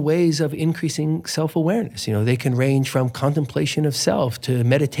 right? There are ways of increasing self-awareness. They can range from contemplation of self to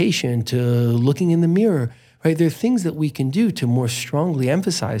meditation to looking in the mirror, right? There are things that we can do to more strongly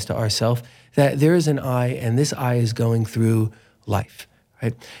emphasize to ourselves that there is an I and this I is going through life.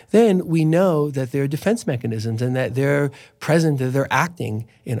 Right? Then we know that there are defense mechanisms and that they're present, that they're acting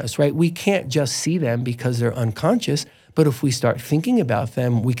in us, right? We can't just see them because they're unconscious, but if we start thinking about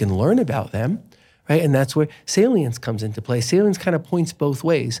them, we can learn about them, right? And that's where salience comes into play. Salience kind of points both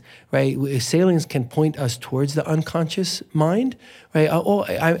ways, right? Salience can point us towards the unconscious mind, right?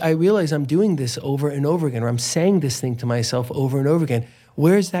 I realize I'm doing this over and over again, or I'm saying this thing to myself over and over again.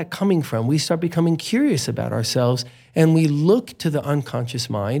 Where's that coming from? We start becoming curious about ourselves, and we look to the unconscious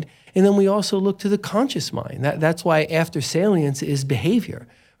mind, and then we also look to the conscious mind. That's why after salience is behavior.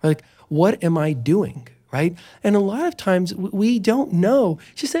 Like, what am I doing, right? And a lot of times we don't know,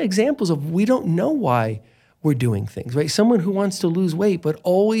 just examples of we don't know why we're doing things, right? Someone who wants to lose weight but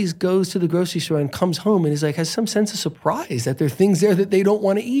always goes to the grocery store and comes home and is like, has some sense of surprise that there are things there that they don't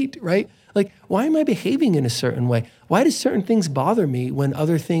want to eat, right? Like, why am I behaving in a certain way? Why do certain things bother me when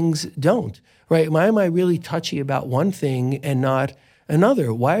other things don't, right? Why am I really touchy about one thing and not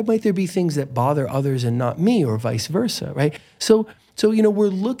another? Why might there be things that bother others and not me, or vice versa, right? So we're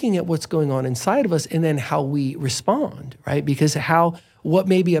looking at what's going on inside of us and then how we respond, right? Because what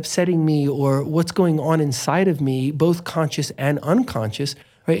may be upsetting me or what's going on inside of me, both conscious and unconscious,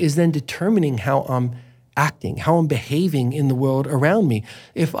 right, is then determining how I'm acting, how I'm behaving in the world around me.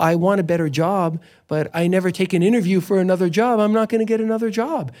 If I want a better job, but I never take an interview for another job, I'm not going to get another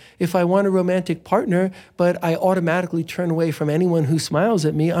job. If I want a romantic partner, but I automatically turn away from anyone who smiles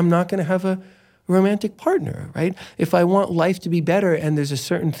at me, I'm not going to have a romantic partner, right? If I want life to be better and there's a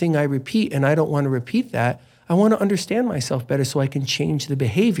certain thing I repeat and I don't want to repeat that, I want to understand myself better so I can change the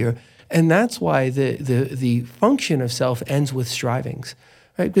behavior. And that's why the function of self ends with strivings,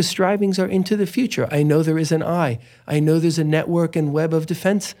 right? Because strivings are into the future. I know there is an I. I know there's a network and web of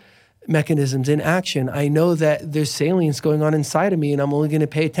defense mechanisms in action. I know that there's salience going on inside of me, and I'm only going to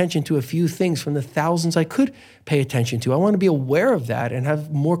pay attention to a few things from the thousands I could pay attention to. I want to be aware of that and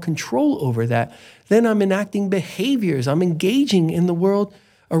have more control over that. Then I'm enacting behaviors. I'm engaging in the world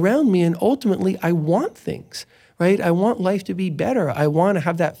around me, and ultimately I want things, right? I want life to be better. I want to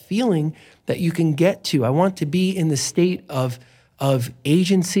have that feeling that you can get to. I want to be in the state of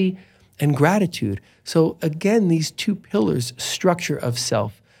agency and gratitude. So again, these two pillars, structure of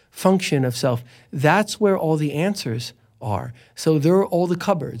self, function of self, that's where all the answers are. So there are all the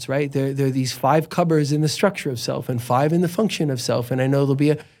cupboards, right? There are these 5 cupboards in the structure of self and 5 in the function of self. And I know there'll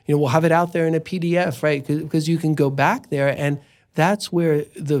be we'll have it out there in a PDF, right? Because you can go back there, and that's where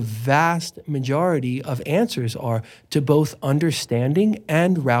the vast majority of answers are to both understanding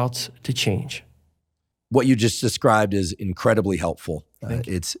and routes to change. What you just described is incredibly helpful.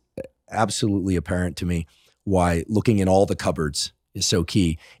 It's absolutely apparent to me why looking in all the cupboards is so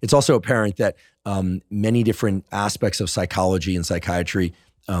key. It's also apparent that many different aspects of psychology and psychiatry,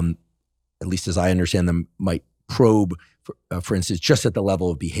 at least as I understand them, might probe, for instance, just at the level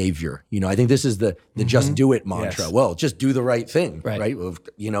of behavior. I think this is the just do it mantra. Yes. Well, just do the right thing, right?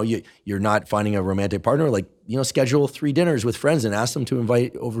 You're not finding a romantic partner, schedule 3 dinners with friends and ask them to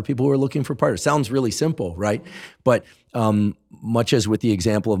invite over people who are looking for partners. Sounds really simple, right? But much as with the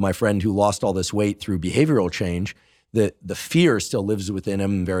example of my friend who lost all this weight through behavioral change, the fear still lives within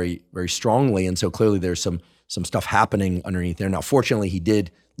him very, very strongly. And so clearly there's some stuff happening underneath there. Now, fortunately, he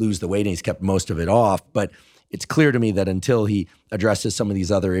did lose the weight and he's kept most of it off. But it's clear to me that until he addresses some of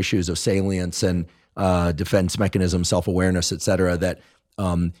these other issues of salience and defense mechanism, self-awareness, et cetera, that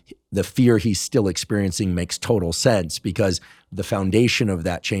the fear he's still experiencing makes total sense, because the foundation of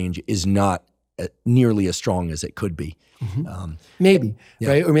that change is not nearly as strong as it could be. Maybe,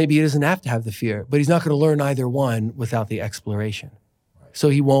 right? Or maybe he doesn't have to have the fear, but he's not going to learn either one without the exploration. Right. So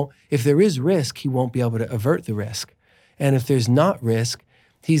he won't, if there is risk, he won't be able to avert the risk. And if there's not risk,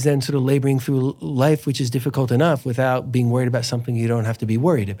 he's then sort of laboring through life, which is difficult enough, without being worried about something you don't have to be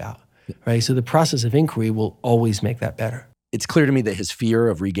worried about, right? So the process of inquiry will always make that better. It's clear to me that his fear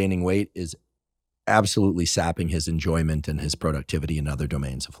of regaining weight is absolutely sapping his enjoyment and his productivity in other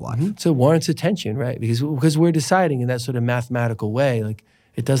domains of life. So it warrants attention, right? Because we're deciding in that sort of mathematical way,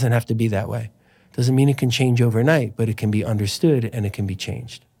 it doesn't have to be that way. Doesn't mean it can change overnight, but it can be understood and it can be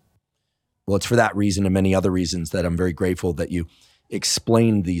changed. Well, it's for that reason and many other reasons that I'm very grateful that you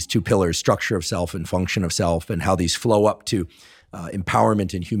explained these 2 pillars, structure of self and function of self, and how these flow up to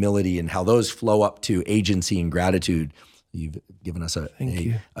empowerment and humility, and how those flow up to agency and gratitude. You've given us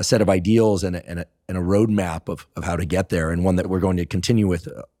a set of ideals and a roadmap of how to get there, and one that we're going to continue with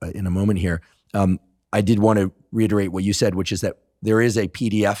in a moment here. I did want to reiterate what you said, which is that there is a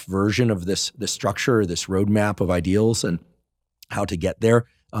PDF version of this structure, this roadmap of ideals and how to get there,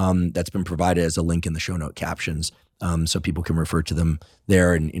 that's been provided as a link in the show note captions, so people can refer to them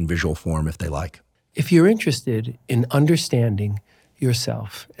there in visual form if they like. If you're interested in understanding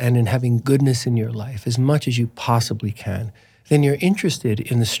yourself and in having goodness in your life as much as you possibly can, then you're interested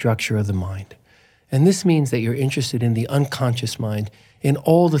in the structure of the mind. And this means that you're interested in the unconscious mind, in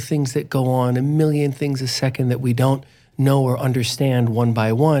all the things that go on, a million things a second that we don't know or understand one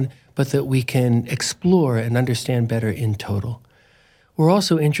by one, but that we can explore and understand better in total. We're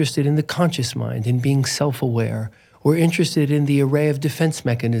also interested in the conscious mind, in being self-aware. We're interested in the array of defense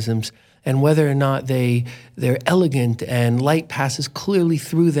mechanisms and whether or not they're elegant and light passes clearly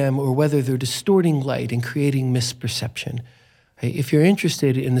through them, or whether they're distorting light and creating misperception. Right? If you're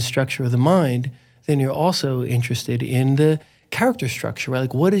interested in the structure of the mind, then you're also interested in the character structure,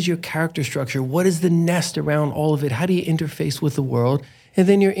 right? What is your character structure? What is the nest around all of it? How do you interface with the world? And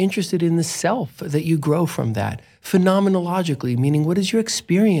then you're interested in the self that you grow from that. Phenomenologically, meaning what is your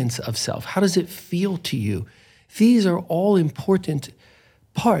experience of self? How does it feel to you? These are all important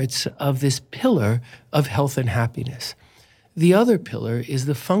parts of this pillar of health and happiness. The other pillar is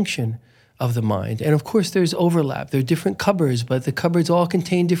the function of the mind. And of course, there's overlap. There are different cupboards, but the cupboards all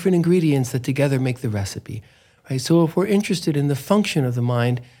contain different ingredients that together make the recipe. Right? So if we're interested in the function of the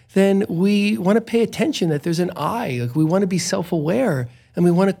mind, then we want to pay attention that there's an I. We want to be self-aware, and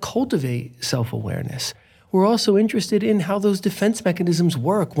we want to cultivate self-awareness. We're also interested in how those defense mechanisms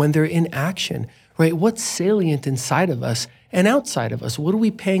work when they're in action, right? What's salient inside of us and outside of us? What are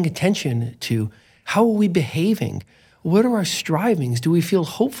we paying attention to? How are we behaving? What are our strivings? Do we feel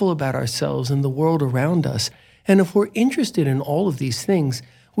hopeful about ourselves and the world around us? And if we're interested in all of these things,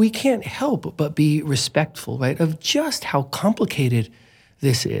 we can't help but be respectful, right, of just how complicated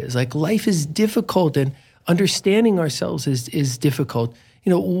this is. Like, life is difficult and understanding ourselves is difficult.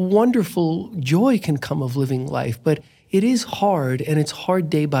 Wonderful joy can come of living life, but it is hard, and it's hard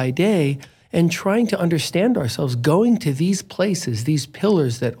day by day. And trying to understand ourselves, going to these places, these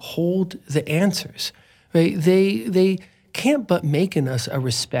pillars that hold the answers, right? They can't but make in us a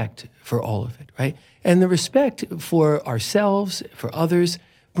respect for all of it, right? And the respect for ourselves, for others,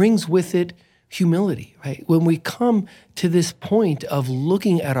 brings with it humility, right? When we come to this point of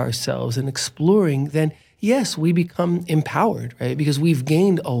looking at ourselves and exploring, then yes, we become empowered, right? Because we've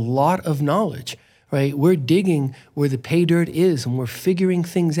gained a lot of knowledge, right? We're digging where the pay dirt is, and we're figuring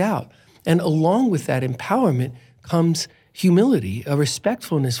things out. And along with that empowerment comes humility, a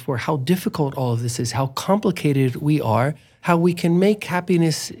respectfulness for how difficult all of this is, how complicated we are, how we can make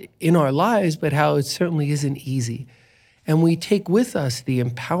happiness in our lives, but how it certainly isn't easy. And we take with us the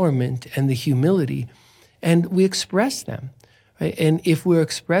empowerment and the humility, and we express them, right? And if we're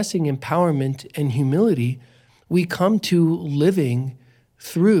expressing empowerment and humility, we come to living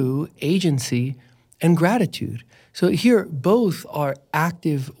through agency and gratitude. So here, both are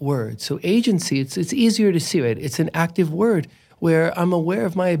active words. So agency, it's easier to see it. It's an active word where I'm aware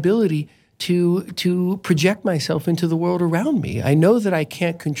of my ability to project myself into the world around me. I know that I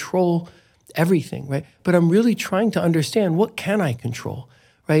can't control everything, right? But I'm really trying to understand, what can I control,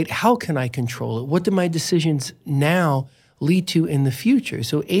 right? How can I control it? What do my decisions now lead to in the future?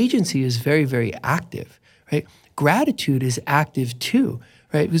 So agency is very, very active, right? Gratitude is active too,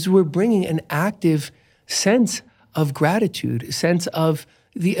 right? Because we're bringing an active sense of gratitude, a sense of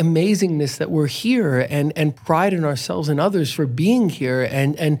the amazingness that we're here, and pride in ourselves and others for being here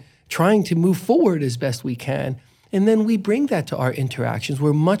and trying to move forward as best we can. And then we bring that to our interactions.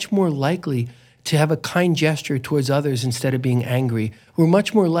 We're much more likely to have a kind gesture towards others instead of being angry. We're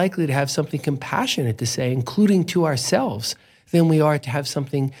much more likely to have something compassionate to say, including to ourselves, than we are to have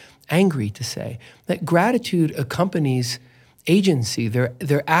something angry to say. That gratitude accompanies agency.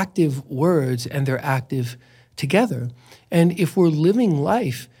 They're active words, and they're active together. And if we're living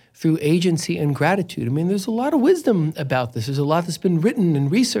life through agency and gratitude, I mean, there's a lot of wisdom about this. There's a lot that's been written and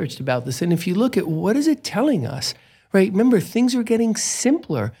researched about this. And if you look at what is it telling us, right? Remember, things are getting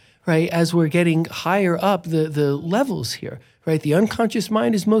simpler, right? As we're getting higher up the levels here, right? The unconscious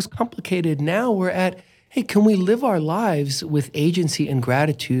mind is most complicated. Now we're at, hey, can we live our lives with agency and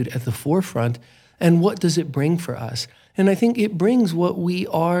gratitude at the forefront? And what does it bring for us? And I think it brings what we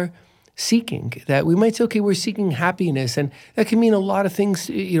are seeking. That we might say, okay, we're seeking happiness, and that can mean a lot of things,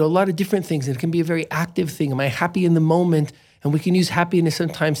 a lot of different things. And it can be a very active thing. Am I happy in the moment? And we can use happiness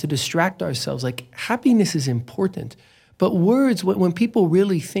sometimes to distract ourselves. Like, happiness is important. But words, when people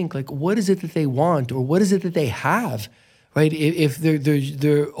really think, like, what is it that they want, or what is it that they have, right? If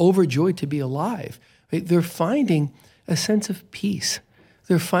they're overjoyed to be alive, right? They're finding a sense of peace.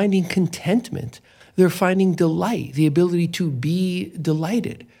 They're finding contentment. They're finding delight, the ability to be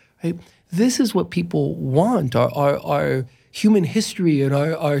delighted. Right? This is what people want. Our human history and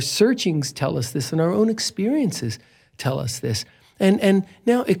our searchings tell us this, and our own experiences tell us this. And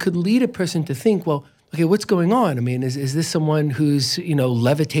now it could lead a person to think, well, okay, what's going on? I mean, is this someone who's,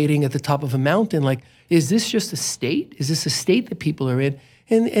 levitating at the top of a mountain? Like, is this just a state? Is this a state that people are in?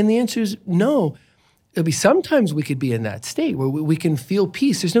 And the answer is no. Sometimes we could be in that state where we can feel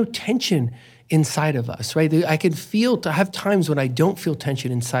peace. There's no tension inside of us, right? I have times when I don't feel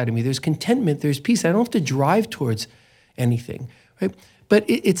tension inside of me. There's contentment, there's peace. I don't have to drive towards anything, right? But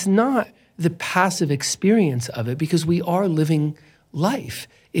it's not the passive experience of it, because we are living life.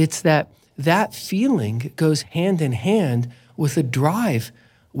 It's that feeling goes hand in hand with a drive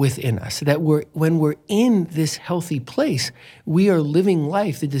within us, that when we're in this healthy place, we are living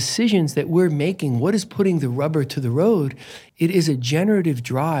life. The decisions that we're making, what is putting the rubber to the road, it is a generative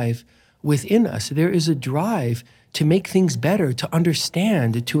drive within us. There is a drive to make things better, to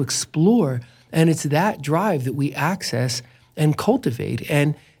understand, to explore. And it's that drive that we access and cultivate.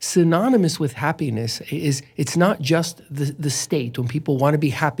 And synonymous with happiness is, it's not just the state when people want to be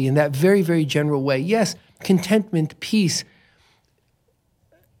happy in that very, very general way. Yes, contentment, peace,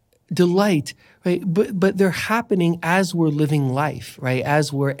 delight, right? But they're happening as we're living life, right?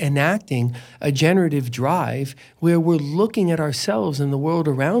 As we're enacting a generative drive where we're looking at ourselves and the world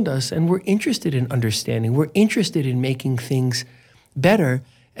around us, and we're interested in understanding. We're interested in making things better,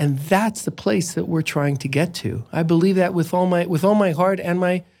 and that's the place that we're trying to get to. I believe that with all my heart and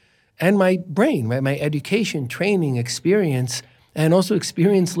my brain, right? My education, training, experience, and also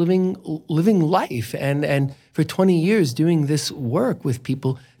experience living life. And for 20 years doing this work with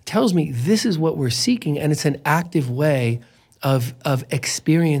people tells me this is what we're seeking, and it's an active way of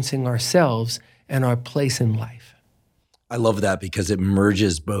experiencing ourselves and our place in life. I love that because it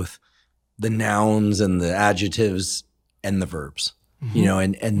merges both the nouns and the adjectives and the verbs. You know,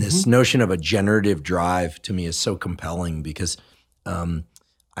 and this notion of a generative drive to me is so compelling because I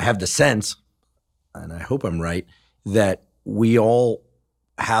have the sense, and I hope I'm right, that we all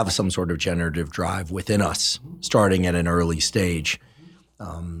have some sort of generative drive within us starting at an early stage.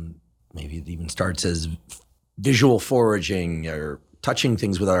 Maybe it even starts as visual foraging or touching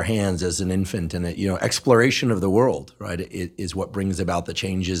things with our hands as an infant, and exploration of the world, right, it is what brings about the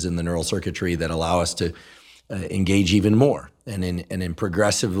changes in the neural circuitry that allow us to engage even more and in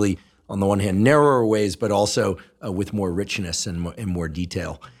progressively, on the one hand, narrower ways, but also with more richness and more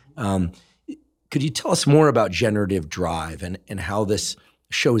detail. Could you tell us more about generative drive and how this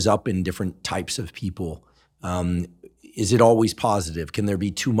shows up in different types of people? Is it always positive? Can there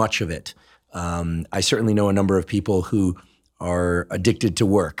be too much of it? I certainly know a number of people who are addicted to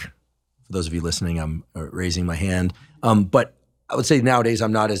work. For those of you listening, I'm raising my hand. But I would say nowadays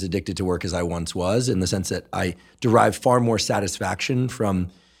I'm not as addicted to work as I once was, in the sense that I derive far more satisfaction from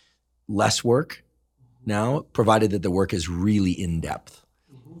less work now, provided that the work is really in depth.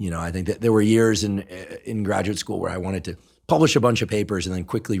 I think that there were years in graduate school where I wanted to publish a bunch of papers and then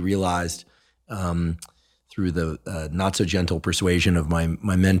quickly realized through the not so gentle persuasion of my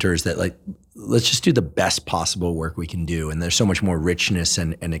mentors that, like, let's just do the best possible work we can do. And there's so much more richness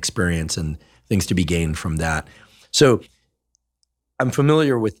and experience and things to be gained from that. So I'm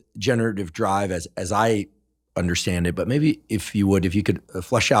familiar with generative drive as I understand it, but maybe if you could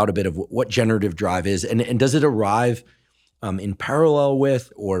flesh out a bit of what generative drive is, and does it arrive in parallel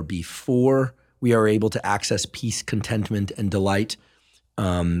with or before we are able to access peace, contentment, and delight?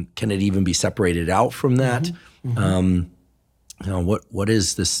 Can it even be separated out from that? What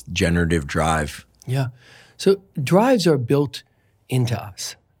is this generative drive? Yeah. So drives are built into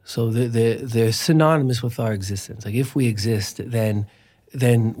us. So they're synonymous with our existence. Like, if we exist, then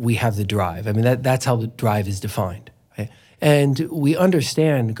we have the drive. I mean, that's how the drive is defined, right? And we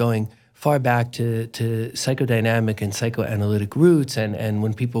understand, going far back to psychodynamic and psychoanalytic roots, and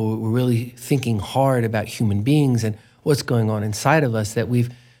when people were really thinking hard about human beings and what's going on inside of us, that we've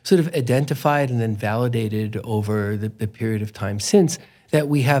sort of identified and then validated over the period of time since, that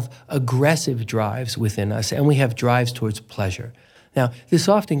we have aggressive drives within us and we have drives towards pleasure. Now, this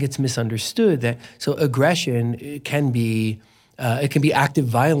often gets misunderstood, so aggression can be active,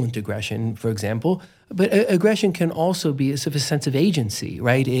 violent aggression, for example, but aggression can also be sort of a sense of agency,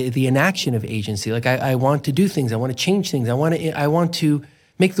 right? The inaction of agency. Like, I want to do things, I want to change things, I want to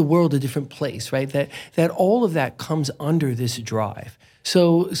make the world a different place, right? That all of that comes under this drive.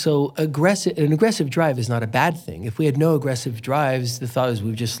 So an aggressive drive is not a bad thing. If we had no aggressive drives, the thought is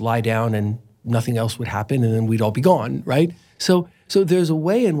we'd just lie down and nothing else would happen, and then we'd all be gone, right? So there's a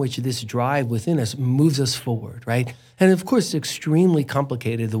way in which this drive within us moves us forward, right? And of course, it's extremely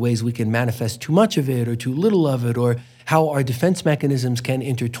complicated, the ways we can manifest too much of it or too little of it, or how our defense mechanisms can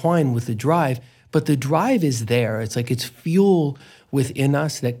intertwine with the drive. But the drive is there. It's like it's fuel within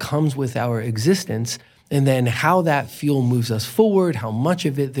us that comes with our existence. And then how that fuel moves us forward, how much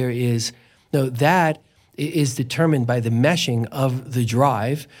of it there is, that is determined by the meshing of the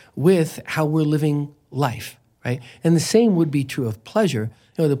drive with how we're living life, right? And the same would be true of pleasure.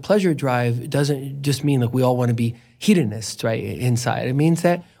 The pleasure drive doesn't just mean like we all want to be hedonists, right, inside. It means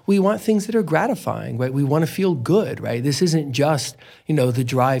that we want things that are gratifying, right? We want to feel good, right? This isn't just, the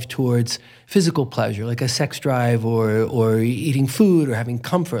drive towards physical pleasure, like a sex drive or eating food or having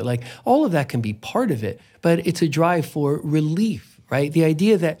comfort. Like, all of that can be part of it, but it's a drive for relief, right? The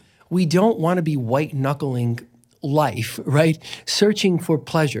idea that we don't want to be white-knuckling life, right? Searching for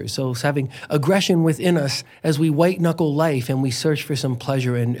pleasure. So it's having aggression within us as we white-knuckle life and we search for some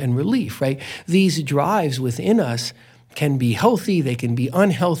pleasure and relief, right? These drives within us can be healthy, they can be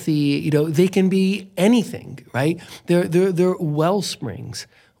unhealthy, they can be anything, right? They're well springs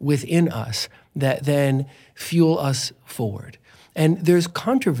within us that then fuel us forward. And there's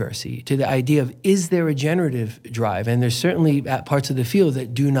controversy to the idea of, is there a generative drive? And there's certainly parts of the field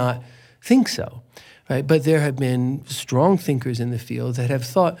that do not think so, right? But there have been strong thinkers in the field that have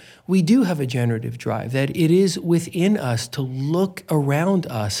thought we do have a generative drive, that it is within us to look around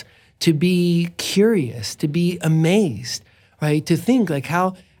us, to be curious, to be amazed, right? To think like,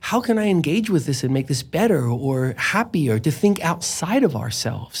 how can I engage with this and make this better or happier? To think outside of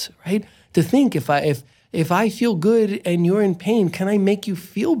ourselves, right? To think, if I feel good and you're in pain, can I make you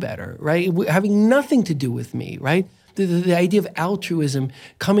feel better, right? Having nothing to do with me, right? The idea of altruism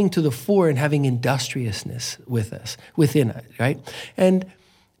coming to the fore and having industriousness within it, right? And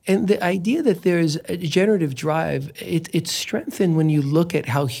And the idea that there's a generative drive, it's strengthened when you look at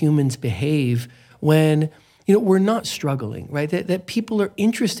how humans behave when we're not struggling, right? That people are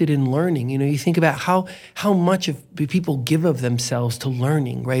interested in learning. You think about how much of people give of themselves to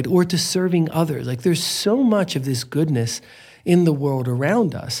learning, right? Or to serving others. Like there's so much of this goodness in the world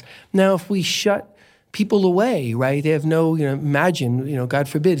around us. Now, if we shut people away, right? They have no, imagine, God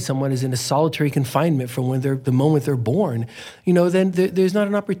forbid, someone is in a solitary confinement from the moment they're born, then there's not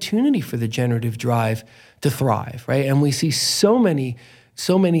an opportunity for the generative drive to thrive, right? And we see so many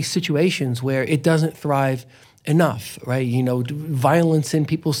situations where it doesn't thrive enough, right? Violence in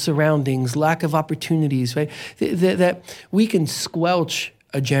people's surroundings, lack of opportunities, right? That we can squelch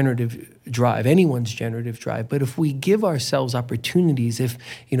a generative drive, anyone's generative drive. But if we give ourselves opportunities,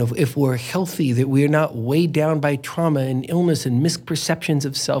 if we're healthy, that we are not weighed down by trauma and illness and misperceptions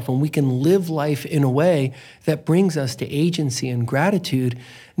of self, and we can live life in a way that brings us to agency and gratitude,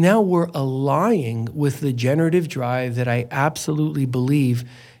 now we're allying with the generative drive that I absolutely believe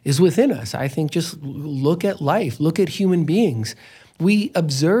is within us. I think just look at life, look at human beings. We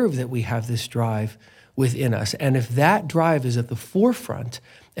observe that we have this drive within us. And if that drive is at the forefront,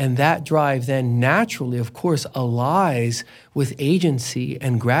 and that drive then naturally, of course, allies with agency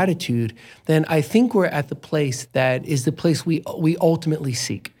and gratitude, then I think we're at the place that is the place we ultimately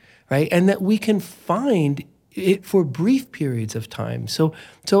seek, right? And that we can find it for brief periods of time. So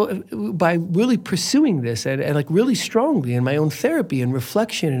by really pursuing this and like really strongly in my own therapy and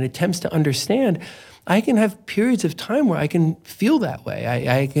reflection and attempts to understand, I can have periods of time where I can feel that way.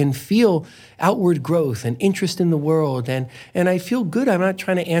 I can feel outward growth and interest in the world, and I feel good. I'm not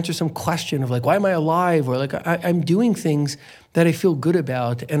trying to answer some question of like, why am I alive? Or like, I'm doing things that I feel good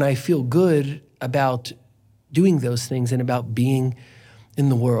about, and I feel good about doing those things and about being in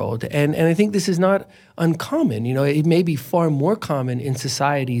the world. And I think this is not uncommon. It may be far more common in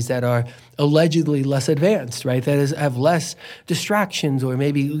societies that are allegedly less advanced, right? That is, have less distractions or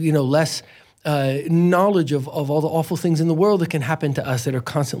maybe, less knowledge of all the awful things in the world that can happen to us that are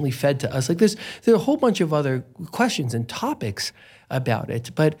constantly fed to us. Like there are a whole bunch of other questions and topics about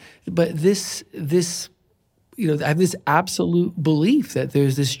it. But this I have this absolute belief that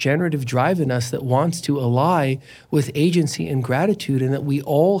there's this generative drive in us that wants to ally with agency and gratitude, and that we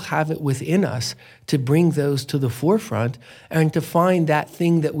all have it within us to bring those to the forefront and to find that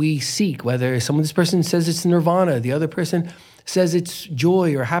thing that we seek, whether this person says it's nirvana, the other person says it's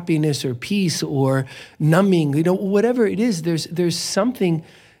joy or happiness or peace or numbing, whatever it is, there's something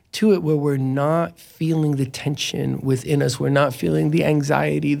to it where we're not feeling the tension within us. We're not feeling the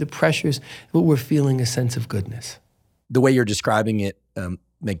anxiety, the pressures, but we're feeling a sense of goodness. The way you're describing it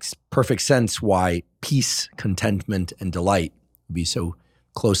makes perfect sense why peace, contentment, and delight would be so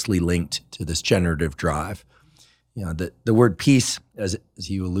closely linked to this generative drive. The word peace, as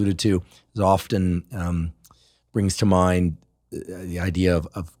you alluded to, is often brings to mind the idea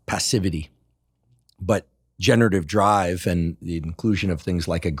of passivity. But generative drive and the inclusion of things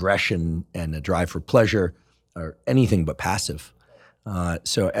like aggression and a drive for pleasure are anything but passive.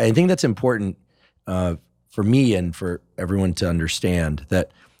 So I think that's important for me and for everyone to understand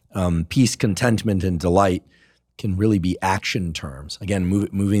that peace, contentment, and delight can really be action terms. Again,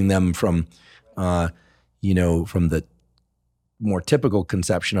 moving them from the more typical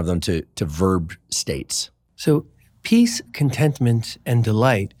conception of them to verb states. So peace, contentment, and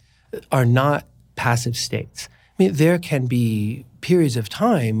delight are not passive states. I mean, there can be periods of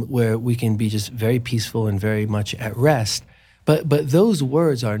time where we can be just very peaceful and very much at rest, but those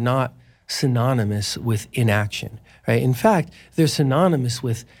words are not synonymous with inaction, right? In fact, they're synonymous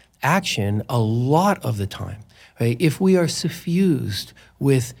with action a lot of the time, right? If we are suffused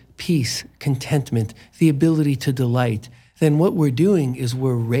with peace, contentment, the ability to delight, then what we're doing is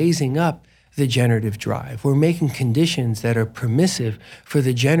we're raising up the generative drive. We're making conditions that are permissive for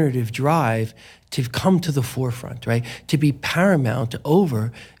the generative drive to come to the forefront, right? To be paramount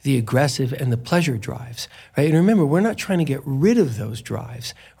over the aggressive and the pleasure drives, right? And remember, we're not trying to get rid of those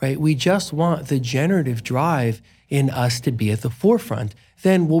drives, right? We just want the generative drive in us to be at the forefront.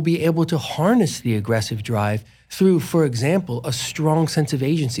 Then we'll be able to harness the aggressive drive through, for example, a strong sense of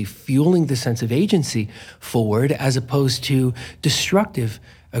agency, fueling the sense of agency forward as opposed to destructive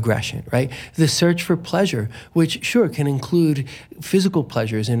aggression, right? The search for pleasure, which sure can include physical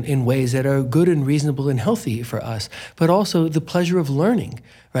pleasures in ways that are good and reasonable and healthy for us, but also the pleasure of learning,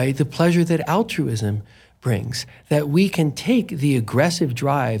 right? The pleasure that altruism brings, that we can take the aggressive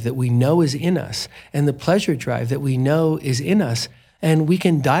drive that we know is in us and the pleasure drive that we know is in us, and we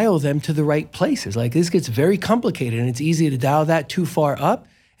can dial them to the right places. Like this gets very complicated, and it's easy to dial that too far up,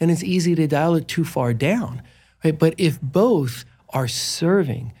 and it's easy to dial it too far down, right? But if both are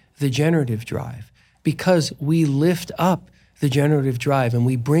serving the generative drive, because we lift up the generative drive and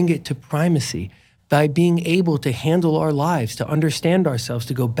we bring it to primacy by being able to handle our lives, to understand ourselves,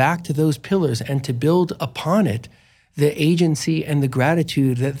 to go back to those pillars and to build upon it the agency and the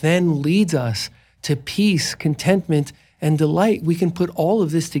gratitude that then leads us to peace, contentment, and delight. We can put all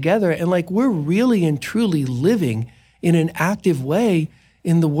of this together and we're really and truly living in an active way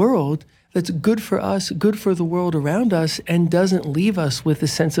in the world that's good for us, good for the world around us, and doesn't leave us with a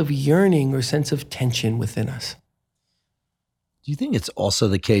sense of yearning or sense of tension within us. Do you think it's also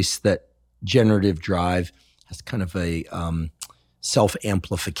the case that generative drive has kind of a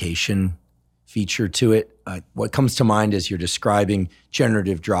self-amplification feature to it? What comes to mind as you're describing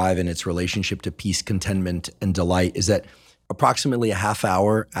generative drive and its relationship to peace, contentment, and delight is that approximately a half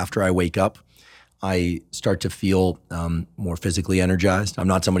hour after I wake up, I start to feel more physically energized. I'm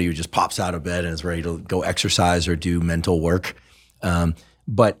not somebody who just pops out of bed and is ready to go exercise or do mental work.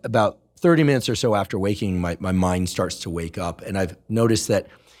 But about 30 minutes or so after waking, my mind starts to wake up. And I've noticed that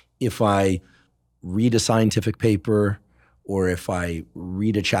if I read a scientific paper, or if I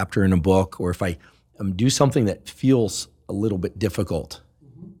read a chapter in a book, or if I do something that feels a little bit difficult,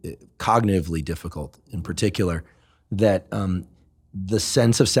 cognitively difficult in particular, that the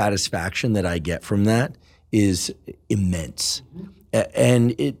sense of satisfaction that I get from that is immense.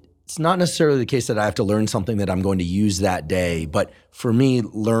 And it's not necessarily the case that I have to learn something that I'm going to use that day, but for me,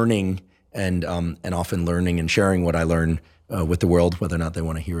 learning and often learning and sharing what I learn with the world, whether or not they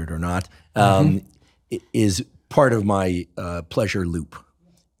want to hear it or not, is part of my pleasure loop.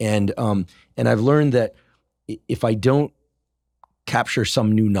 And I've learned that if I don't capture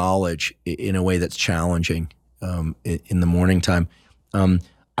some new knowledge in a way that's challenging in the morning time,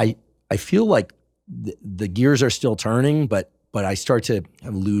 I feel like the gears are still turning, but I start to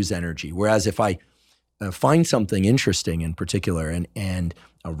lose energy. Whereas if I find something interesting in particular and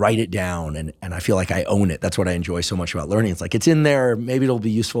write it down and I feel like I own it, that's what I enjoy so much about learning. It's like it's in there. Maybe it'll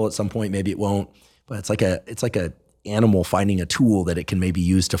be useful at some point. Maybe it won't. But it's like a animal finding a tool that it can maybe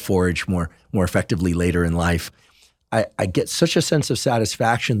use to forage more effectively later in life. I get such a sense of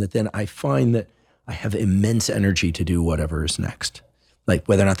satisfaction that then I find that I have immense energy to do whatever is next. Like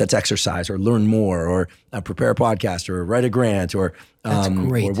whether or not that's exercise or learn more or prepare a podcast or write a grant or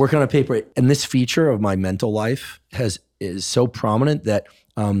work on a paper. And this feature of my mental life is so prominent that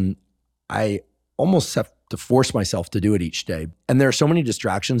I almost have to force myself to do it each day. And there are so many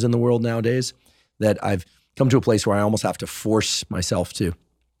distractions in the world nowadays that I've come to a place where I almost have to force myself to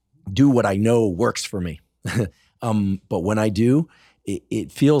do what I know works for me. But when I do,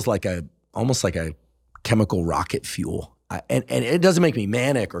 it feels like almost like a chemical rocket fuel. And it doesn't make me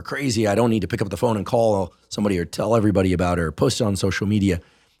manic or crazy. I don't need to pick up the phone and call somebody or tell everybody about it or post it on social media.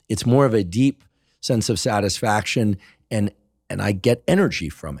 It's more of a deep sense of satisfaction and I get energy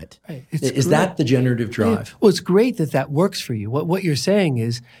from it. Right. Is that the generative drive? Well, it's great that works for you. What you're saying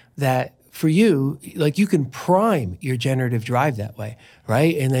is that for you, like you can prime your generative drive that way,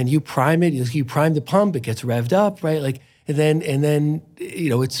 right? And then you prime it, you prime the pump, it gets revved up, right? Like, and then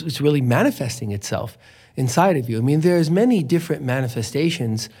it's really manifesting itself inside of you. I mean, there's many different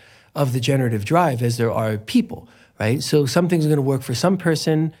manifestations of the generative drive as there are people, right? So some things are going to work for some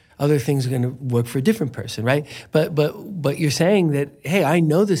person, other things are going to work for a different person, right? But you're saying that, hey, I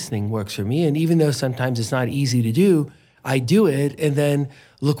know this thing works for me, and even though sometimes it's not easy to do, I do it, and then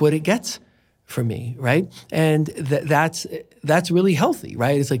look what it gets for me, right? And that's really healthy,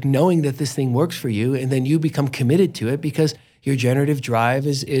 right? It's like knowing that this thing works for you, and then you become committed to it because your generative drive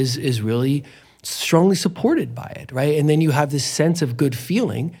is really strongly supported by it, right? And then you have this sense of good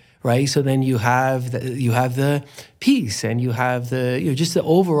feeling, right? So then you have the peace, and you have the just the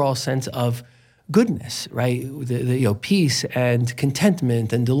overall sense of goodness, right? The peace and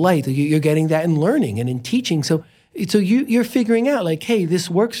contentment and delight. You're getting that in learning and in teaching. So you're figuring out like, hey, this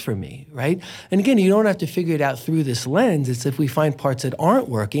works for me, right? And again, you don't have to figure it out through this lens. It's if we find parts that aren't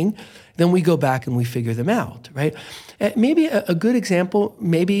working, then we go back and we figure them out, right? Maybe a good example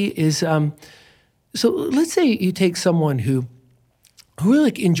maybe is, so let's say you take someone who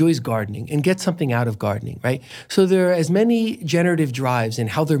really enjoys gardening and gets something out of gardening, right? So there are as many generative drives in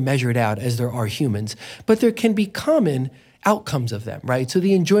how they're measured out as there are humans, but there can be common outcomes of them, right? So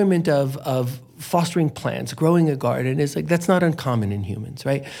the enjoyment of fostering plants, growing a garden is like, that's not uncommon in humans,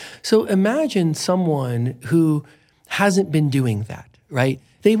 right? So imagine someone who hasn't been doing that, right?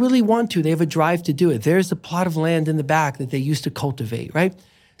 They really want to, they have a drive to do it. There's a plot of land in the back that they used to cultivate, right?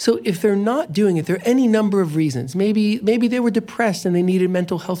 So if they're not doing it, there are any number of reasons. Maybe they were depressed and they needed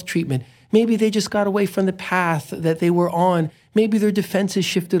mental health treatment. Maybe they just got away from the path that they were on. Maybe their defenses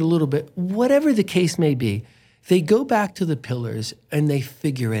shifted a little bit. Whatever the case may be, they go back to the pillars and they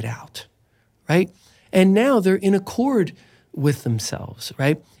figure it out, right? And now they're in accord with themselves,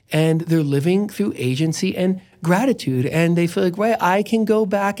 right? And they're living through agency and gratitude. And they feel like, right, I can go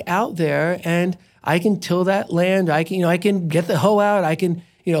back out there and I can till that land. I can get the hoe out. I can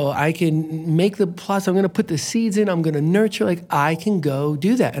make the plots. I'm going to put the seeds in. I'm going to nurture. Like, I can go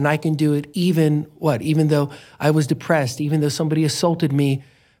do that. And I can do it even though I was depressed, even though somebody assaulted me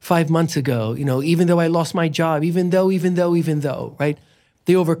 5 months ago, even though I lost my job, even though, right?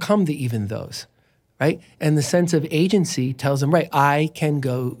 They overcome the even those, right? And the sense of agency tells them, right, I can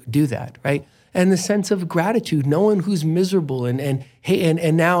go do that, right? And the sense of gratitude, no one who's miserable and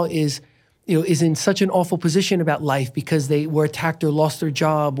now is in such an awful position about life because they were attacked or lost their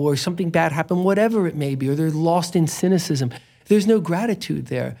job or something bad happened, whatever it may be, or they're lost in cynicism. There's no gratitude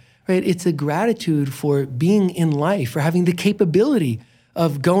there, right? It's a gratitude for being in life, for having the capability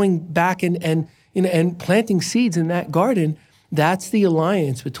of going back and planting seeds in that garden. That's the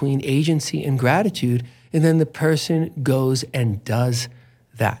alliance between agency and gratitude. And then the person goes and does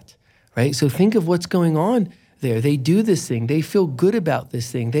that, right? So think of what's going on there. They do this thing. They feel good about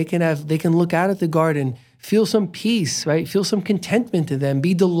this thing. They can look out at the garden, feel some peace, right? Feel some contentment to them,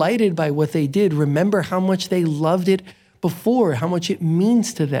 be delighted by what they did. Remember how much they loved it before, how much it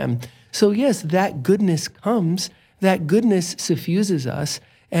means to them. So yes, that goodness comes, that goodness suffuses us,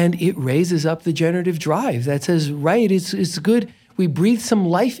 and it raises up the generative drive that says, right, it's good. We breathe some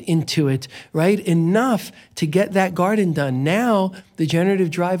life into it, right? Enough to get that garden done. Now the generative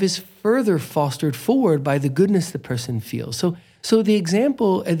drive is further fostered forward by the goodness the person feels. So the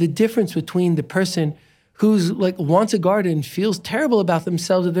example, the difference between the person who's like wants a garden, feels terrible about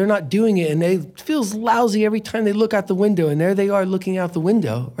themselves that they're not doing it, and they feels lousy every time they look out the window, and there they are looking out the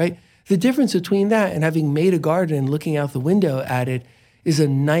window, right? The difference between that and having made a garden and looking out the window at it is a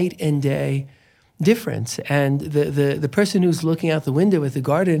night and day difference. And the person who's looking out the window at the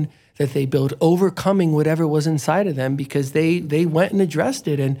garden that they built, overcoming whatever was inside of them because they went and addressed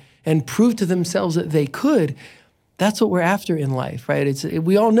it and proved to themselves that they could. That's what we're after in life, right?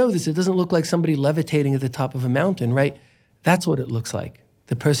 We all know this. It doesn't look like somebody levitating at the top of a mountain, right? That's what it looks like.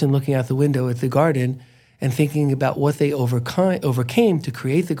 The person looking out the window at the garden and thinking about what they overcame to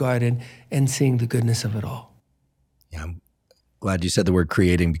create the garden and seeing the goodness of it all. Yeah, I'm glad you said the word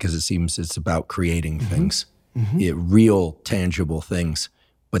creating because it seems it's about creating things, real, tangible things,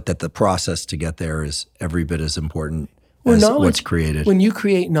 but that the process to get there is every bit as important as what's created. When you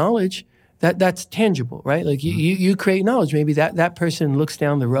create knowledge, that's tangible, right? Like you create knowledge. Maybe that person looks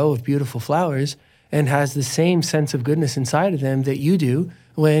down the row of beautiful flowers and has the same sense of goodness inside of them that you do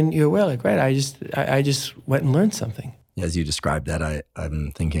when you're like, right, I just went and learned something. As you described that,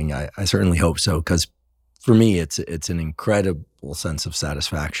 I'm thinking I certainly hope so, because for me, it's an incredible sense of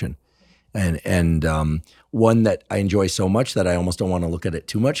satisfaction, and one that I enjoy so much that I almost don't want to look at it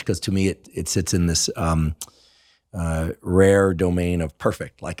too much, because to me it sits in this rare domain of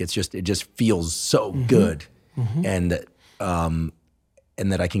perfect. Like it just feels so good, and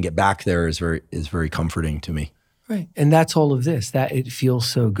that I can get back there is very comforting to me. Right, and that's all of this. That it feels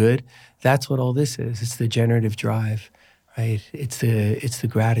so good. That's what all this is. It's the generative drive. Right, it's the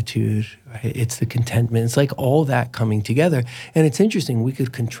gratitude, right? It's the contentment. It's like all that coming together. And it's interesting, we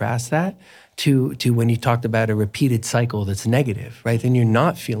could contrast that to when you talked about a repeated cycle that's negative, right? Then you're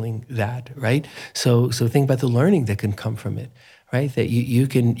not feeling that, right? So think about the learning that can come from it, right? That you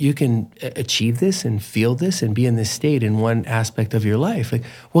can achieve this and feel this and be in this state in one aspect of your life. Like,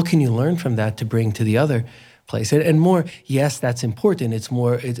 what can you learn from that to bring to the other place? And more, yes, that's important.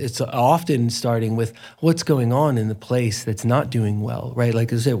 It's often starting with what's going on in the place that's not doing well, right?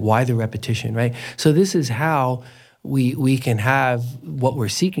 Like I said, why the repetition, right? So this is how we can have what we're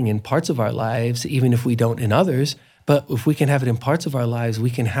seeking in parts of our lives, even if we don't in others. But if we can have it in parts of our lives, we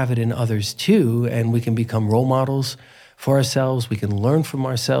can have it in others too, and we can become role models for ourselves. We can learn from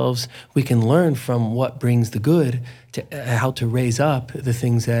ourselves. We can learn from what brings the good to how to raise up the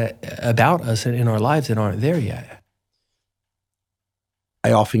things that about us and in our lives that aren't there yet.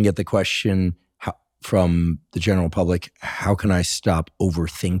 I often get the question from the general public, how can I stop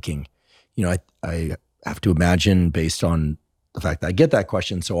overthinking? I have to imagine, based on the fact that I get that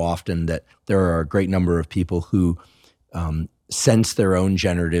question so often, that there are a great number of people who sense their own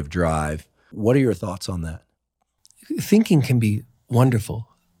generative drive. What are your thoughts on that? Thinking can be wonderful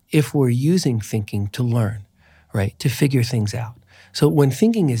if we're using thinking to learn, right? To figure things out. So when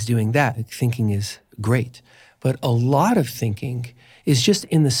thinking is doing that, thinking is great. But a lot of thinking is just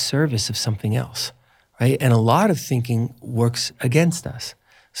in the service of something else, right? And a lot of thinking works against us.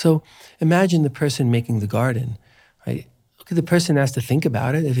 So imagine the person making the garden, right? the person has to think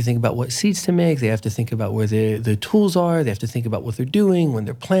about it. They have to think about what seeds to make. They have to think about where the tools are. They have to think about what they're doing, when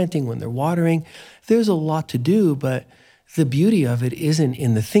they're planting, when they're watering. There's a lot to do, but the beauty of it isn't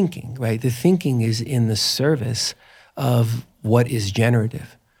in the thinking, right? The thinking is in the service of what is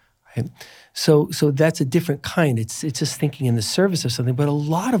generative, right? So that's a different kind. It's just thinking in the service of something, but a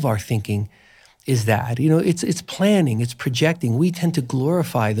lot of our thinking is that, it's planning, it's projecting. We tend to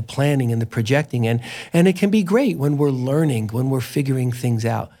glorify the planning and the projecting, and it can be great when we're learning, when we're figuring things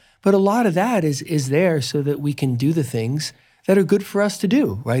out. But a lot of that is there so that we can do the things that are good for us to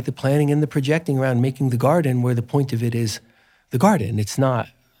do, right? The planning and the projecting around making the garden, where the point of it is the garden. It's not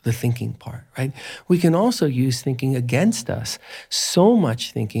the thinking part, right? We can also use thinking against us. So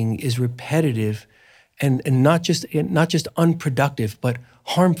much thinking is repetitive and not just unproductive, but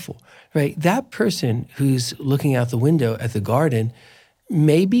harmful, right? That person who's looking out the window at the garden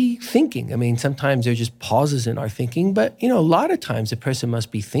may be thinking. I mean, sometimes there are just pauses in our thinking, but a lot of times a person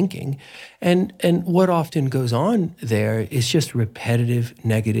must be thinking. And what often goes on there is just repetitive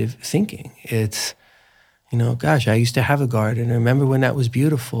negative thinking. It's, gosh, I used to have a garden. I remember when that was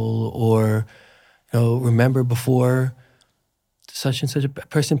beautiful, or, remember before such and such a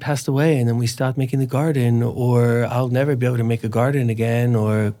person passed away and then we stopped making the garden, or I'll never be able to make a garden again,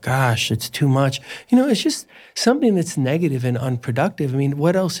 or gosh, it's too much. It's just something that's negative and unproductive. I mean,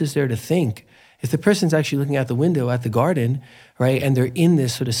 what else is there to think? If the person's actually looking out the window at the garden, right, and they're in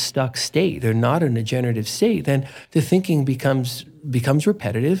this sort of stuck state, they're not in a generative state, then the thinking becomes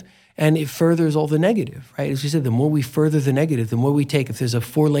repetitive, and it furthers all the negative, right? As we said, the more we further the negative, the more we take. If there's a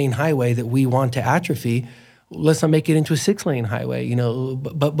 4-lane highway that we want to atrophy, let's not make it into a 6-lane highway,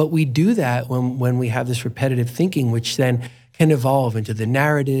 But we do that when we have this repetitive thinking, which then can evolve into the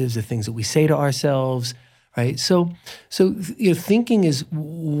narratives, the things that we say to ourselves, right? So thinking is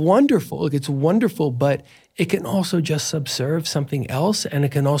wonderful. It's wonderful, but it can also just subserve something else, and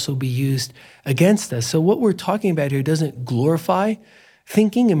it can also be used against us. So what we're talking about here doesn't glorify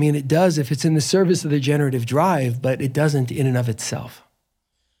thinking. I mean, it does if it's in the service of the generative drive, but it doesn't in and of itself.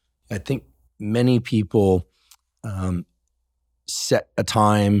 I think many people set a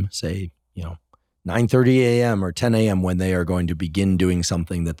time, say, 9:30 a.m. or 10 a.m. when they are going to begin doing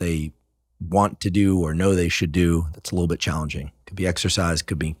something that they want to do or know they should do. That's a little bit challenging. Could be exercise,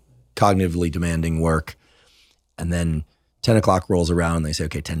 could be cognitively demanding work. And then 10 o'clock rolls around and they say,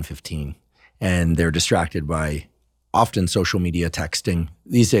 okay, 10:15. And they're distracted by often social media, texting.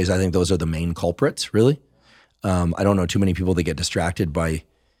 These days, I think those are the main culprits, really. I don't know too many people that get distracted by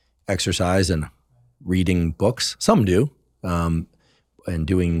exercise and reading books. Some do, and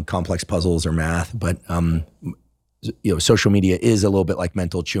doing complex puzzles or math. But social media is a little bit like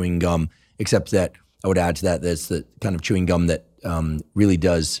mental chewing gum, except that I would add to that that's the kind of chewing gum that really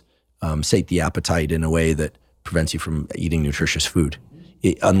does sate the appetite in a way that prevents you from eating nutritious food,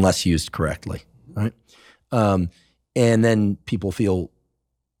 unless used correctly, right? And then people feel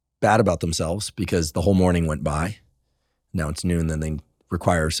bad about themselves because the whole morning went by. Now it's noon, then they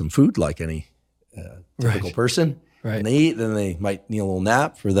require some food like any typical person. Right. And they eat, then they might need a little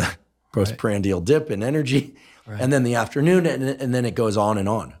nap for the postprandial dip in energy. Right. And then the afternoon, and then it goes on and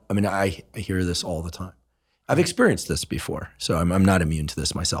on. I mean, I hear this all the time. I've experienced this before, so I'm not immune to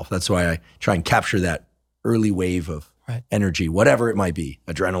this myself. That's why I try and capture that early wave of energy, whatever it might be,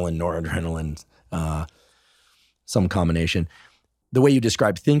 adrenaline, noradrenaline, some combination. The way you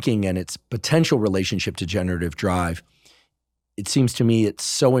describe thinking and its potential relationship to generative drive, it seems to me it's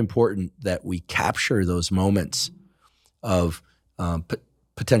so important that we capture those moments of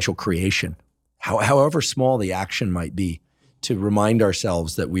potential creation, however small the action might be, to remind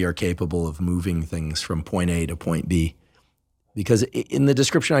ourselves that we are capable of moving things from point A to point B. Because in the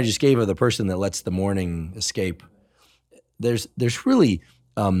description I just gave of the person that lets the morning escape, there's really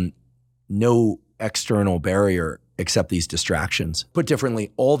no external barrier except these distractions. Put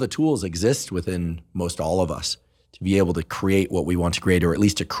differently, all the tools exist within most all of us to be able to create what we want to create, or at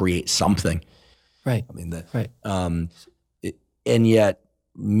least to create something. Right. I mean, and yet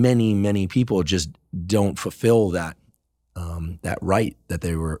many, many people just don't fulfill that right that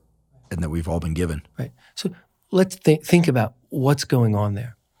they were and that we've all been given. Right. So let's think about what's going on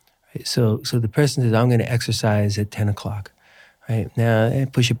there. Right? So the person says, I'm going to exercise at 10 o'clock. Right. Now they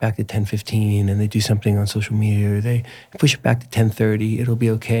push it back to 10:15, and they do something on social media, or they push it back to 10:30. It'll be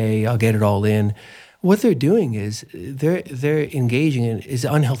okay. I'll get it all in. What they're doing is they're engaging in is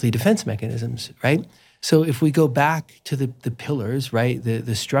unhealthy defense mechanisms, right? So if we go back to the pillars, right,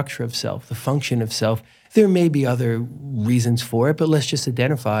 the structure of self, the function of self, there may be other reasons for it, but let's just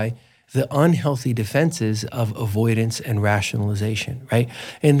identify the unhealthy defenses of avoidance and rationalization, right?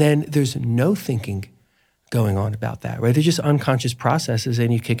 And then there's no thinking going on about that, right? They're just unconscious processes,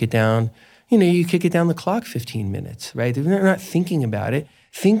 and you kick it down, you kick it down the clock 15 minutes, right? They're not thinking about it.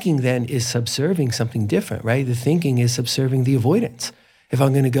 Thinking then is subserving something different, right? The thinking is subserving the avoidance. If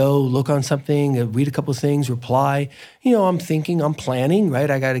I'm going to go look on something, read a couple of things, reply, I'm thinking, I'm planning, right?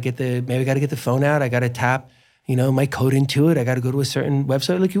 Maybe I got to get the phone out. I got to tap, my code into it. I got to go to a certain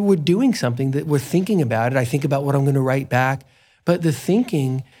website. Like, we're doing something that we're thinking about it. I think about what I'm going to write back. But the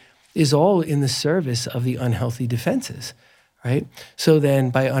thinking is all in the service of the unhealthy defenses, right? So then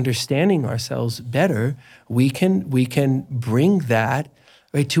by understanding ourselves better, we can bring that,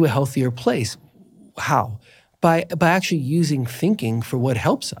 right, to a healthier place. How? By actually using thinking for what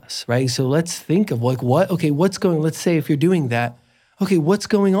helps us, right? So let's think of let's say if you're doing that, okay, what's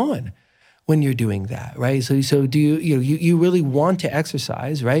going on when you're doing that, right? So do you really want to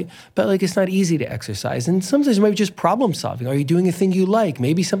exercise, right? But it's not easy to exercise. And sometimes it might be just problem solving. Are you doing a thing you like?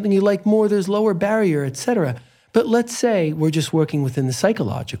 Maybe something you like more, there's lower barrier, et cetera. But let's say we're just working within the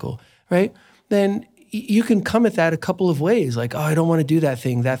psychological, right? Then you can come at that a couple of ways. Like, I don't want to do that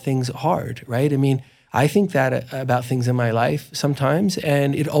thing. That thing's hard, right? I mean, I think that about things in my life sometimes,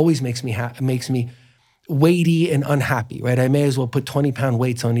 and it always makes me weighty and unhappy, right? I may as well put 20-pound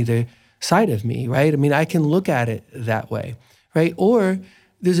weights on either side of me, right? I mean, I can look at it that way, right? Or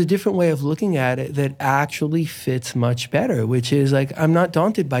there's a different way of looking at it that actually fits much better, which is like, I'm not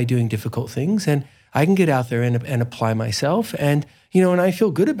daunted by doing difficult things, and I can get out there and apply myself. And, and I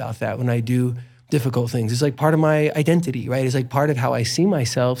feel good about that when I do difficult things. It's like part of my identity, right? It's like part of how I see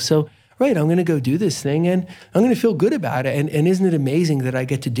myself. So, right, I'm going to go do this thing, and I'm going to feel good about it. And isn't it amazing that I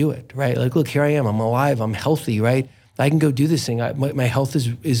get to do it, right? Like, look, here I am. I'm alive. I'm healthy, right? I can go do this thing. My health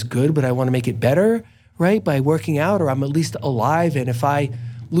is good, but I want to make it better, right? By working out, or I'm at least alive. And if I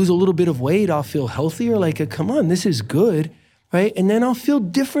lose a little bit of weight, I'll feel healthier. Like, come on, this is good, right? And then I'll feel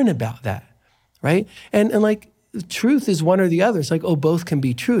different about that, right? And like, the truth is one or the other. It's like, both can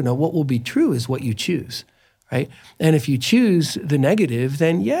be true. Now, what will be true is what you choose, right? And if you choose the negative,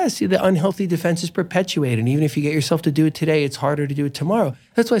 then yes, the unhealthy defense is perpetuated. And even if you get yourself to do it today, it's harder to do it tomorrow.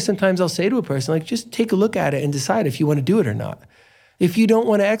 That's why sometimes I'll say to a person, like, just take a look at it and decide if you want to do it or not. If you don't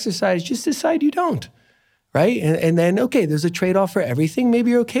want to exercise, just decide you don't, right? And then, okay, there's a trade-off for everything.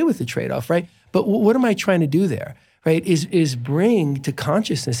 Maybe you're okay with the trade-off, right? But what am I trying to do there, right? Is bring to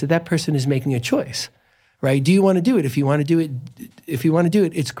consciousness that person is making a choice, right? Do you want to do it? If you want to do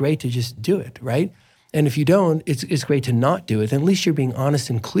it, it's great to just do it, right? And if you don't, it's great to not do it. Then at least you're being honest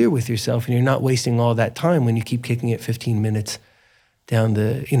and clear with yourself, and you're not wasting all that time when you keep kicking it 15 minutes down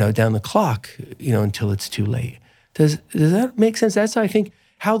the clock, until it's too late. Does that make sense? That's, I think,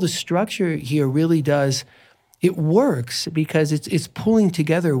 how the structure here really does. It works because it's pulling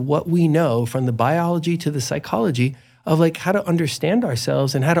together what we know from the biology to the psychology of like how to understand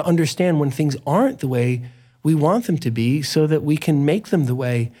ourselves and how to understand when things aren't the way we want them to be, so that we can make them the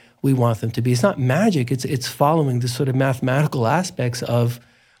way we want them to be. It's not magic. It's following the sort of mathematical aspects of,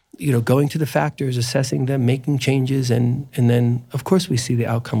 going to the factors, assessing them, making changes, and then, of course, we see the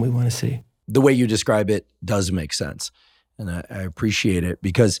outcome we want to see. The way you describe it does make sense, and I appreciate it,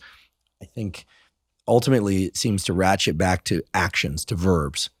 because I think ultimately it seems to ratchet back to actions, to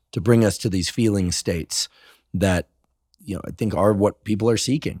verbs, to bring us to these feeling states that, I think are what people are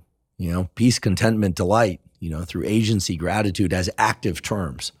seeking. Peace, contentment, delight, through agency, gratitude as active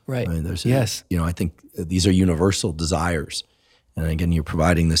terms. Right. I mean, yes. I think these are universal desires. And again, you're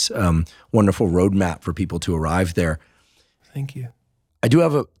providing this wonderful roadmap for people to arrive there. Thank you. I do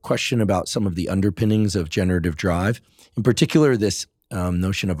have a question about some of the underpinnings of generative drive, in particular this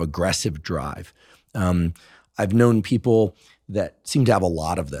notion of aggressive drive. I've known people that seem to have a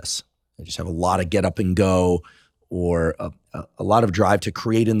lot of this. They just have a lot of get up and go, or a lot of drive to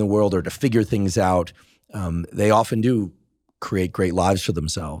create in the world or to figure things out. They often do create great lives for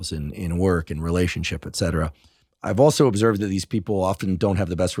themselves in work and relationship, et cetera. I've also observed that these people often don't have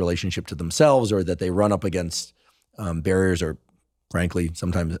the best relationship to themselves, or that they run up against barriers, or frankly,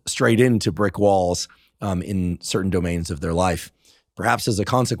 sometimes straight into brick walls in certain domains of their life, perhaps as a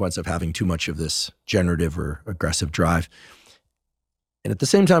consequence of having too much of this generative or aggressive drive. And at the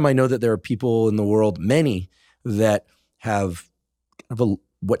same time, I know that there are people in the world, many, that have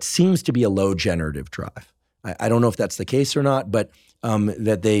what seems to be a low generative drive. I don't know if that's the case or not, but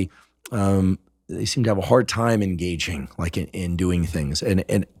that they seem to have a hard time engaging, like in doing things.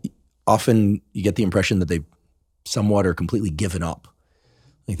 And often you get the impression that they've somewhat or completely given up.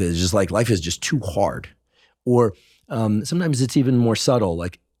 Like it's just like life is just too hard. Or sometimes it's even more subtle.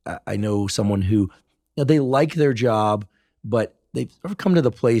 Like I know someone who, they like their job, but they've come to the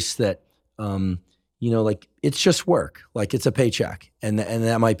place that, like it's just work, like it's a paycheck, and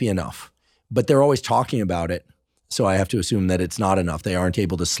that might be enough. but they're always talking about it. So I have to assume that it's not enough. They aren't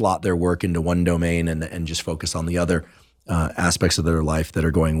able to slot their work into one domain and just focus on the other aspects of their life that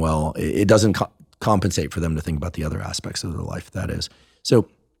are going well. It doesn't compensate for them to think about the other aspects of their life, that is. So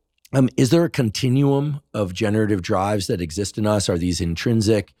is there a continuum of generative drives that exist in us? Are these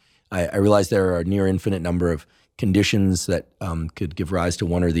intrinsic? I realize there are a near infinite number of conditions that could give rise to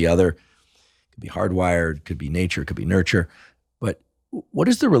one or the other. It could be hardwired, could be nature, could be nurture. But what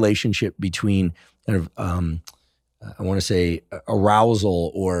is the relationship between kind of, I want to say,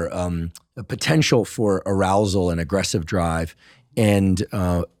 arousal or a potential for arousal and aggressive drive and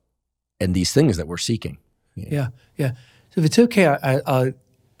these things that we're seeking? Yeah. So if it's okay,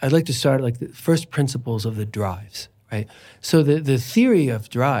 I'd like to start like the first principles of the drives, right? So the theory of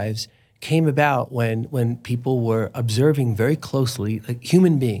drives came about when people were observing very closely like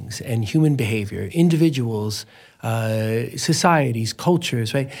human beings and human behavior, individuals, societies,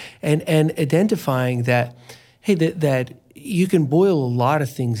 cultures, right? And identifying that, hey, that you can boil a lot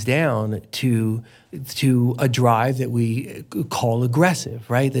of things down to a drive that we call aggressive,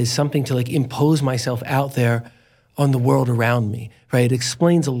 right? There's something to like impose myself out there on the world around me, right? It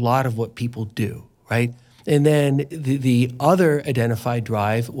explains a lot of what people do, right? And then the other identified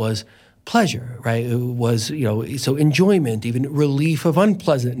drive was pleasure, right? It was, so enjoyment, even relief of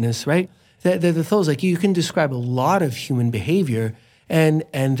unpleasantness, right? The thoughts like you can describe a lot of human behavior and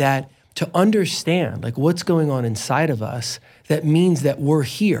that to understand like what's going on inside of us, that means that we're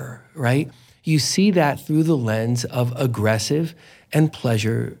here, right? You see that through the lens of aggressive and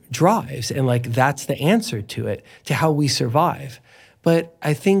pleasure drives. And like that's the answer to it, to how we survive. But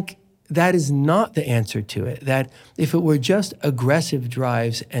I think that is not the answer to it, that if it were just aggressive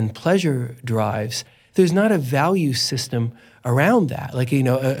drives and pleasure drives, there's not a value system around that. Like,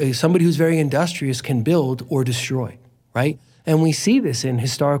 somebody who's very industrious can build or destroy, right? And we see this in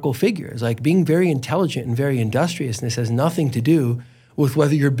historical figures, like being very intelligent and very industriousness has nothing to do with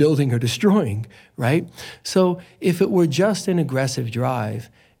whether you're building or destroying, right? So if it were just an aggressive drive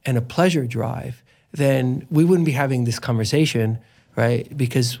and a pleasure drive, then we wouldn't be having this conversation, right?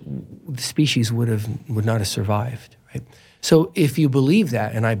 Because the species would not have survived, right? So if you believe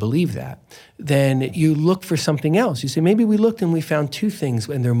that, and I believe that, then you look for something else. You say, maybe we looked and we found two things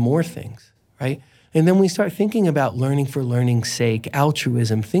and there are more things, right? And then we start thinking about learning for learning's sake,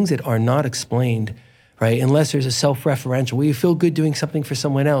 altruism, things that are not explained, right? Unless there's a self-referential, where you feel good doing something for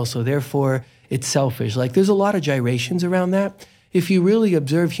someone else, so therefore it's selfish. Like there's a lot of gyrations around that. If you really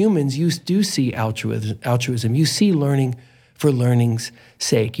observe humans, you do see altruism. You see learning for learning's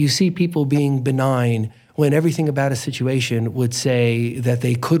sake. You see people being benign when everything about a situation would say that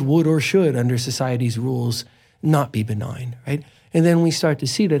they could, would, or should, under society's rules, not be benign, right? And then we start to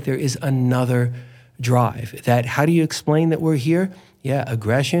see that there is another drive. That how do you explain that we're here? Yeah,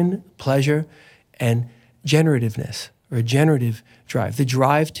 aggression, pleasure, and generativeness, or a generative drive. The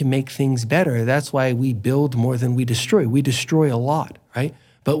drive to make things better. That's why we build more than we destroy. We destroy a lot, right?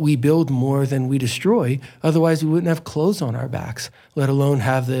 But we build more than we destroy. Otherwise, we wouldn't have clothes on our backs, let alone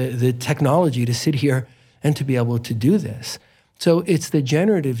have the technology to sit here and to be able to do this. So it's the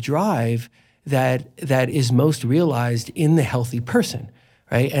generative drive that is most realized in the healthy person,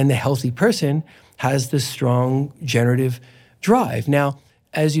 right? And the healthy person has the strong generative drive. Now,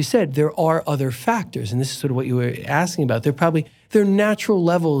 as you said, there are other factors, and this is sort of what you were asking about. There are natural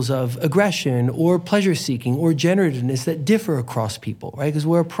levels of aggression or pleasure-seeking or generativeness that differ across people, right? Because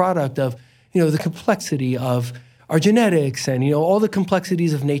we're a product of, the complexity of our genetics and, all the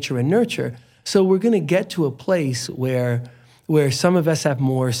complexities of nature and nurture. So we're going to get to a place where some of us have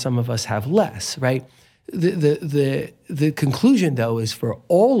more, some of us have less, right? The conclusion, though, is for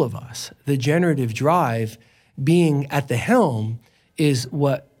all of us, the generative drive being at the helm is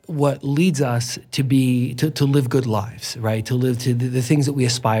what leads us to live good lives, right? To live to the things that we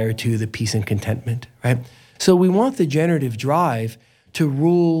aspire to, the peace and contentment, right? So we want the generative drive to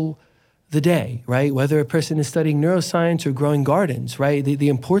rule the day, right? Whether a person is studying neuroscience or growing gardens, right? The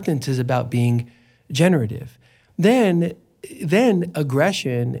importance is about being generative. Then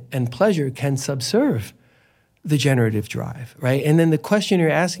aggression and pleasure can subserve the generative drive, right? And then the question you're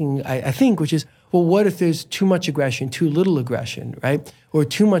asking, I think, which is, well, what if there's too much aggression, too little aggression, right? Or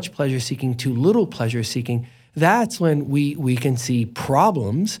too much pleasure-seeking, too little pleasure-seeking? That's when we can see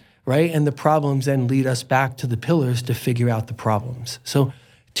problems, right? And the problems then lead us back to the pillars to figure out the problems. So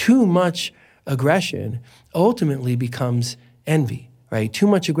too much aggression ultimately becomes envy, right? Too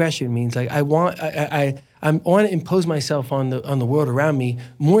much aggression means like I want to impose myself on the world around me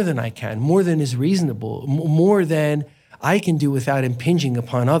more than I can, more than is reasonable, more than I can do without impinging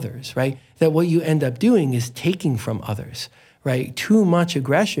upon others, right? That what you end up doing is taking from others, right? Too much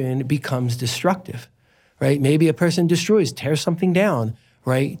aggression becomes destructive, right? Maybe a person destroys, tears something down,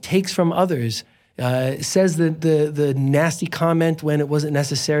 right? Takes from others, says the nasty comment when it wasn't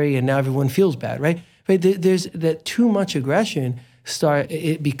necessary, and now everyone feels bad, right? Right? There's that too much aggression.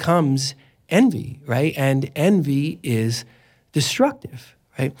 It becomes envy, right? And envy is destructive.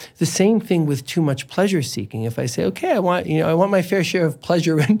 Right? The same thing with too much pleasure seeking. If I say, okay, I want my fair share of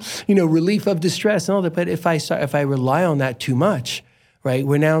pleasure and, relief of distress and all that, but if I rely on that too much, right,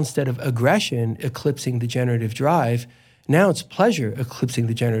 we're now, instead of aggression eclipsing the generative drive, now it's pleasure eclipsing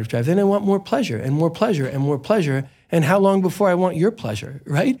the generative drive. Then I want more pleasure and more pleasure and more pleasure. And how long before I want your pleasure,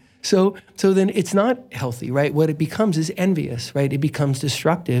 right? So then it's not healthy, right? What it becomes is envious, right? It becomes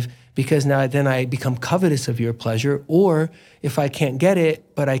destructive because now then I become covetous of your pleasure, or if I can't get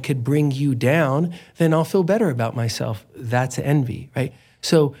it, but I could bring you down, then I'll feel better about myself. That's envy, right?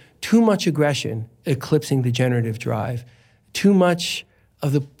 So too much aggression eclipsing the generative drive, too much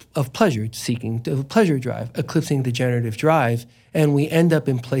of pleasure seeking, the pleasure drive eclipsing the generative drive, and we end up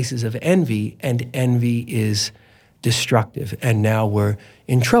in places of envy, and envy is destructive, and now we're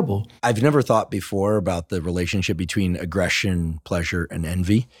in trouble. I've never thought before about the relationship between aggression, pleasure, and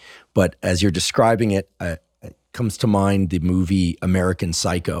envy, but as you're describing it, it comes to mind the movie American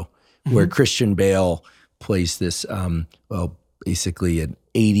Psycho, where Christian Bale plays this, basically an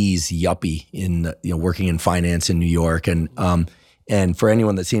 80s yuppie in working in finance in New York, and for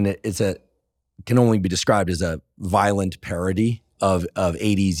anyone that's seen it, can only be described as a violent parody of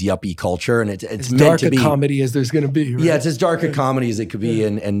 80s yuppie culture, and it's meant dark to be a comedy as there's going to be. Right? Yeah, it's as dark a comedy as it could be,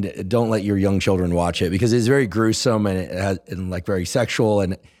 and don't let your young children watch it because it's very gruesome and like very sexual,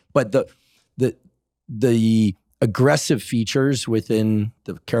 but the aggressive features within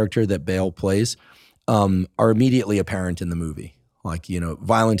the character that Bale plays are immediately apparent in the movie, like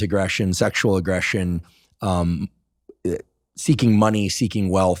violent aggression, sexual aggression, seeking money, seeking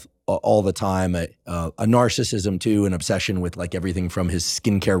wealth all the time, a narcissism too, an obsession with like everything from his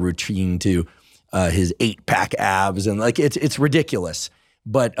skincare routine to his 8-pack abs, and like it's ridiculous,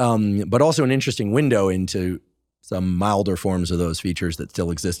 but also an interesting window into some milder forms of those features that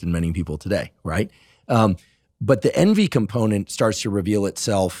still exist in many people today, right? But the envy component starts to reveal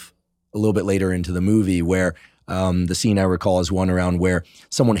itself a little bit later into the movie, where the scene I recall is one around where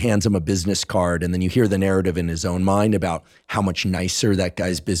someone hands him a business card, and then you hear the narrative in his own mind about how much nicer that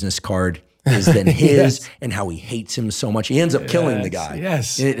guy's business card is than his, yes. and how he hates him so much. He ends up killing the guy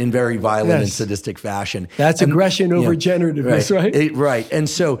in very violent and sadistic fashion. That's aggression over generativeness, right? Right. And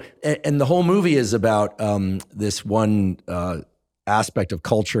so, and the whole movie is about this one aspect of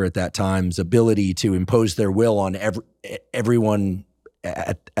culture at that time's ability to impose their will on everyone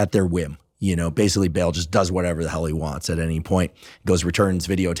at their whim. Basically Bale just does whatever the hell he wants at any point, goes returns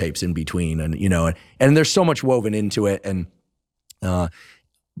videotapes in between, and there's so much woven into it, and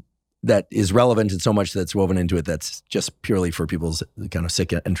that is relevant, and so much that's woven into it that's just purely for people's kind of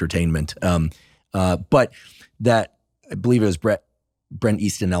sick entertainment. But that, I believe it was Brent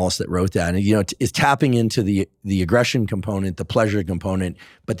Easton Ellis that wrote that, and is tapping into the aggression component, the pleasure component,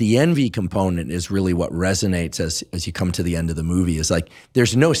 but the envy component is really what resonates as you come to the end of the movie. Is like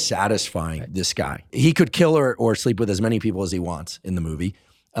there's no satisfying this guy. He could kill or sleep with as many people as he wants in the movie,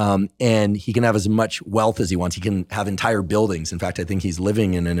 and he can have as much wealth as he wants. He can have entire buildings. In fact, I think he's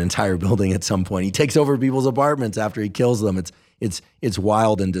living in an entire building at some point. He takes over people's apartments after he kills them. It's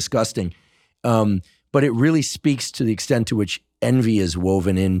wild and disgusting, but it really speaks to the extent to which envy is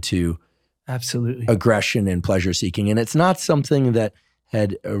woven into absolutely aggression and pleasure seeking. And it's not something that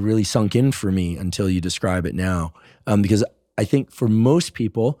had really sunk in for me until you describe it now. Because I think for most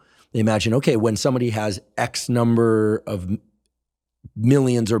people, they imagine, okay, when somebody has X number of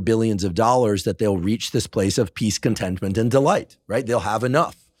millions or billions of dollars, that they'll reach this place of peace, contentment, and delight, right? They'll have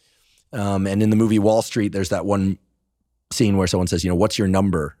enough. And in the movie Wall Street, there's that one scene where someone says, what's your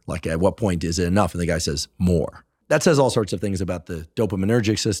number? Like, at what point is it enough? And the guy says, more. That says all sorts of things about the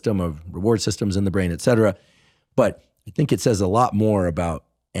dopaminergic system of reward systems in the brain, et cetera. But I think it says a lot more about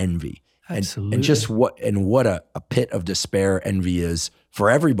envy. Absolutely. And just what a pit of despair envy is for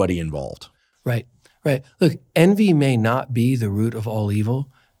everybody involved. Right. Look, envy may not be the root of all evil,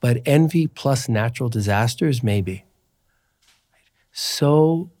 but envy plus natural disasters may be.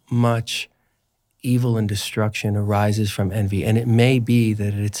 So much evil and destruction arises from envy, and it may be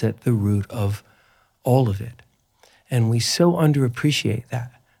that it's at the root of all of it. And we so underappreciate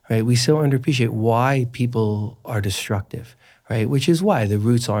that, right? We so underappreciate why people are destructive, right? Which is why the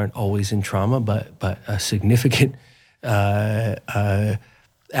roots aren't always in trauma, but a significant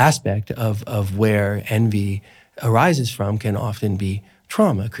aspect of where envy arises from can often be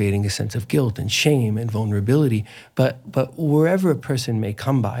trauma, creating a sense of guilt and shame and vulnerability. But wherever a person may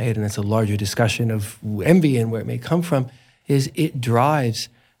come by it, and it's a larger discussion of envy and where it may come from, is it drives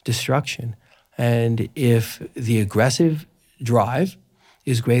destruction. And if the aggressive drive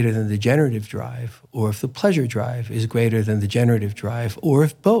is greater than the generative drive, or if the pleasure drive is greater than the generative drive, or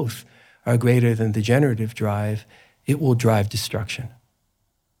if both are greater than the generative drive, it will drive destruction.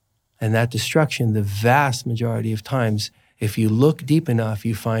 And that destruction, the vast majority of times, if you look deep enough,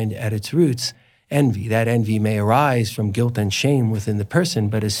 you find at its roots envy. That envy may arise from guilt and shame within the person,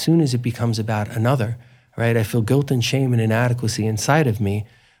 but as soon as it becomes about another, right? I feel guilt and shame and inadequacy inside of me,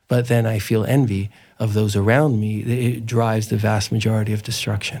 but then I feel envy of those around me. It drives the vast majority of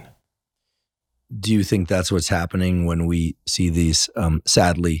destruction. Do you think that's what's happening when we see these,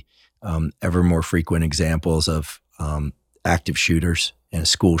 sadly, ever more frequent examples of active shooters and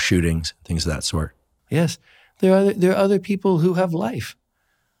school shootings, things of that sort? Yes. There are other people who have life,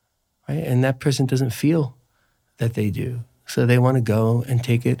 right? And that person doesn't feel that they do. So they want to go and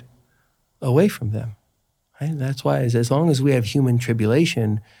take it away from them, right? That's why as long as we have human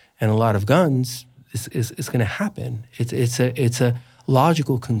tribulation and a lot of guns, it's going to happen. It's a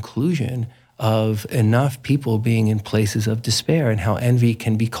logical conclusion of enough people being in places of despair and how envy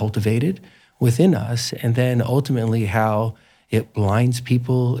can be cultivated within us, and then ultimately how it blinds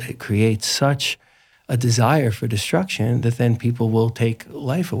people. It creates such a desire for destruction that then people will take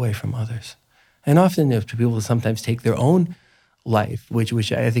life away from others. And often people sometimes take their own life,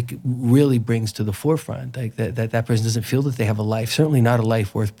 which I think really brings to the forefront, like that person doesn't feel that they have a life, certainly not a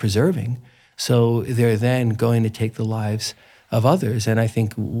life worth preserving. So they're then going to take the lives of others. And I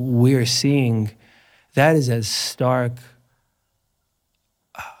think we're seeing that is as stark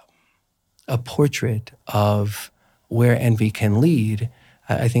a portrait of where envy can lead,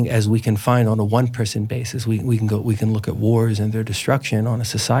 I think, as we can find on a one-person basis. We can look at wars and their destruction on a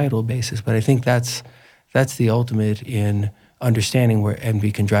societal basis, but I think that's the ultimate in understanding where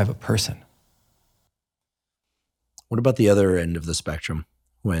envy can drive a person. What about the other end of the spectrum,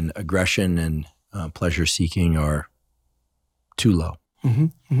 when aggression and pleasure-seeking are too low? Mm-hmm,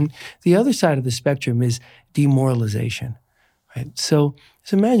 mm-hmm. The other side of the spectrum is demoralization, right? So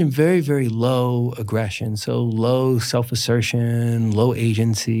imagine very, very low aggression, so low self-assertion, low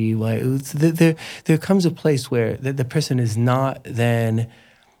agency. Like there comes a place where the person is not then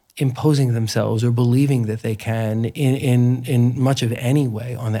imposing themselves or believing that they can in much of any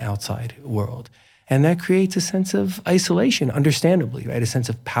way on the outside world. And that creates a sense of isolation, understandably, right? A sense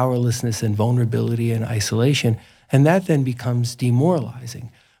of powerlessness and vulnerability and isolation. And that then becomes demoralizing,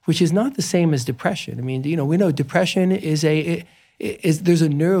 which is not the same as depression. I mean, we know depression is there's a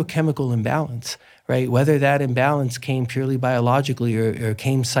neurochemical imbalance, right? Whether that imbalance came purely biologically or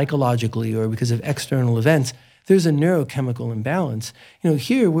came psychologically or because of external events, there's a neurochemical imbalance.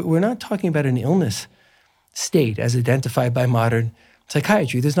 Here we're not talking about an illness state as identified by modern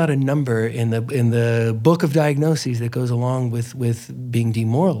psychiatry. There's not a number in the book of diagnoses that goes along with being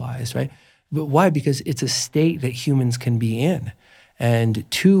demoralized, right? But why? Because it's a state that humans can be in. And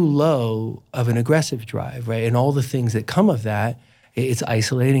too low of an aggressive drive, right? And all the things that come of that, it's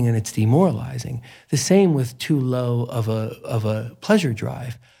isolating and it's demoralizing. The same with too low of a pleasure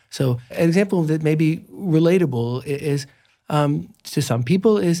drive. So an example that may be relatable is to some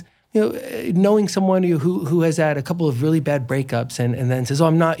people is knowing someone who has had a couple of really bad breakups and then says, "Oh,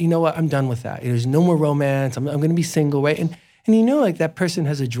 I'm not. You know what? I'm done with that. There's no more romance. I'm going to be single, right?" And like that person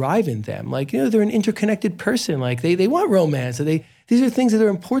has a drive in them. Like they're an interconnected person. Like they want romance. So these are things that are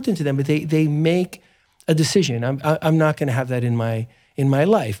important to them, but they make a decision. I'm not going to have that in my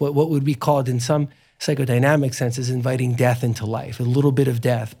life. What would be called in some psychodynamic sense is inviting death into life, a little bit of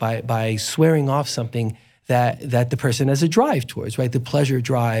death by swearing off something that the person has a drive towards, right? The pleasure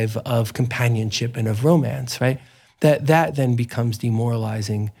drive of companionship and of romance, right? That then becomes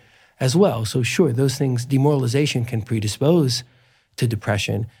demoralizing as well. So sure, those things, demoralization can predispose to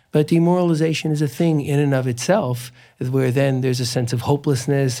depression, but demoralization is a thing in and of itself where then there's a sense of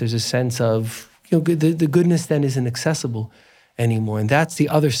hopelessness, there's a sense of, the goodness then isn't accessible anymore. And that's the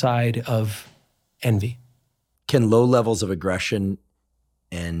other side of envy. Can low levels of aggression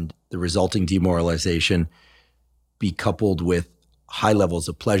and the resulting demoralization be coupled with high levels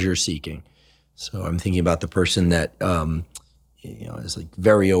of pleasure seeking? So I'm thinking about the person that is like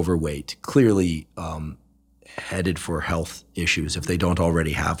very overweight, clearly headed for health issues if they don't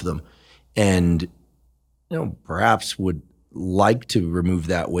already have them, and perhaps would like to remove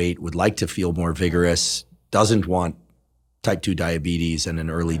that weight, would like to feel more vigorous, doesn't want type 2 diabetes and an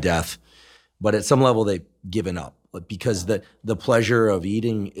early death, but at some level they've given up because the pleasure of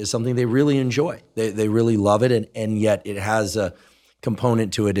eating is something they really enjoy. They really love it, and yet it has a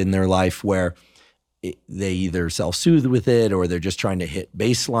component to it in their life where they either self-soothe with it or they're just trying to hit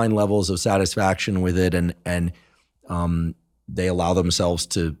baseline levels of satisfaction with it, and they allow themselves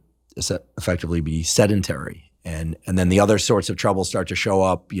to effectively be sedentary. And then the other sorts of troubles start to show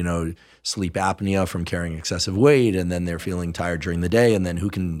up, sleep apnea from carrying excessive weight, and then they're feeling tired during the day, and then who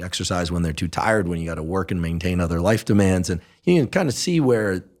can exercise when they're too tired when you got to work and maintain other life demands. And you can kind of see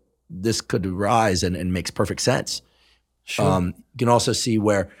where this could arise and makes perfect sense. Sure. You can also see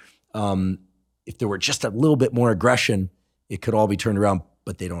where if there were just a little bit more aggression, it could all be turned around,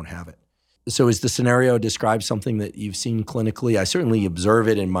 but they don't have it. So is the scenario describe something that you've seen clinically? I certainly observe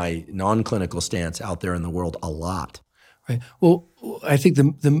it in my non-clinical stance out there in the world a lot. Right. Well, I think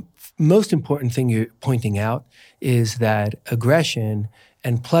the most important thing you're pointing out is that aggression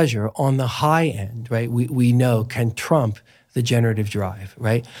and pleasure on the high end, right, we know can trump the generative drive,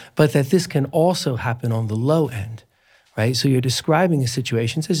 right? But that this can also happen on the low end, right? So you're describing a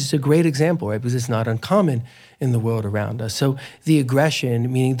situation, so it's a great example, right? Because it's not uncommon in the world around us. So the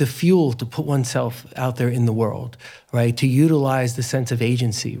aggression, meaning the fuel to put oneself out there in the world, right? To utilize the sense of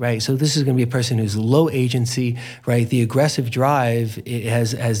agency, right? So this is going to be a person who's low agency, right? The aggressive drive, it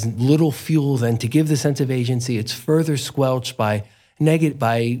has little fuel then to give the sense of agency. It's further squelched by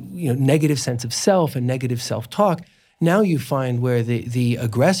negative sense of self and negative self-talk. Now you find where the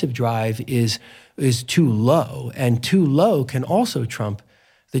aggressive drive is too low, and too low can also trump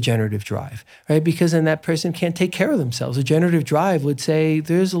the generative drive, right? Because then that person can't take care of themselves. A generative drive would say,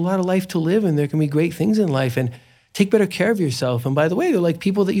 there's a lot of life to live and there can be great things in life, and take better care of yourself. And by the way, they're like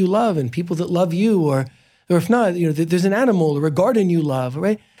people that you love and people that love you, or if not, there's an animal or a garden you love,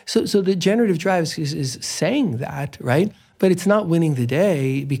 right? So the generative drive is saying that, right? But it's not winning the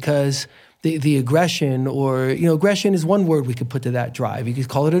day because the aggression, or, aggression is one word we could put to that drive. You could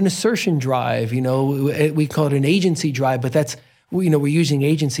call it an assertion drive, we call it an agency drive, but that's, we're using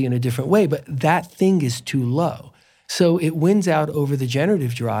agency in a different way, but that thing is too low. So it wins out over the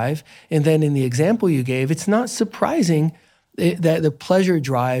generative drive. And then in the example you gave, it's not surprising that the pleasure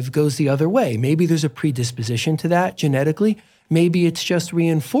drive goes the other way. Maybe there's a predisposition to that genetically. Maybe it's just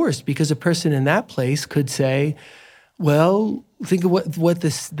reinforced because a person in that place could say, well, think of what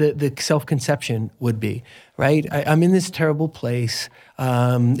the self-conception would be, right? I'm in this terrible place.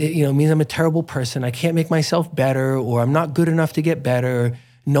 It means I'm a terrible person. I can't make myself better, or I'm not good enough to get better.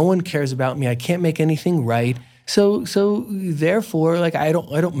 No one cares about me. I can't make anything right. So therefore, I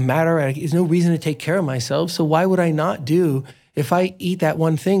don't matter. There's no reason to take care of myself. So why would I not do if I eat that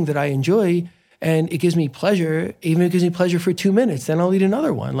one thing that I enjoy and it gives me pleasure, even if it gives me pleasure for 2 minutes, then I'll eat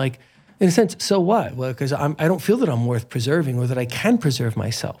another one. In a sense, so what? Well, because I don't feel that I'm worth preserving or that I can preserve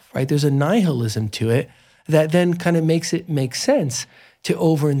myself, right? There's a nihilism to it that then kind of makes it make sense to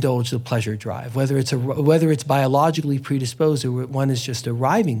overindulge the pleasure drive, whether it's biologically predisposed or one is just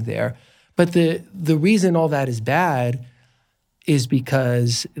arriving there. But the reason all that is bad is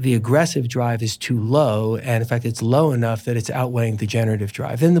because the aggressive drive is too low, and in fact, it's low enough that it's outweighing the generative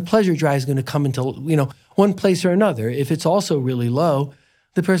drive. Then the pleasure drive is going to come into one place or another. If it's also really low,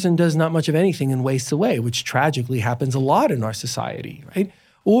 the person does not much of anything and wastes away, which tragically happens a lot in our society, right?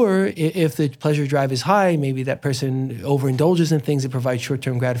 Or if the pleasure drive is high, maybe that person overindulges in things that provide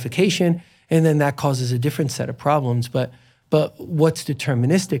short-term gratification, and then that causes a different set of problems. But what's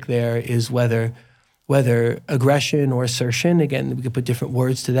deterministic there is whether aggression or assertion, again, we could put different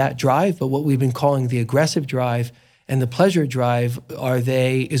words to that drive, but what we've been calling the aggressive drive and the pleasure drive,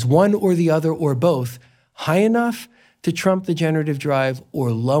 is one or the other or both high enough to trump the generative drive or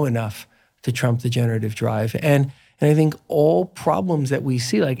low enough to trump the generative drive? And I think all problems that we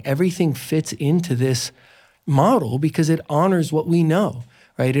see, everything fits into this model because it honors what we know,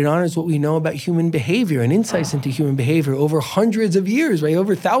 right? It honors what we know about human behavior and insights into human behavior over hundreds of years, right?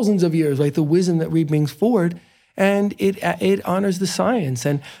 Over thousands of years, right? The wisdom that we bring forward, and it honors the science.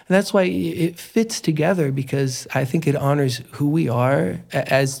 And that's why it fits together, because I think it honors who we are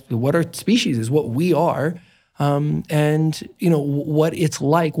as what our species is, what we are, and what it's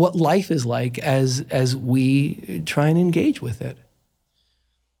like, what life is like as we try and engage with it.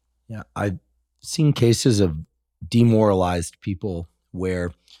 Yeah, I've seen cases of demoralized people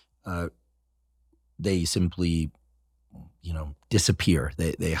where they simply, disappear.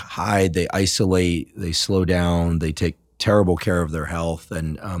 They hide, they isolate, they slow down, they take terrible care of their health.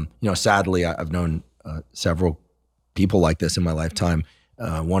 And, sadly, I've known several people like this in my lifetime,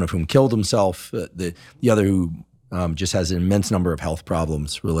 one of whom killed himself, the other who just has an immense number of health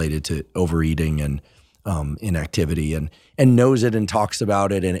problems related to overeating and inactivity, and knows it and talks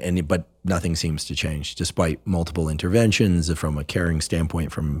about it, but nothing seems to change despite multiple interventions from a caring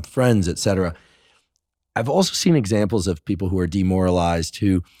standpoint from friends, et cetera. I've also seen examples of people who are demoralized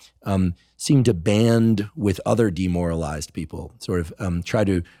who seem to band with other demoralized people, sort of try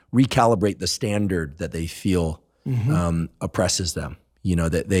to recalibrate the standard that they feel oppresses them.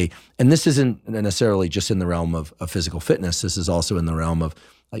 That and this isn't necessarily just in the realm of physical fitness. This is also in the realm of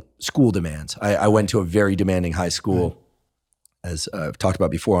like school demands. I went to a very demanding high school, as I've talked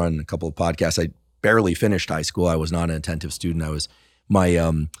about before on a couple of podcasts. I barely finished high school. I was not an attentive student.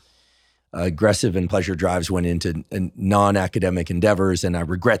 My aggressive and pleasure drives went into non-academic endeavors, and I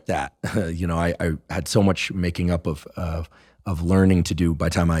regret that. I had so much making up of learning to do by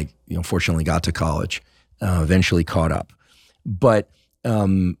the time I fortunately got to college. Eventually caught up, but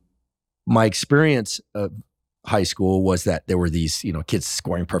my experience of high school was that there were these kids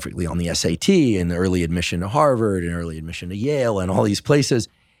scoring perfectly on the SAT and early admission to Harvard and early admission to Yale and all these places,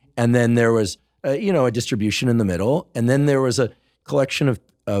 and then there was a distribution in the middle, and then there was a collection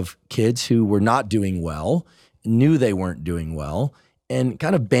of kids who were not doing well, knew they weren't doing well, and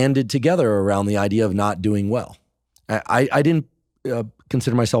kind of banded together around the idea of not doing well. I didn't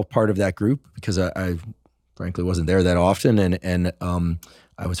consider myself part of that group because I frankly wasn't there that often, and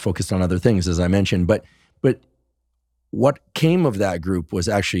I was focused on other things, as I mentioned. But what came of that group was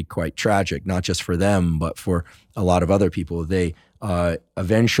actually quite tragic, not just for them, but for a lot of other people. They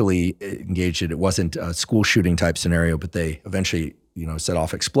eventually engaged in, it wasn't a school shooting type scenario, but they eventually set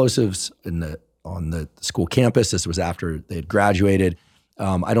off explosives on the school campus. This was after they had graduated.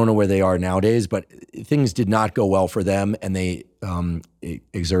 I don't know where they are nowadays, but things did not go well for them, and they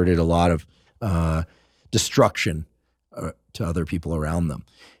exerted a lot of destruction to other people around them.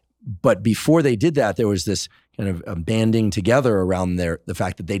 But before they did that, there was this kind of banding together around the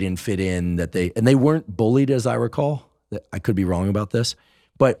fact that they didn't fit in, and they weren't bullied, as I recall. I could be wrong about this,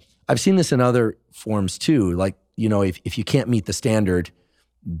 but I've seen this in other forms too. Like, if you can't meet the standard,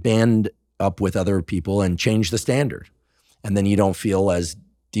 band up with other people and change the standard, and then you don't feel as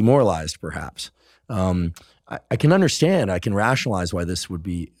demoralized, perhaps. I can understand, I can rationalize why this would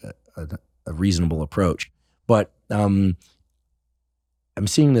be a reasonable approach, but I'm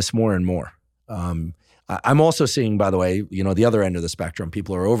seeing this more and more. I'm also seeing, by the way, the other end of the spectrum.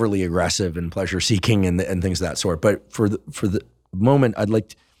 People are overly aggressive and pleasure seeking and things of that sort. But for the moment, I'd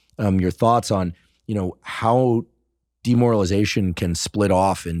like your thoughts on how demoralization can split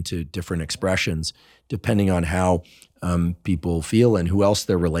off into different expressions depending on how people feel and who else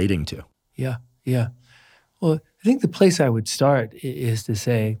they're relating to. Yeah. Well, I think the place I would start is to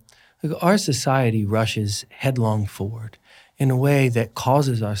say, our society rushes headlong forward in a way that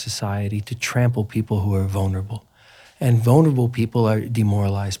causes our society to trample people who are vulnerable. And vulnerable people are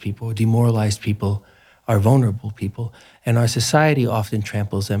demoralized people. Demoralized people are vulnerable people. And our society often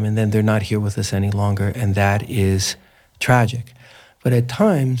tramples them, and then they're not here with us any longer, and that is tragic. But at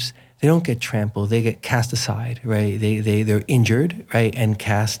times, they don't get trampled, they get cast aside, right? They're injured, right, and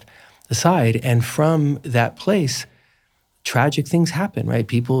cast aside. And from that place, tragic things happen, right?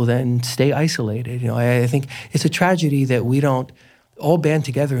 People then stay isolated. I think it's a tragedy that we don't all band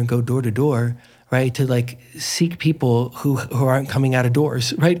together and go door to door, right, to seek people who aren't coming out of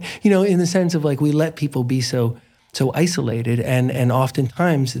doors, right? In the sense of we let people be so isolated, and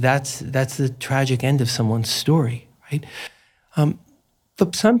oftentimes that's the tragic end of someone's story, right?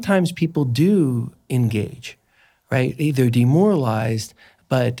 But sometimes people do engage, right? They're demoralized,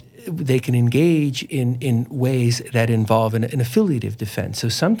 but they can engage in ways that involve an affiliative defense. So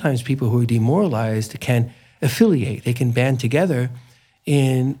sometimes people who are demoralized can affiliate. They can band together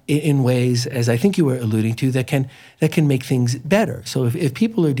in ways, as I think you were alluding to, that can make things better. So if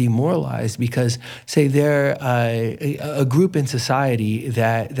people are demoralized because, say, they're a group in society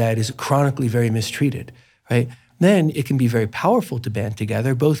that is chronically very mistreated, right? Then it can be very powerful to band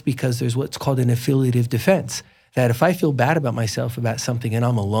together, both because there's what's called an affiliative defense, that if I feel bad about myself about something and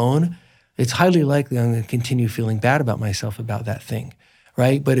I'm alone, it's highly likely I'm going to continue feeling bad about myself about that thing,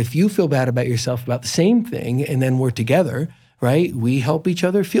 right? But if you feel bad about yourself about the same thing and then we're together, right, we help each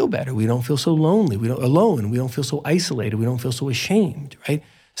other feel better. We don't feel so lonely. We don't feel so isolated. We don't feel so ashamed, right?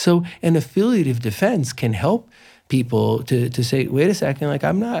 So an affiliative defense can help people to say, wait a second,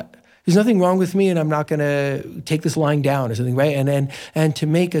 there's nothing wrong with me, and I'm not going to take this lying down or something, right? And to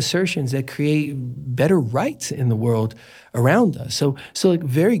make assertions that create better rights in the world around us. So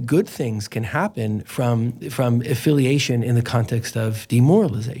very good things can happen from affiliation in the context of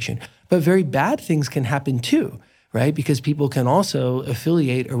demoralization, but very bad things can happen too, right? Because people can also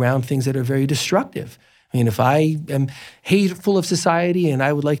affiliate around things that are very destructive. I mean, if I am hateful of society and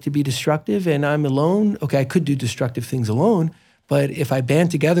I would like to be destructive and I'm alone, okay, I could do destructive things alone. But if I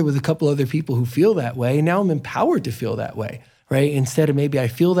band together with a couple other people who feel that way, now I'm empowered to feel that way, right? Instead of maybe I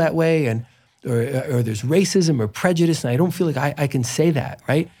feel that way and or there's racism or prejudice, and I don't feel like I can say that,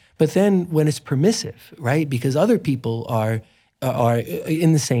 right? But then when it's permissive, right, because other people are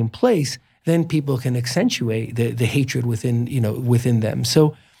in the same place, then people can accentuate the hatred within them.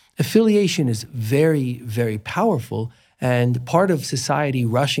 So affiliation is very, very powerful. And part of society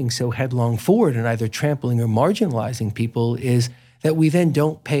rushing so headlong forward and either trampling or marginalizing people is that we then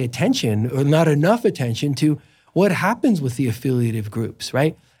don't pay attention or not enough attention to what happens with the affiliative groups,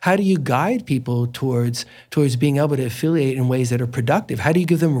 right? How do you guide people towards being able to affiliate in ways that are productive? How do you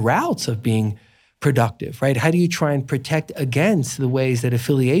give them routes of being productive, right? How do you try and protect against the ways that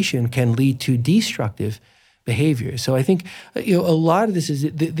affiliation can lead to destructive behavior? So I think a lot of this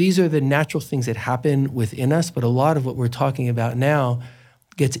is these are the natural things that happen within us, but a lot of what we're talking about now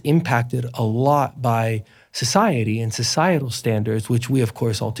gets impacted a lot by society and societal standards, which we, of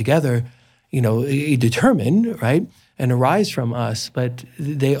course, altogether, determine, right, and arise from us, but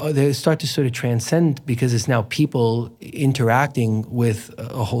they start to sort of transcend because it's now people interacting with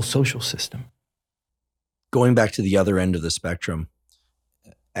a whole social system. Going back to the other end of the spectrum,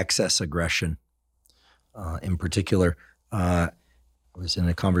 excess aggression. In particular, I was in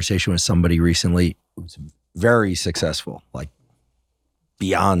a conversation with somebody recently who was very successful, like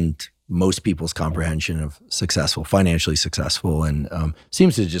beyond most people's comprehension of successful, financially successful, and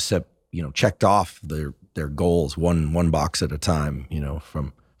seems to just have, checked off their goals one box at a time,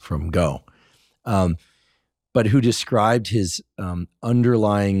 from go. But who described his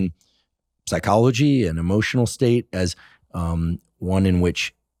underlying psychology and emotional state as one in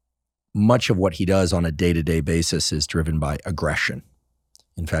which much of what he does on a day-to-day basis is driven by aggression.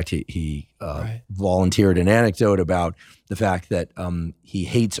 In fact, he right. volunteered an anecdote about the fact that he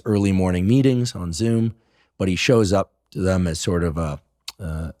hates early morning meetings on Zoom, but he shows up to them as sort of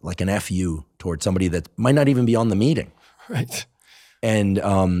like an FU towards somebody that might not even be on the meeting. Right. And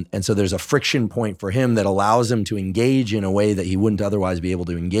so there's a friction point for him that allows him to engage in a way that he wouldn't otherwise be able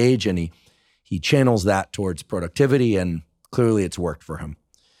to engage, and he channels that towards productivity, and clearly it's worked for him.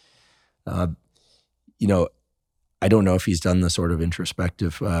 I don't know if he's done the sort of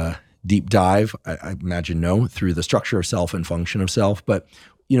introspective deep dive. I imagine no, through the structure of self and function of self. But,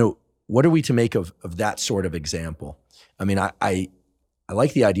 what are we to make of that sort of example? I mean, I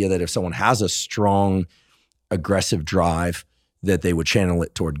like the idea that if someone has a strong, aggressive drive, that they would channel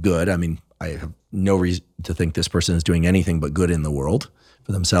it toward good. I mean, I have no reason to think this person is doing anything but good in the world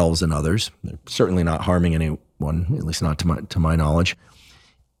for themselves and others. They're certainly not harming anyone, at least not to my knowledge.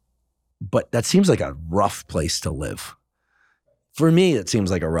 But that seems like a rough place to live. For me, it seems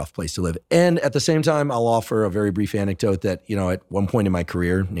like a rough place to live. And at the same time, I'll offer a very brief anecdote that, at one point in my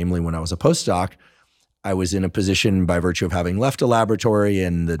career, namely when I was a postdoc, I was in a position by virtue of having left a laboratory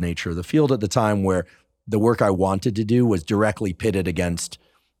and the nature of the field at the time where the work I wanted to do was directly pitted against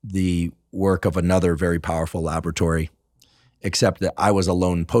the work of another very powerful laboratory, except that I was a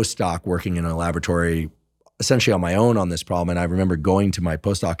lone postdoc working in a laboratory essentially on my own on this problem. And I remember going to my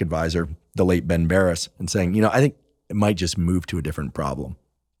postdoc advisor, the late Ben Barris, and saying, I think it might just move to a different problem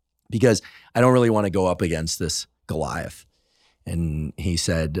because I don't really want to go up against this Goliath. And he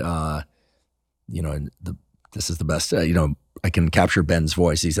said, this is the best, I can capture Ben's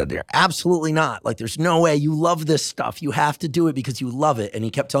voice. He said, "They're absolutely not. Like, there's no way. You love this stuff. You have to do it because you love it." And he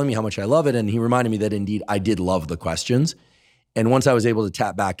kept telling me how much I love it. And he reminded me that indeed I did love the questions. And once I was able to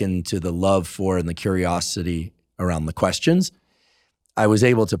tap back into the love for and the curiosity around the questions, I was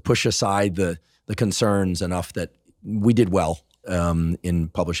able to push aside the concerns enough that we did well in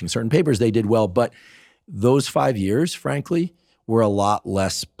publishing certain papers. They did well. But those 5 years, frankly, were a lot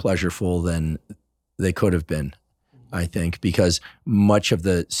less pleasurable than they could have been, I think, because much of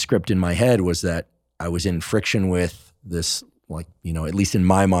the script in my head was that I was in friction with this, at least in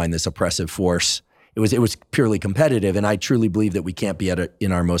my mind, this oppressive force. It was purely competitive, and I truly believe that we can't be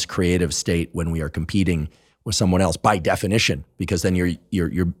in our most creative state when we are competing with someone else by definition, because then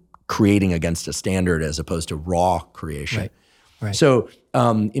you're creating against a standard as opposed to raw creation. Right. So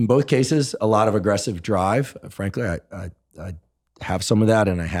in both cases, a lot of aggressive drive. Frankly, I have some of that,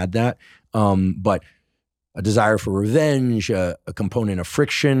 and I had that, but a desire for revenge, a component of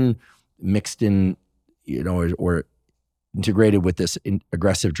friction mixed in, or integrated with this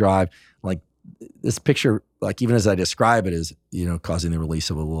aggressive drive, like. This picture, like even as I describe it, is causing the release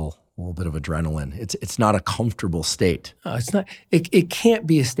of a little bit of adrenaline. It's not a comfortable state. It's not. It can't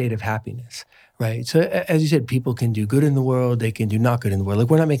be a state of happiness, right? So as you said, people can do good in the world. They can do not good in the world. Like,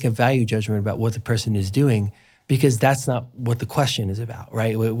 we're not making a value judgment about what the person is doing because that's not what the question is about,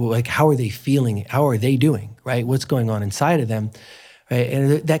 right? Like, how are they feeling? How are they doing, right? What's going on inside of them, right?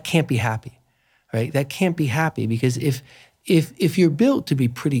 And that can't be happy, right? That can't be happy because if if you're built to be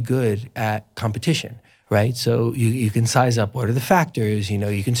pretty good at competition, right? So you can size up what are the factors,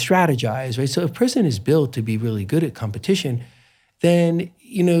 you can strategize, right? So if a person is built to be really good at competition, then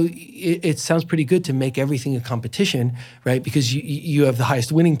it sounds pretty good to make everything a competition, right? Because you have the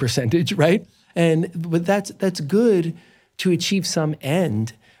highest winning percentage, right? But that's good to achieve some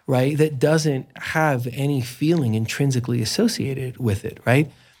end, right? That doesn't have any feeling intrinsically associated with it,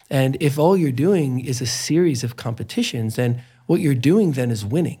 right? And if all you're doing is a series of competitions, then what you're doing then is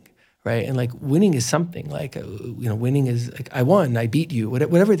winning, right? And like winning is something like, winning is like, I won, I beat you,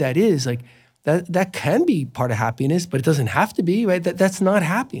 whatever that is, like that can be part of happiness, but it doesn't have to be, right? That's not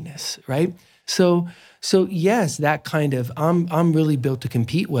happiness, right? So yes, that kind of, I'm really built to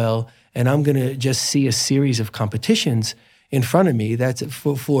compete well, and I'm gonna just see a series of competitions in front of me. That's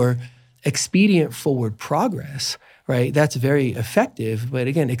for expedient forward progress, right? That's very effective. But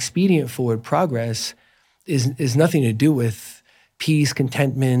again, expedient forward progress is nothing to do with peace,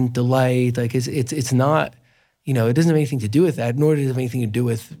 contentment, delight. Like it's not, it doesn't have anything to do with that, nor does it have anything to do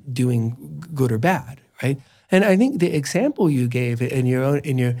with doing good or bad, right? And I think the example you gave in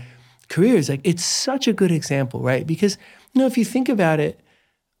your career is like, it's such a good example, right? Because, if you think about it,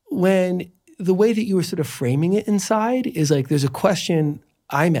 when the way that you were sort of framing it inside is like, there's a question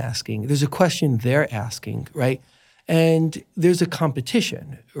I'm asking, there's a question they're asking, right? And there's a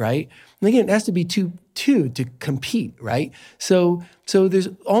competition, right? And again, it has to be two to compete, right? So there's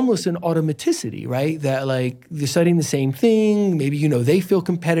almost an automaticity, right? That like they're studying the same thing. Maybe, they feel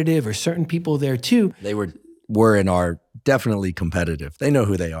competitive, or certain people there too. They were and are definitely competitive. They know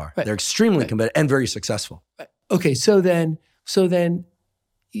who they are. Right. They're extremely competitive and very successful. Right. Okay, so then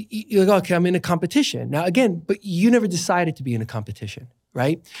you're like, okay, I'm in a competition. Now again, but you never decided to be in a competition,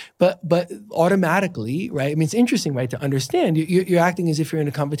 right? But automatically, right? I mean, it's interesting, right, to understand. You're acting as if you're in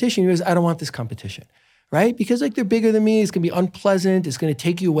a competition. You're I don't want this competition, right? Because like they're bigger than me. It's going to be unpleasant. It's going to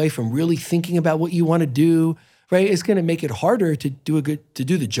take you away from really thinking about what you want to do, right? It's going to make it harder to do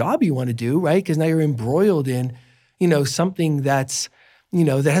the job you want to do, right? Because now you're embroiled in, something that's,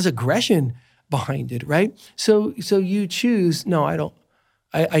 that has aggression behind it, right? So you choose, no, I don't.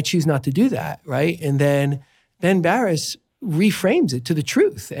 I choose not to do that, right? And then Ben Barres reframes it to the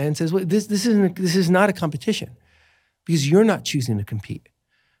truth and says, well, this is not a competition, because you're not choosing to compete,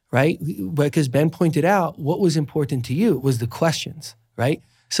 right? Because Ben pointed out what was important to you was the questions, right?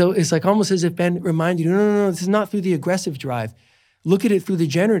 So it's like almost as if Ben reminded you, no, this is not through the aggressive drive. Look at it through the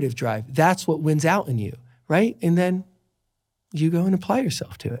generative drive. That's what wins out in you, right? And then you go and apply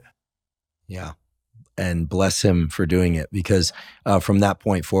yourself to it. Yeah. And bless him for doing it, because from that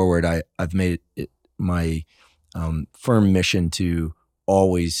point forward, I've made it my firm mission to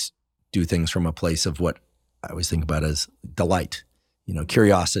always do things from a place of what I always think about as delight,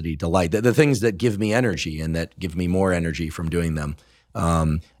 curiosity, delight, the things that give me energy and that give me more energy from doing them.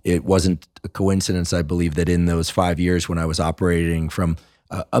 It wasn't a coincidence, I believe, that in those 5 years when I was operating from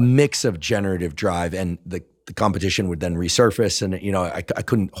a mix of generative drive and the competition would then resurface, and I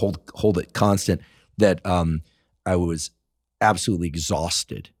couldn't hold it constant, that I was absolutely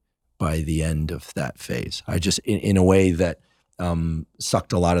exhausted by the end of that phase. I just, in a way that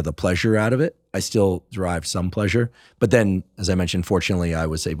sucked a lot of the pleasure out of it. I still derived some pleasure. But then, as I mentioned, fortunately, I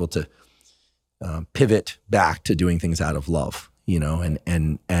was able to pivot back to doing things out of love,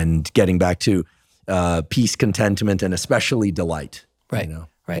 and getting back to peace, contentment, and especially delight. Right,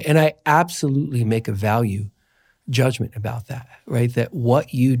 right. And I absolutely make a value judgment about that, right? That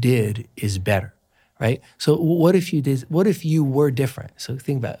what you did is better. Right? So what if you were different? So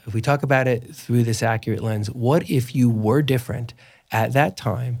think about it. If we talk about it through this accurate lens, what if you were different at that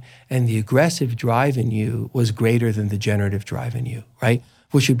time and the aggressive drive in you was greater than the generative drive in you, right?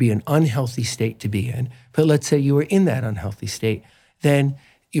 Which would be an unhealthy state to be in. But let's say you were in that unhealthy state, then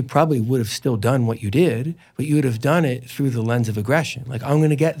you probably would have still done what you did, but you would have done it through the lens of aggression. Like, I'm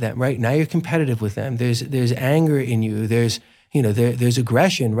going to get them, right? Now you're competitive with them. There's anger in you. There's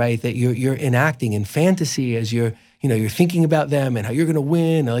aggression, right? That you're enacting in fantasy as you're thinking about them and how you're going to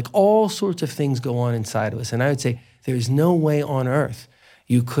win. Like all sorts of things go on inside of us. And I would say there's no way on earth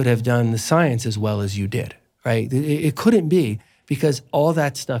you could have done the science as well as you did, right? It couldn't be, because all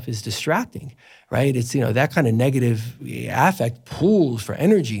that stuff is distracting, right? It's, that kind of negative affect pulls for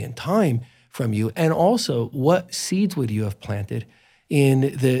energy and time from you. And also, what seeds would you have planted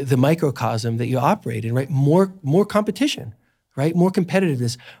in the microcosm that you operate in, right? More competition, right? More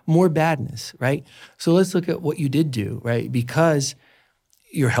competitiveness, more badness, right? So let's look at what you did do, right? Because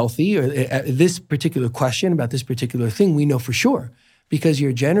you're healthy, or this particular question about this particular thing, we know for sure, because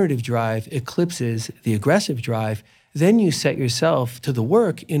your generative drive eclipses the aggressive drive, then you set yourself to the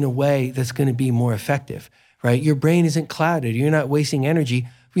work in a way that's going to be more effective, right? Your brain isn't clouded. You're not wasting energy,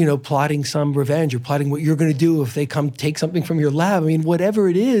 plotting some revenge or plotting what you're going to do if they come take something from your lab. I mean, whatever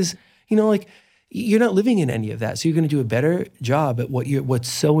it is, you're not living in any of that. So you're going to do a better job at what's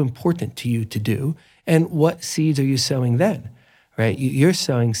so important to you to do. And what seeds are you sowing then, right? You're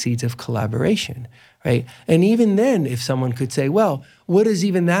sowing seeds of collaboration, right? And even then, if someone could say, well, what does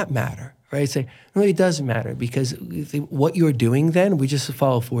even that matter, right? Say, no, it doesn't matter, because what you're doing then, we just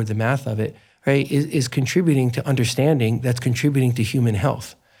follow forward the math of it, right, is contributing to understanding that's contributing to human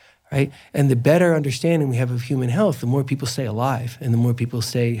health, right? And the better understanding we have of human health, the more people stay alive and the more people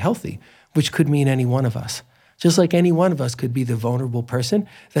stay healthy, which could mean any one of us. Just like any one of us could be the vulnerable person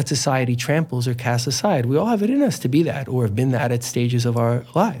that society tramples or casts aside. We all have it in us to be that, or have been that at stages of our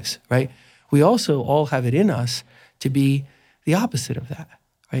lives, right? We also all have it in us to be the opposite of that,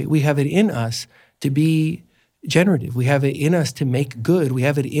 right? We have it in us to be generative. We have it in us to make good. We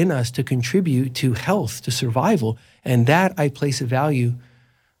have it in us to contribute to health, to survival. And that I place a value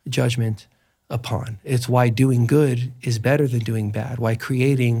judgment upon. It's why doing good is better than doing bad, why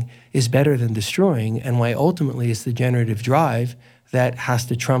creating is better than destroying, and why ultimately it's the generative drive that has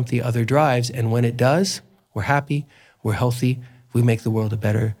to trump the other drives. And when it does, we're happy, we're healthy, we make the world a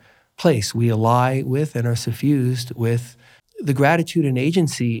better place. We ally with and are suffused with the gratitude and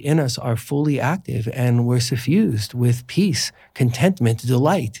agency in us are fully active, and we're suffused with peace, contentment,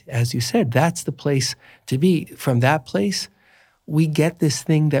 delight. As you said, that's the place to be. From that place, we get this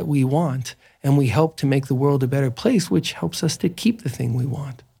thing that we want, and we help to make the world a better place, which helps us to keep the thing we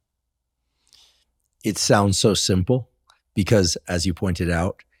want. It sounds so simple because, as you pointed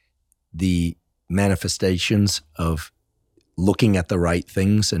out, the manifestations of looking at the right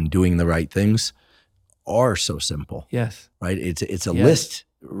things and doing the right things are so simple. Yes. Right? It's a list,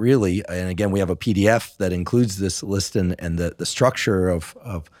 really. And again, we have a PDF that includes this list and the structure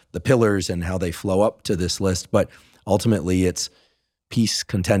of the pillars and how they flow up to this list. But ultimately, it's peace,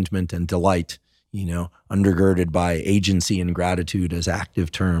 contentment, and delight, undergirded by agency and gratitude as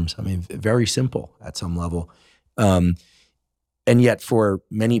active terms. I mean, very simple at some level. And yet for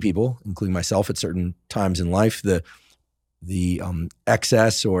many people, including myself at certain times in life, the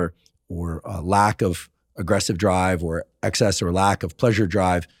excess or lack of aggressive drive or excess or lack of pleasure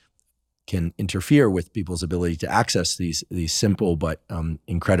drive can interfere with people's ability to access these simple but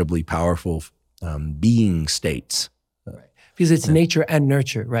incredibly powerful being states. Because it's nature and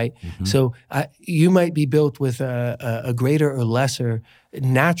nurture, right? Mm-hmm. So you might be built with a greater or lesser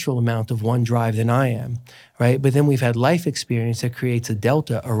natural amount of one drive than I am, right? But then we've had life experience that creates a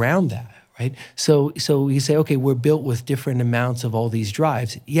delta around that, right? So you say, okay, we're built with different amounts of all these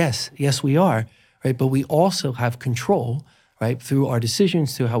drives. Yes, we are, right? But we also have control, right, through our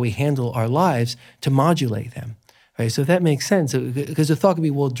decisions, through how we handle our lives to modulate them. Right, so if that makes sense, because the thought could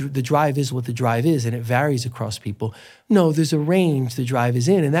be, well, the drive is what the drive is, and it varies across people. No, there's a range the drive is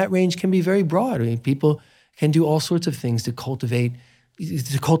in, and that range can be very broad. I mean, people can do all sorts of things to cultivate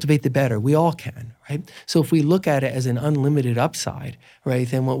the better. We all can, right? So if we look at it as an unlimited upside, right,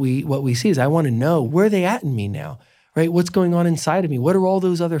 then what we see is, I want to know, where are they at in me now? Right? What's going on inside of me? What are all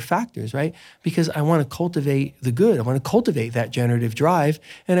those other factors, right? Because I want to cultivate the good. I want to cultivate that generative drive,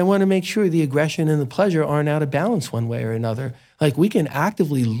 and I want to make sure the aggression and the pleasure aren't out of balance one way or another. Like, we can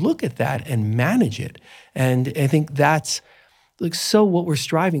actively look at that and manage it. And I think that's so what we're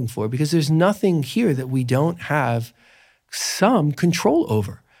striving for, because there's nothing here that we don't have some control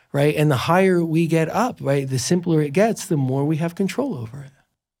over, right? And the higher we get up, right, the simpler it gets, the more we have control over it.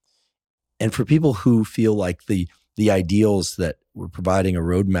 And for people who feel like the ideals that we're providing a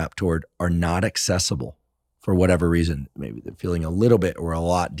roadmap toward are not accessible for whatever reason, maybe they're feeling a little bit or a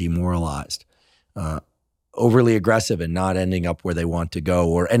lot demoralized, overly aggressive and not ending up where they want to go,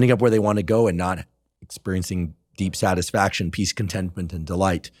 or ending up where they want to go and not experiencing deep satisfaction, peace, contentment, and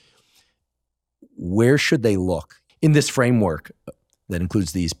delight. Where should they look in this framework that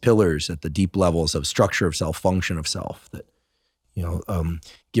includes these pillars at the deep levels of structure of self, function of self, that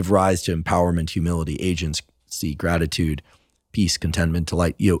give rise to empowerment, humility, agency, gratitude, peace, contentment,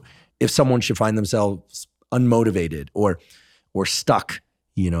 delight? If someone should find themselves unmotivated or stuck,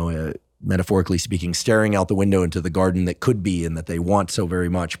 metaphorically speaking, staring out the window into the garden that could be and that they want so very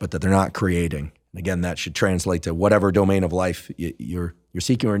much, but that they're not creating. And again, that should translate to whatever domain of life you're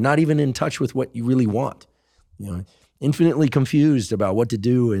seeking, or not even in touch with what you really want. Infinitely confused about what to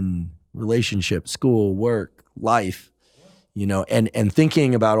do in relationship, school, work, life. And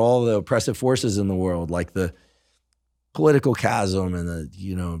thinking about all the oppressive forces in the world, like the political chasm and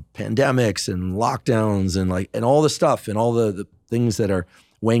the, pandemics and lockdowns and all the stuff and all the things that are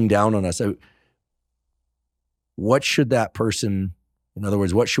weighing down on us. So what should that person In other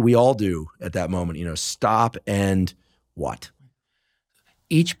words, what should we all do at that moment? Stop and what?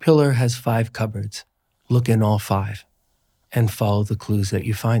 Each pillar has 5 cupboards. Look in all 5 and follow the clues that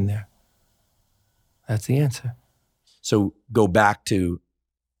you find there. That's the answer. So go back to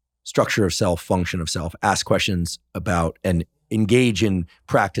structure of self, function of self, ask questions about and engage in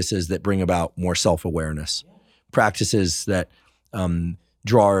practices that bring about more self-awareness, practices that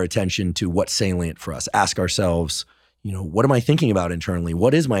draw our attention to what's salient for us. Ask ourselves, what am I thinking about internally?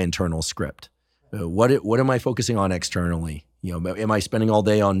 What is my internal script? What am I focusing on externally? Am I spending all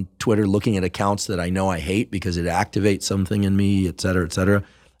day on Twitter looking at accounts that I know I hate because it activates something in me, et cetera, et cetera?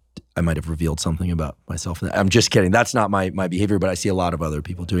 I might have revealed something about myself. I'm just kidding. That's not my behavior, but I see a lot of other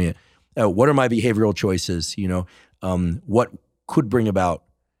people doing it. What are my behavioral choices? What could bring about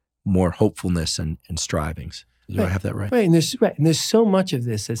more hopefulness and strivings? Do I have that right? Right. And there's so much of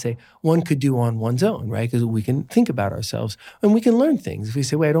this that say one could do on one's own, right? Because we can think about ourselves and we can learn things. If we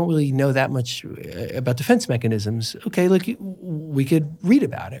say, I don't really know that much about defense mechanisms. Okay, we could read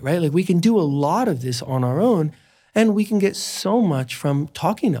about it, right? We can do a lot of this on our own, and we can get so much from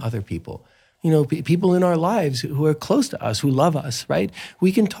talking to other people. People in our lives who are close to us, who love us, right?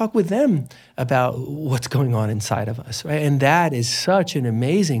 We can talk with them about what's going on inside of us, right? And that is such an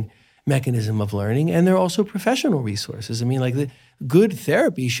amazing mechanism of learning. And there are also professional resources. The good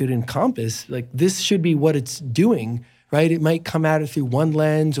therapy should encompass, this should be what it's doing, right? It might come at it through one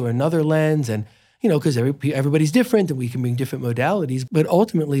lens or another lens, and because everybody's different and we can bring different modalities, but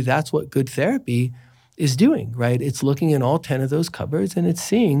ultimately that's what good therapy is doing, right? It's looking in all 10 of those cupboards and it's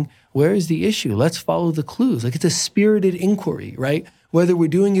seeing, where is the issue? Let's follow the clues. It's a spirited inquiry, right? Whether we're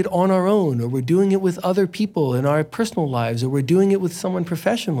doing it on our own or we're doing it with other people in our personal lives or we're doing it with someone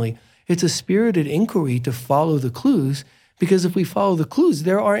professionally, it's a spirited inquiry to follow the clues, because if we follow the clues,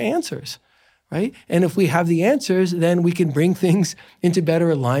 there are answers, right? And if we have the answers, then we can bring things into better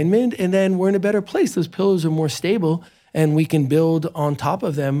alignment, and then we're in a better place. Those pillars are more stable, and we can build on top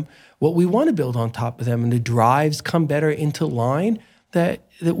of them what we want to build on top of them, and the drives come better into line, that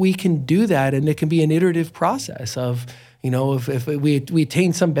we can do that, and it can be an iterative process of, if we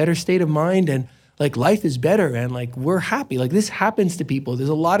attain some better state of mind and life is better and we're happy. This happens to people. There's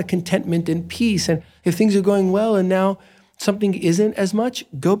a lot of contentment and peace. And if things are going well and now something isn't as much,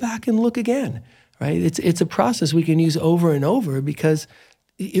 go back and look again, right? It's a process we can use over and over because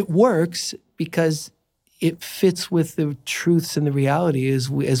it works, because it fits with the truths and the reality as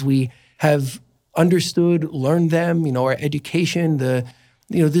we have understood, learned them, our education,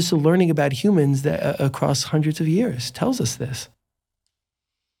 this learning about humans that across hundreds of years tells us this.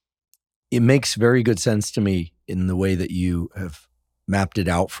 It makes very good sense to me in the way that you have mapped it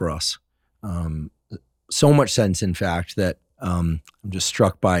out for us. So much sense, in fact, that I'm just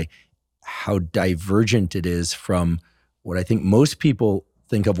struck by how divergent it is from what I think most people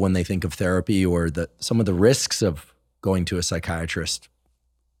think of when they think of therapy, or some of the risks of going to a psychiatrist,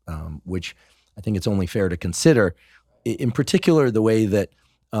 which I think it's only fair to consider. In particular, the way that,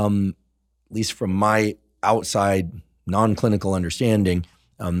 at least from my outside non-clinical understanding,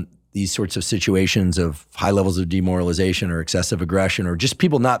 these sorts of situations of high levels of demoralization or excessive aggression, or just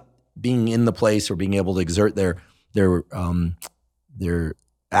people not being in the place or being able to exert their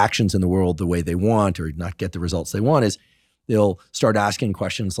actions in the world the way they want, or not get the results they want, is they'll start asking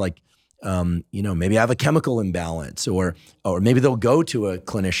questions like, maybe I have a chemical imbalance, or maybe they'll go to a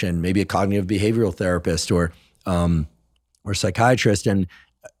clinician, maybe a cognitive behavioral therapist or psychiatrist, and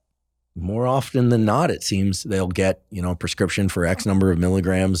more often than not, it seems they'll get, a prescription for X number of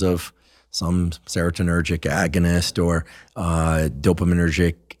milligrams of some serotonergic agonist or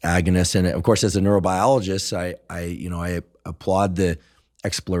dopaminergic agonist. And of course, as a neurobiologist, I applaud the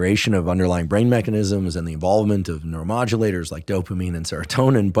exploration of underlying brain mechanisms and the involvement of neuromodulators like dopamine and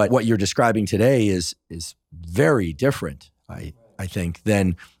serotonin. But what you're describing today is very different, I think,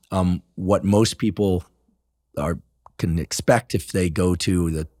 than what most people can expect if they go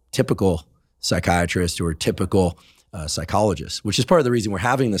to the typical psychiatrist or typical psychologist, which is part of the reason we're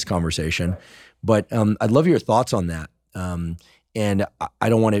having this conversation. But I'd love your thoughts on that. And I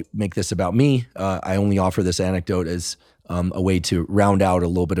don't want to make this about me. I only offer this anecdote as a way to round out a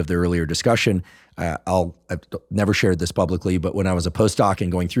little bit of the earlier discussion. I've never shared this publicly, but when I was a postdoc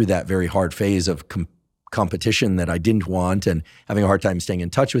and going through that very hard phase of competition that I didn't want and having a hard time staying in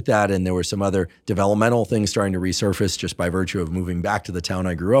touch with that, and there were some other developmental things starting to resurface just by virtue of moving back to the town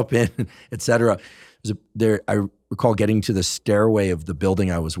I grew up in, et cetera. I recall getting to the stairway of the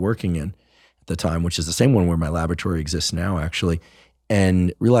building I was working in at the time, which is the same one where my laboratory exists now, actually,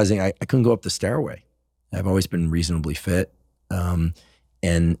 and realizing I couldn't go up the stairway. I've always been reasonably fit.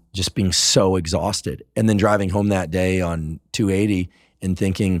 and just being so exhausted. And then driving home that day on 280 and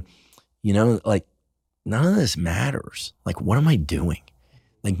thinking, like, none of this matters. Like, what am I doing?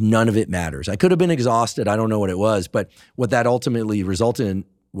 Like, none of it matters. I could have been exhausted. I don't know what it was. But what that ultimately resulted in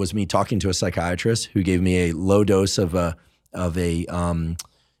was me talking to a psychiatrist who gave me a low dose of a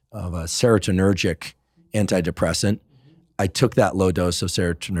serotonergic antidepressant. I took that low dose of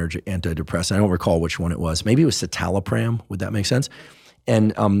serotonergic antidepressant. I don't recall which one it was. Maybe it was citalopram. Would that make sense?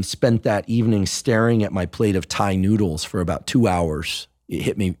 And spent that evening staring at my plate of Thai noodles for about 2 hours. It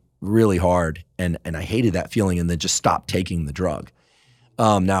hit me really hard, and I hated that feeling, and then just stopped taking the drug.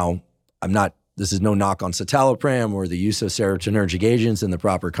 Now, this is no knock on citalopram or the use of serotonergic agents in the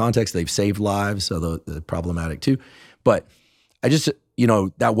proper context. They've saved lives, so they're problematic too. But I just,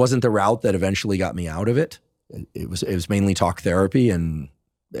 that wasn't the route that eventually got me out of it. It was mainly talk therapy and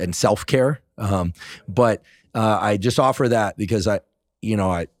self-care. But I just offer that because I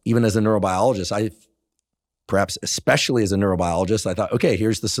even as a neurobiologist, perhaps especially as a neurobiologist, I thought, okay,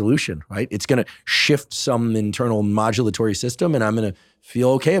 here's the solution, right? It's going to shift some internal modulatory system, and I'm going to feel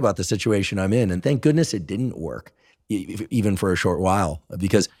okay about the situation I'm in. And thank goodness it didn't work, even for a short while,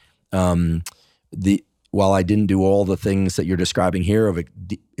 because while I didn't do all the things that you're describing here of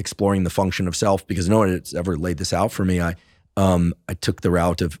exploring the function of self, because no one has ever laid this out for me, I took the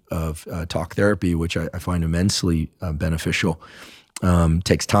route of talk therapy, which I find immensely beneficial.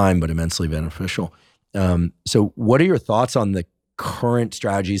 Takes time, but immensely beneficial. So what are your thoughts on the current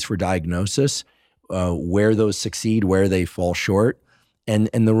strategies for diagnosis, where those succeed, where they fall short, and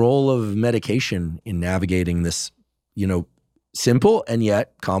the role of medication in navigating this, simple and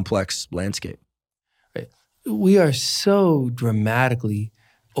yet complex landscape? Right. We are so dramatically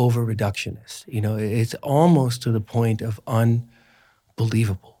over-reductionist. It's almost to the point of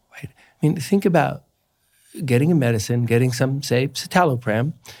unbelievable, right? I mean, think about getting a medicine, getting some, say,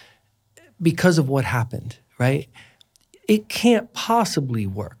 citalopram, because of what happened, right? It can't possibly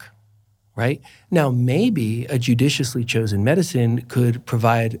work, right? Now, maybe a judiciously chosen medicine could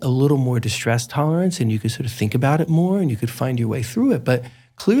provide a little more distress tolerance, and you could sort of think about it more and you could find your way through it. But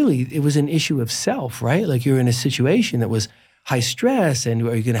clearly it was an issue of self, right? Like, you're in a situation that was high stress, and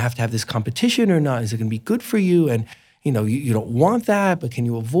are you going to have this competition or not? Is it going to be good for you? And you don't want that, but can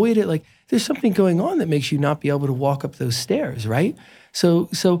you avoid it? Like, there's something going on that makes you not be able to walk up those stairs, right? So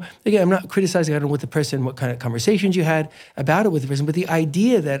again, I'm not criticizing, I don't know what kind of conversations you had about it with the person, but the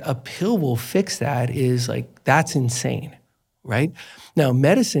idea that a pill will fix that is like, that's insane, right? Now,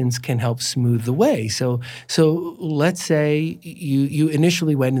 medicines can help smooth the way. So let's say you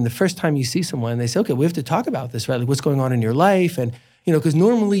initially went, and the first time you see someone, they say, okay, we have to talk about this, right? Like, what's going on in your life? And, because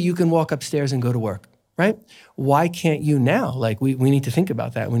normally you can walk upstairs and go to work, right? Why can't you now? Like, we need to think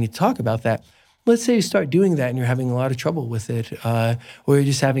about that. We need to talk about that. Let's say you start doing that and you're having a lot of trouble with it, or you're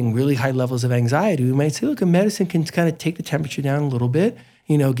just having really high levels of anxiety. We might say, look, a medicine can kind of take the temperature down a little bit,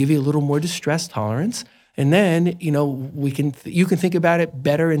 give you a little more distress tolerance. And then, you can think about it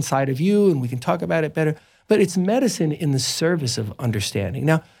better inside of you, and we can talk about it better. But it's medicine in the service of understanding.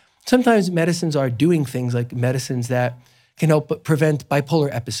 Now, sometimes medicines are doing things like medicines that can help prevent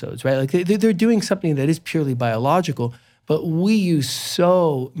bipolar episodes, right? Like, they're doing something that is purely biological. But we use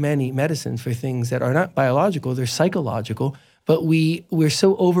so many medicines for things that are not biological, they're psychological, but we're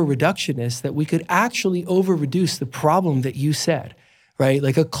so over-reductionist that we could actually over-reduce the problem that you said, right?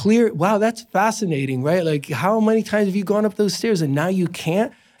 Like, wow, that's fascinating, right? Like, how many times have you gone up those stairs and now you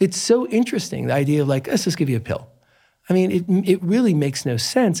can't? It's so interesting, the idea of like, let's just give you a pill. I mean, it really makes no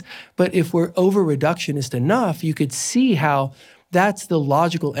sense. But if we're over-reductionist enough, you could see how that's the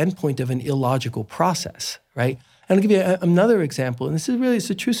logical endpoint of an illogical process, right? And I'll give you another example, and it's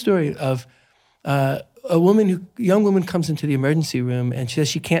a true story of a young woman comes into the emergency room, and she says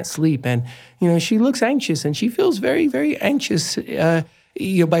she can't sleep, and she looks anxious, and she feels very, very anxious,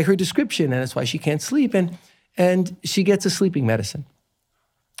 by her description, and that's why she can't sleep, and she gets a sleeping medicine,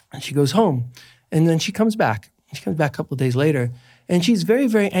 and she goes home, and then she comes back. She comes back a couple of days later, and she's very,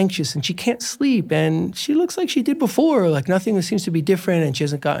 very anxious, and she can't sleep, and she looks like she did before, like nothing seems to be different, and she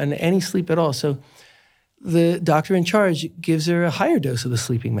hasn't gotten any sleep at all. So the doctor in charge gives her a higher dose of the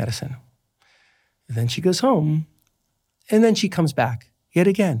sleeping medicine. And then she goes home, and then she comes back yet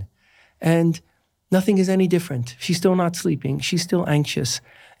again. And nothing is any different. She's still not sleeping. She's still anxious.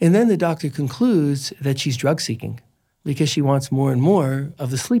 And then the doctor concludes that she's drug seeking because she wants more and more of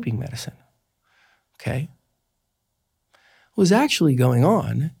the sleeping medicine. Okay? What was actually going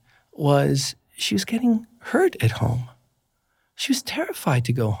on was she was getting hurt at home. She was terrified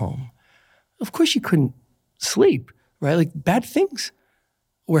to go home. Of course, she couldn't sleep, right? Like, bad things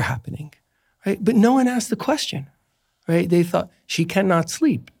were happening, right? But no one asked the question, right? They thought, she cannot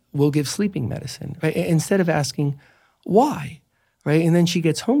sleep, we'll give sleeping medicine, right? Instead of asking, why, right? And then she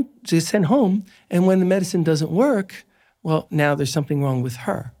gets home, she's sent home, and when the medicine doesn't work, well, now there's something wrong with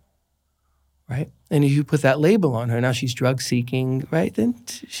her, right? And if you put that label on her, now she's drug seeking, right? Then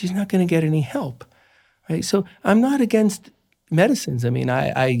she's not going to get any help, right? So I'm not against medicines. I mean,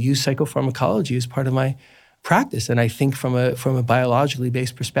 I use psychopharmacology as part of my practice, and I think from a biologically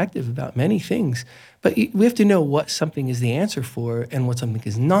based perspective about many things. But we have to know what something is the answer for and what something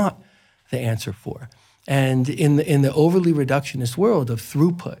is not the answer for. And in the overly reductionist world of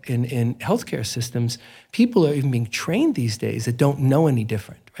throughput in healthcare systems, people are even being trained these days that don't know any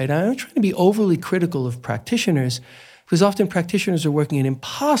different, right? I'm not trying to be overly critical of practitioners, because often practitioners are working in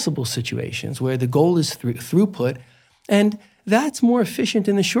impossible situations where the goal is throughput, and that's more efficient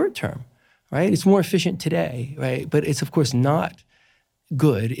in the short term, right? It's more efficient today, right? But it's, of course, not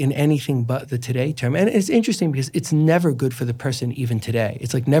good in anything but the today term. And it's interesting because it's never good for the person even today.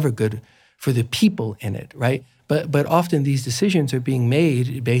 It's like never good for the people in it, right? But often these decisions are being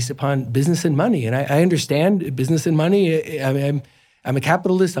made based upon business and money. And I understand business and money. I mean, I'm a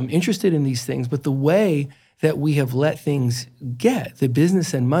capitalist. I'm interested in these things. But the way that we have let things get, the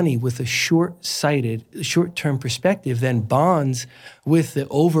business and money with a short-sighted, short-term perspective, then bonds with the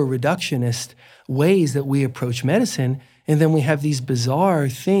over-reductionist ways that we approach medicine. And then we have these bizarre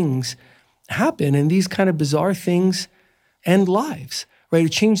things happen, and these kind of bizarre things end lives, right?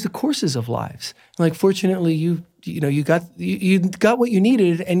 It changed the courses of lives. Like, fortunately, you got what you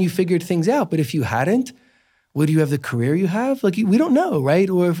needed and you figured things out. But if you hadn't, would you have the career you have? Like, we don't know, right?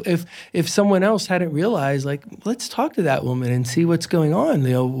 Or if someone else hadn't realized, like, let's talk to that woman and see what's going on.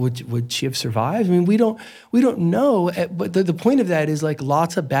 You know, would she have survived? I mean, we don't know. But the point of that is, like,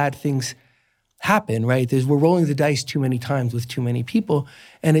 lots of bad things happen, right? We're rolling the dice too many times with too many people,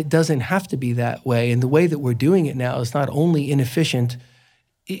 and it doesn't have to be that way. And the way that we're doing it now is not only inefficient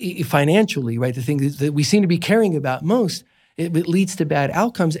financially, right? The thing that we seem to be caring about most, it leads to bad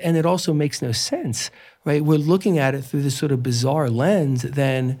outcomes, and it also makes no sense, right? We're looking at it through this sort of bizarre lens.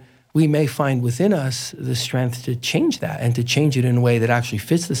 Then we may find within us the strength to change that and to change it in a way that actually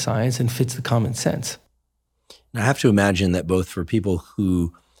fits the science and fits the common sense. And I have to imagine that both for people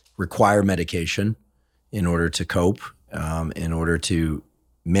who require medication in order to cope, in order to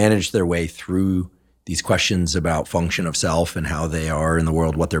manage their way through these questions about function of self and how they are in the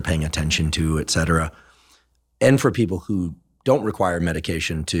world, what they're paying attention to, et cetera. And for people who don't require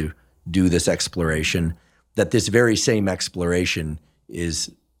medication to do this exploration, that this very same exploration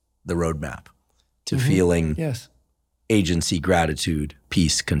is the roadmap to feeling agency, gratitude,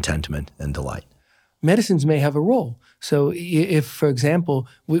 peace, contentment, and delight. Medicines may have a role. So if, for example,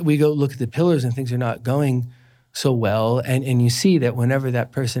 we go look at the pillars and things are not going so well, and you see that whenever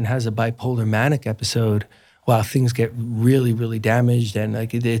that person has a bipolar manic episode, wow, things get really, really damaged, and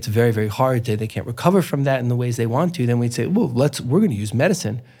like it's very, very hard they can't recover from that in the ways they want to, then we'd say, well, we're going to use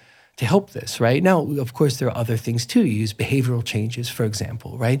medicine to help this, right? Now, of course, there are other things too. You use behavioral changes, for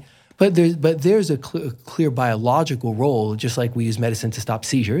example, right? But there's a clear biological role, just like we use medicine to stop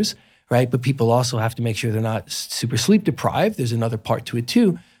seizures, right? But people also have to make sure they're not super sleep deprived. There's another part to it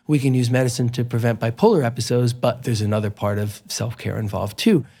too. We can use medicine to prevent bipolar episodes, but there's another part of self-care involved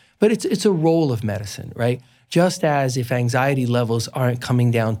too. But it's a role of medicine, right? Just as if anxiety levels aren't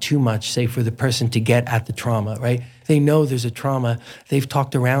coming down too much, say for the person to get at the trauma, right? They know there's a trauma. They've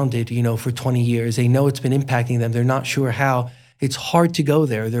talked around it, for 20 years. They know it's been impacting them. They're not sure how. It's hard to go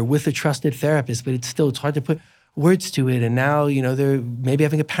there. They're with a trusted therapist, but it's hard to put words to it. And now, they're maybe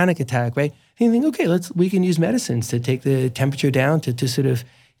having a panic attack, right? And you think, okay, we can use medicines to take the temperature down to sort of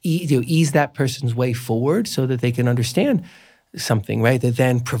ease that person's way forward so that they can understand something, right? That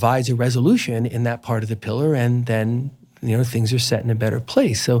then provides a resolution in that part of the pillar, and then, things are set in a better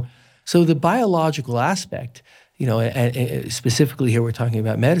place. So the biological aspect, and specifically here we're talking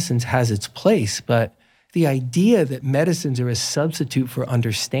about medicines, has its place, but the idea that medicines are a substitute for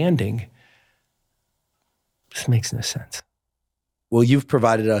understanding just makes no sense. Well, you've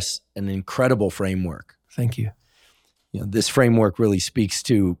provided us an incredible framework. Thank you. This framework really speaks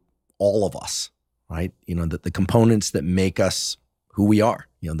to all of us, right? The components that make us who we are,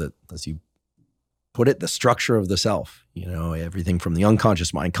 as you put it, the structure of the self, everything from the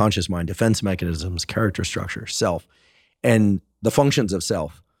unconscious mind, conscious mind, defense mechanisms, character structure, self, and the functions of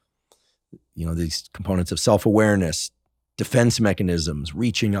self, these components of self-awareness, defense mechanisms,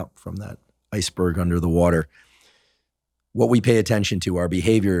 reaching up from that iceberg under the water, what we pay attention to, our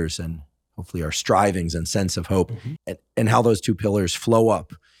behaviors, and hopefully our strivings and sense of hope, and how those two pillars flow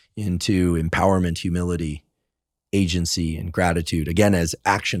up into empowerment, humility, agency, and gratitude, again, as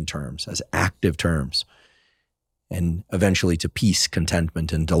action terms, as active terms. and eventually to peace,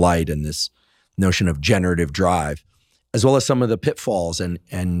 contentment, and delight, and this notion of generative drive, as well as some of the pitfalls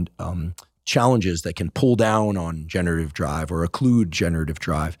and challenges that can pull down on generative drive or occlude generative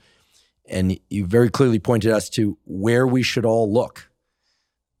drive. And you very clearly pointed us to where we should all look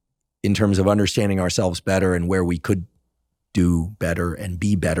in terms of understanding ourselves better and where we could do better and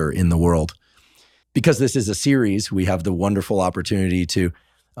be better in the world. Because this is a series, we have the wonderful opportunity to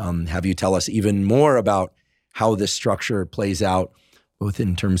have you tell us even more about how this structure plays out, both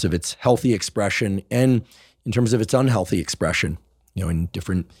in terms of its healthy expression and in terms of its unhealthy expression, in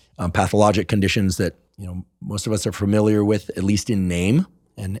different pathologic conditions that, most of us are familiar with, at least in name.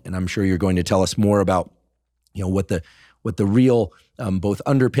 And I'm sure you're going to tell us more about, what the real both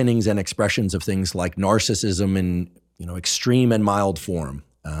underpinnings and expressions of things like narcissism in, extreme and mild form,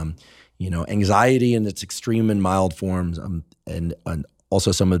 anxiety in its extreme and mild forms, and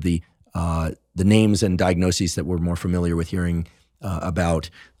also some of the names and diagnoses that we're more familiar with hearing about,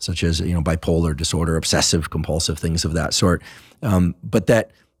 such as bipolar disorder, obsessive compulsive, things of that sort, but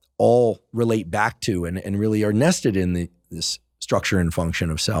that all relate back to and really are nested in this structure and function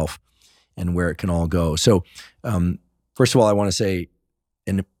of self and where it can all go. So first of all, I want to say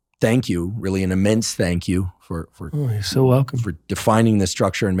thank you, really an immense thank you for you're so welcome, for defining this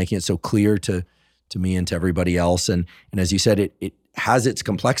structure and making it so clear to me and to everybody else. And as you said, it has its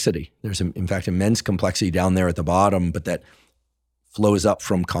complexity. There's in fact immense complexity down there at the bottom, but that flows up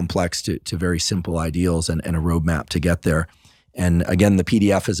from complex to very simple ideals and a roadmap to get there. And again, the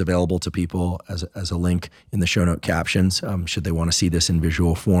PDF is available to people as a link in the show note captions, should they want to see this in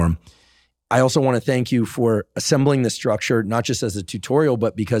visual form. I also want to thank you for assembling the structure, not just as a tutorial,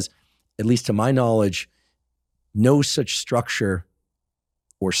 but because, at least to my knowledge, no such structure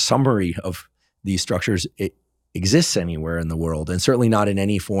or summary of these structures exists anywhere in the world, and certainly not in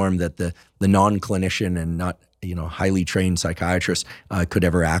any form that the non-clinician and not highly trained psychiatrist could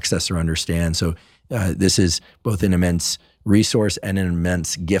ever access or understand. So this is both an immense resource and an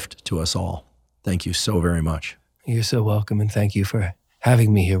immense gift to us all. Thank you so very much. You're so welcome, and thank you for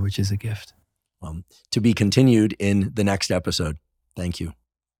having me here, which is a gift. To be continued in the next episode. Thank you.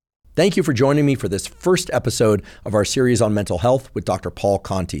 Thank you for joining me for this first episode of our series on mental health with Dr. Paul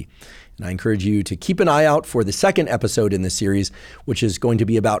Conti. And I encourage you to keep an eye out for the second episode in this series, which is going to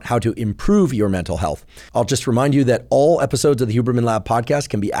be about how to improve your mental health. I'll just remind you that all episodes of the Huberman Lab podcast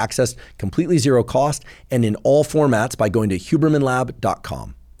can be accessed completely zero cost and in all formats by going to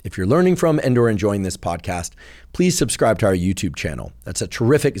hubermanlab.com. If you're learning from and or enjoying this podcast, please subscribe to our YouTube channel. That's a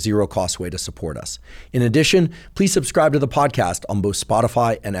terrific zero-cost way to support us. In addition, please subscribe to the podcast on both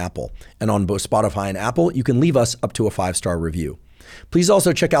Spotify and Apple. And on both Spotify and Apple, you can leave us up to a 5-star review. Please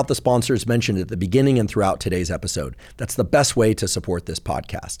also check out the sponsors mentioned at the beginning and throughout today's episode. That's the best way to support this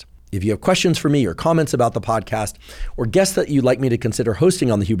podcast. If you have questions for me or comments about the podcast or guests that you'd like me to consider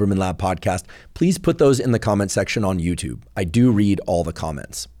hosting on the Huberman Lab podcast, please put those in the comment section on YouTube. I do read all the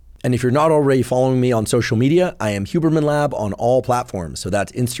comments. And if you're not already following me on social media, I am Huberman Lab on all platforms. So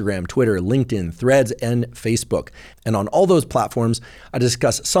that's Instagram, Twitter, LinkedIn, Threads, and Facebook. And on all those platforms, I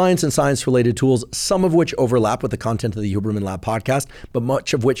discuss science and science-related tools, some of which overlap with the content of the Huberman Lab podcast, but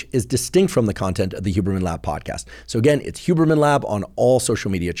much of which is distinct from the content of the Huberman Lab podcast. So again, it's Huberman Lab on all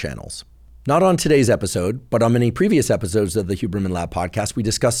social media channels. Not on today's episode, but on many previous episodes of the Huberman Lab podcast, we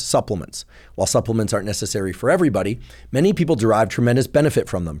discuss supplements. While supplements aren't necessary for everybody, many people derive tremendous benefit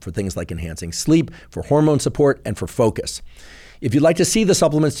from them for things like enhancing sleep, for hormone support, and for focus. If you'd like to see the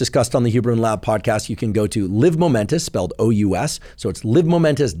supplements discussed on the Huberman Lab podcast, you can go to Live Momentous, spelled O-U-S. So it's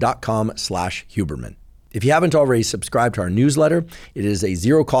livemomentous.com/Huberman. If you haven't already subscribed to our newsletter, it is a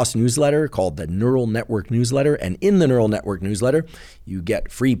zero-cost newsletter called the Neural Network Newsletter. And in the Neural Network Newsletter, you get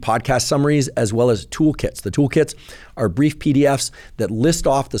free podcast summaries as well as toolkits. The toolkits are brief PDFs that list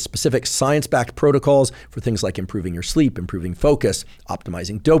off the specific science-backed protocols for things like improving your sleep, improving focus,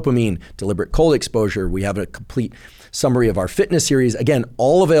 optimizing dopamine, deliberate cold exposure. We have a complete summary of our fitness series. Again,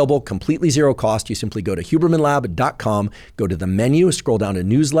 all available, completely zero cost. You simply go to hubermanlab.com, go to the menu, scroll down to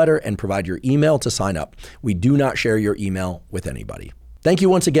newsletter, and provide your email to sign up. We do not share your email with anybody. Thank you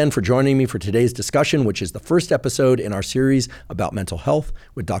once again for joining me for today's discussion, which is the first episode in our series about mental health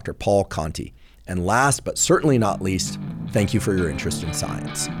with Dr. Paul Conti. And last but certainly not least, thank you for your interest in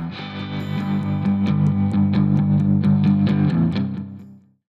science.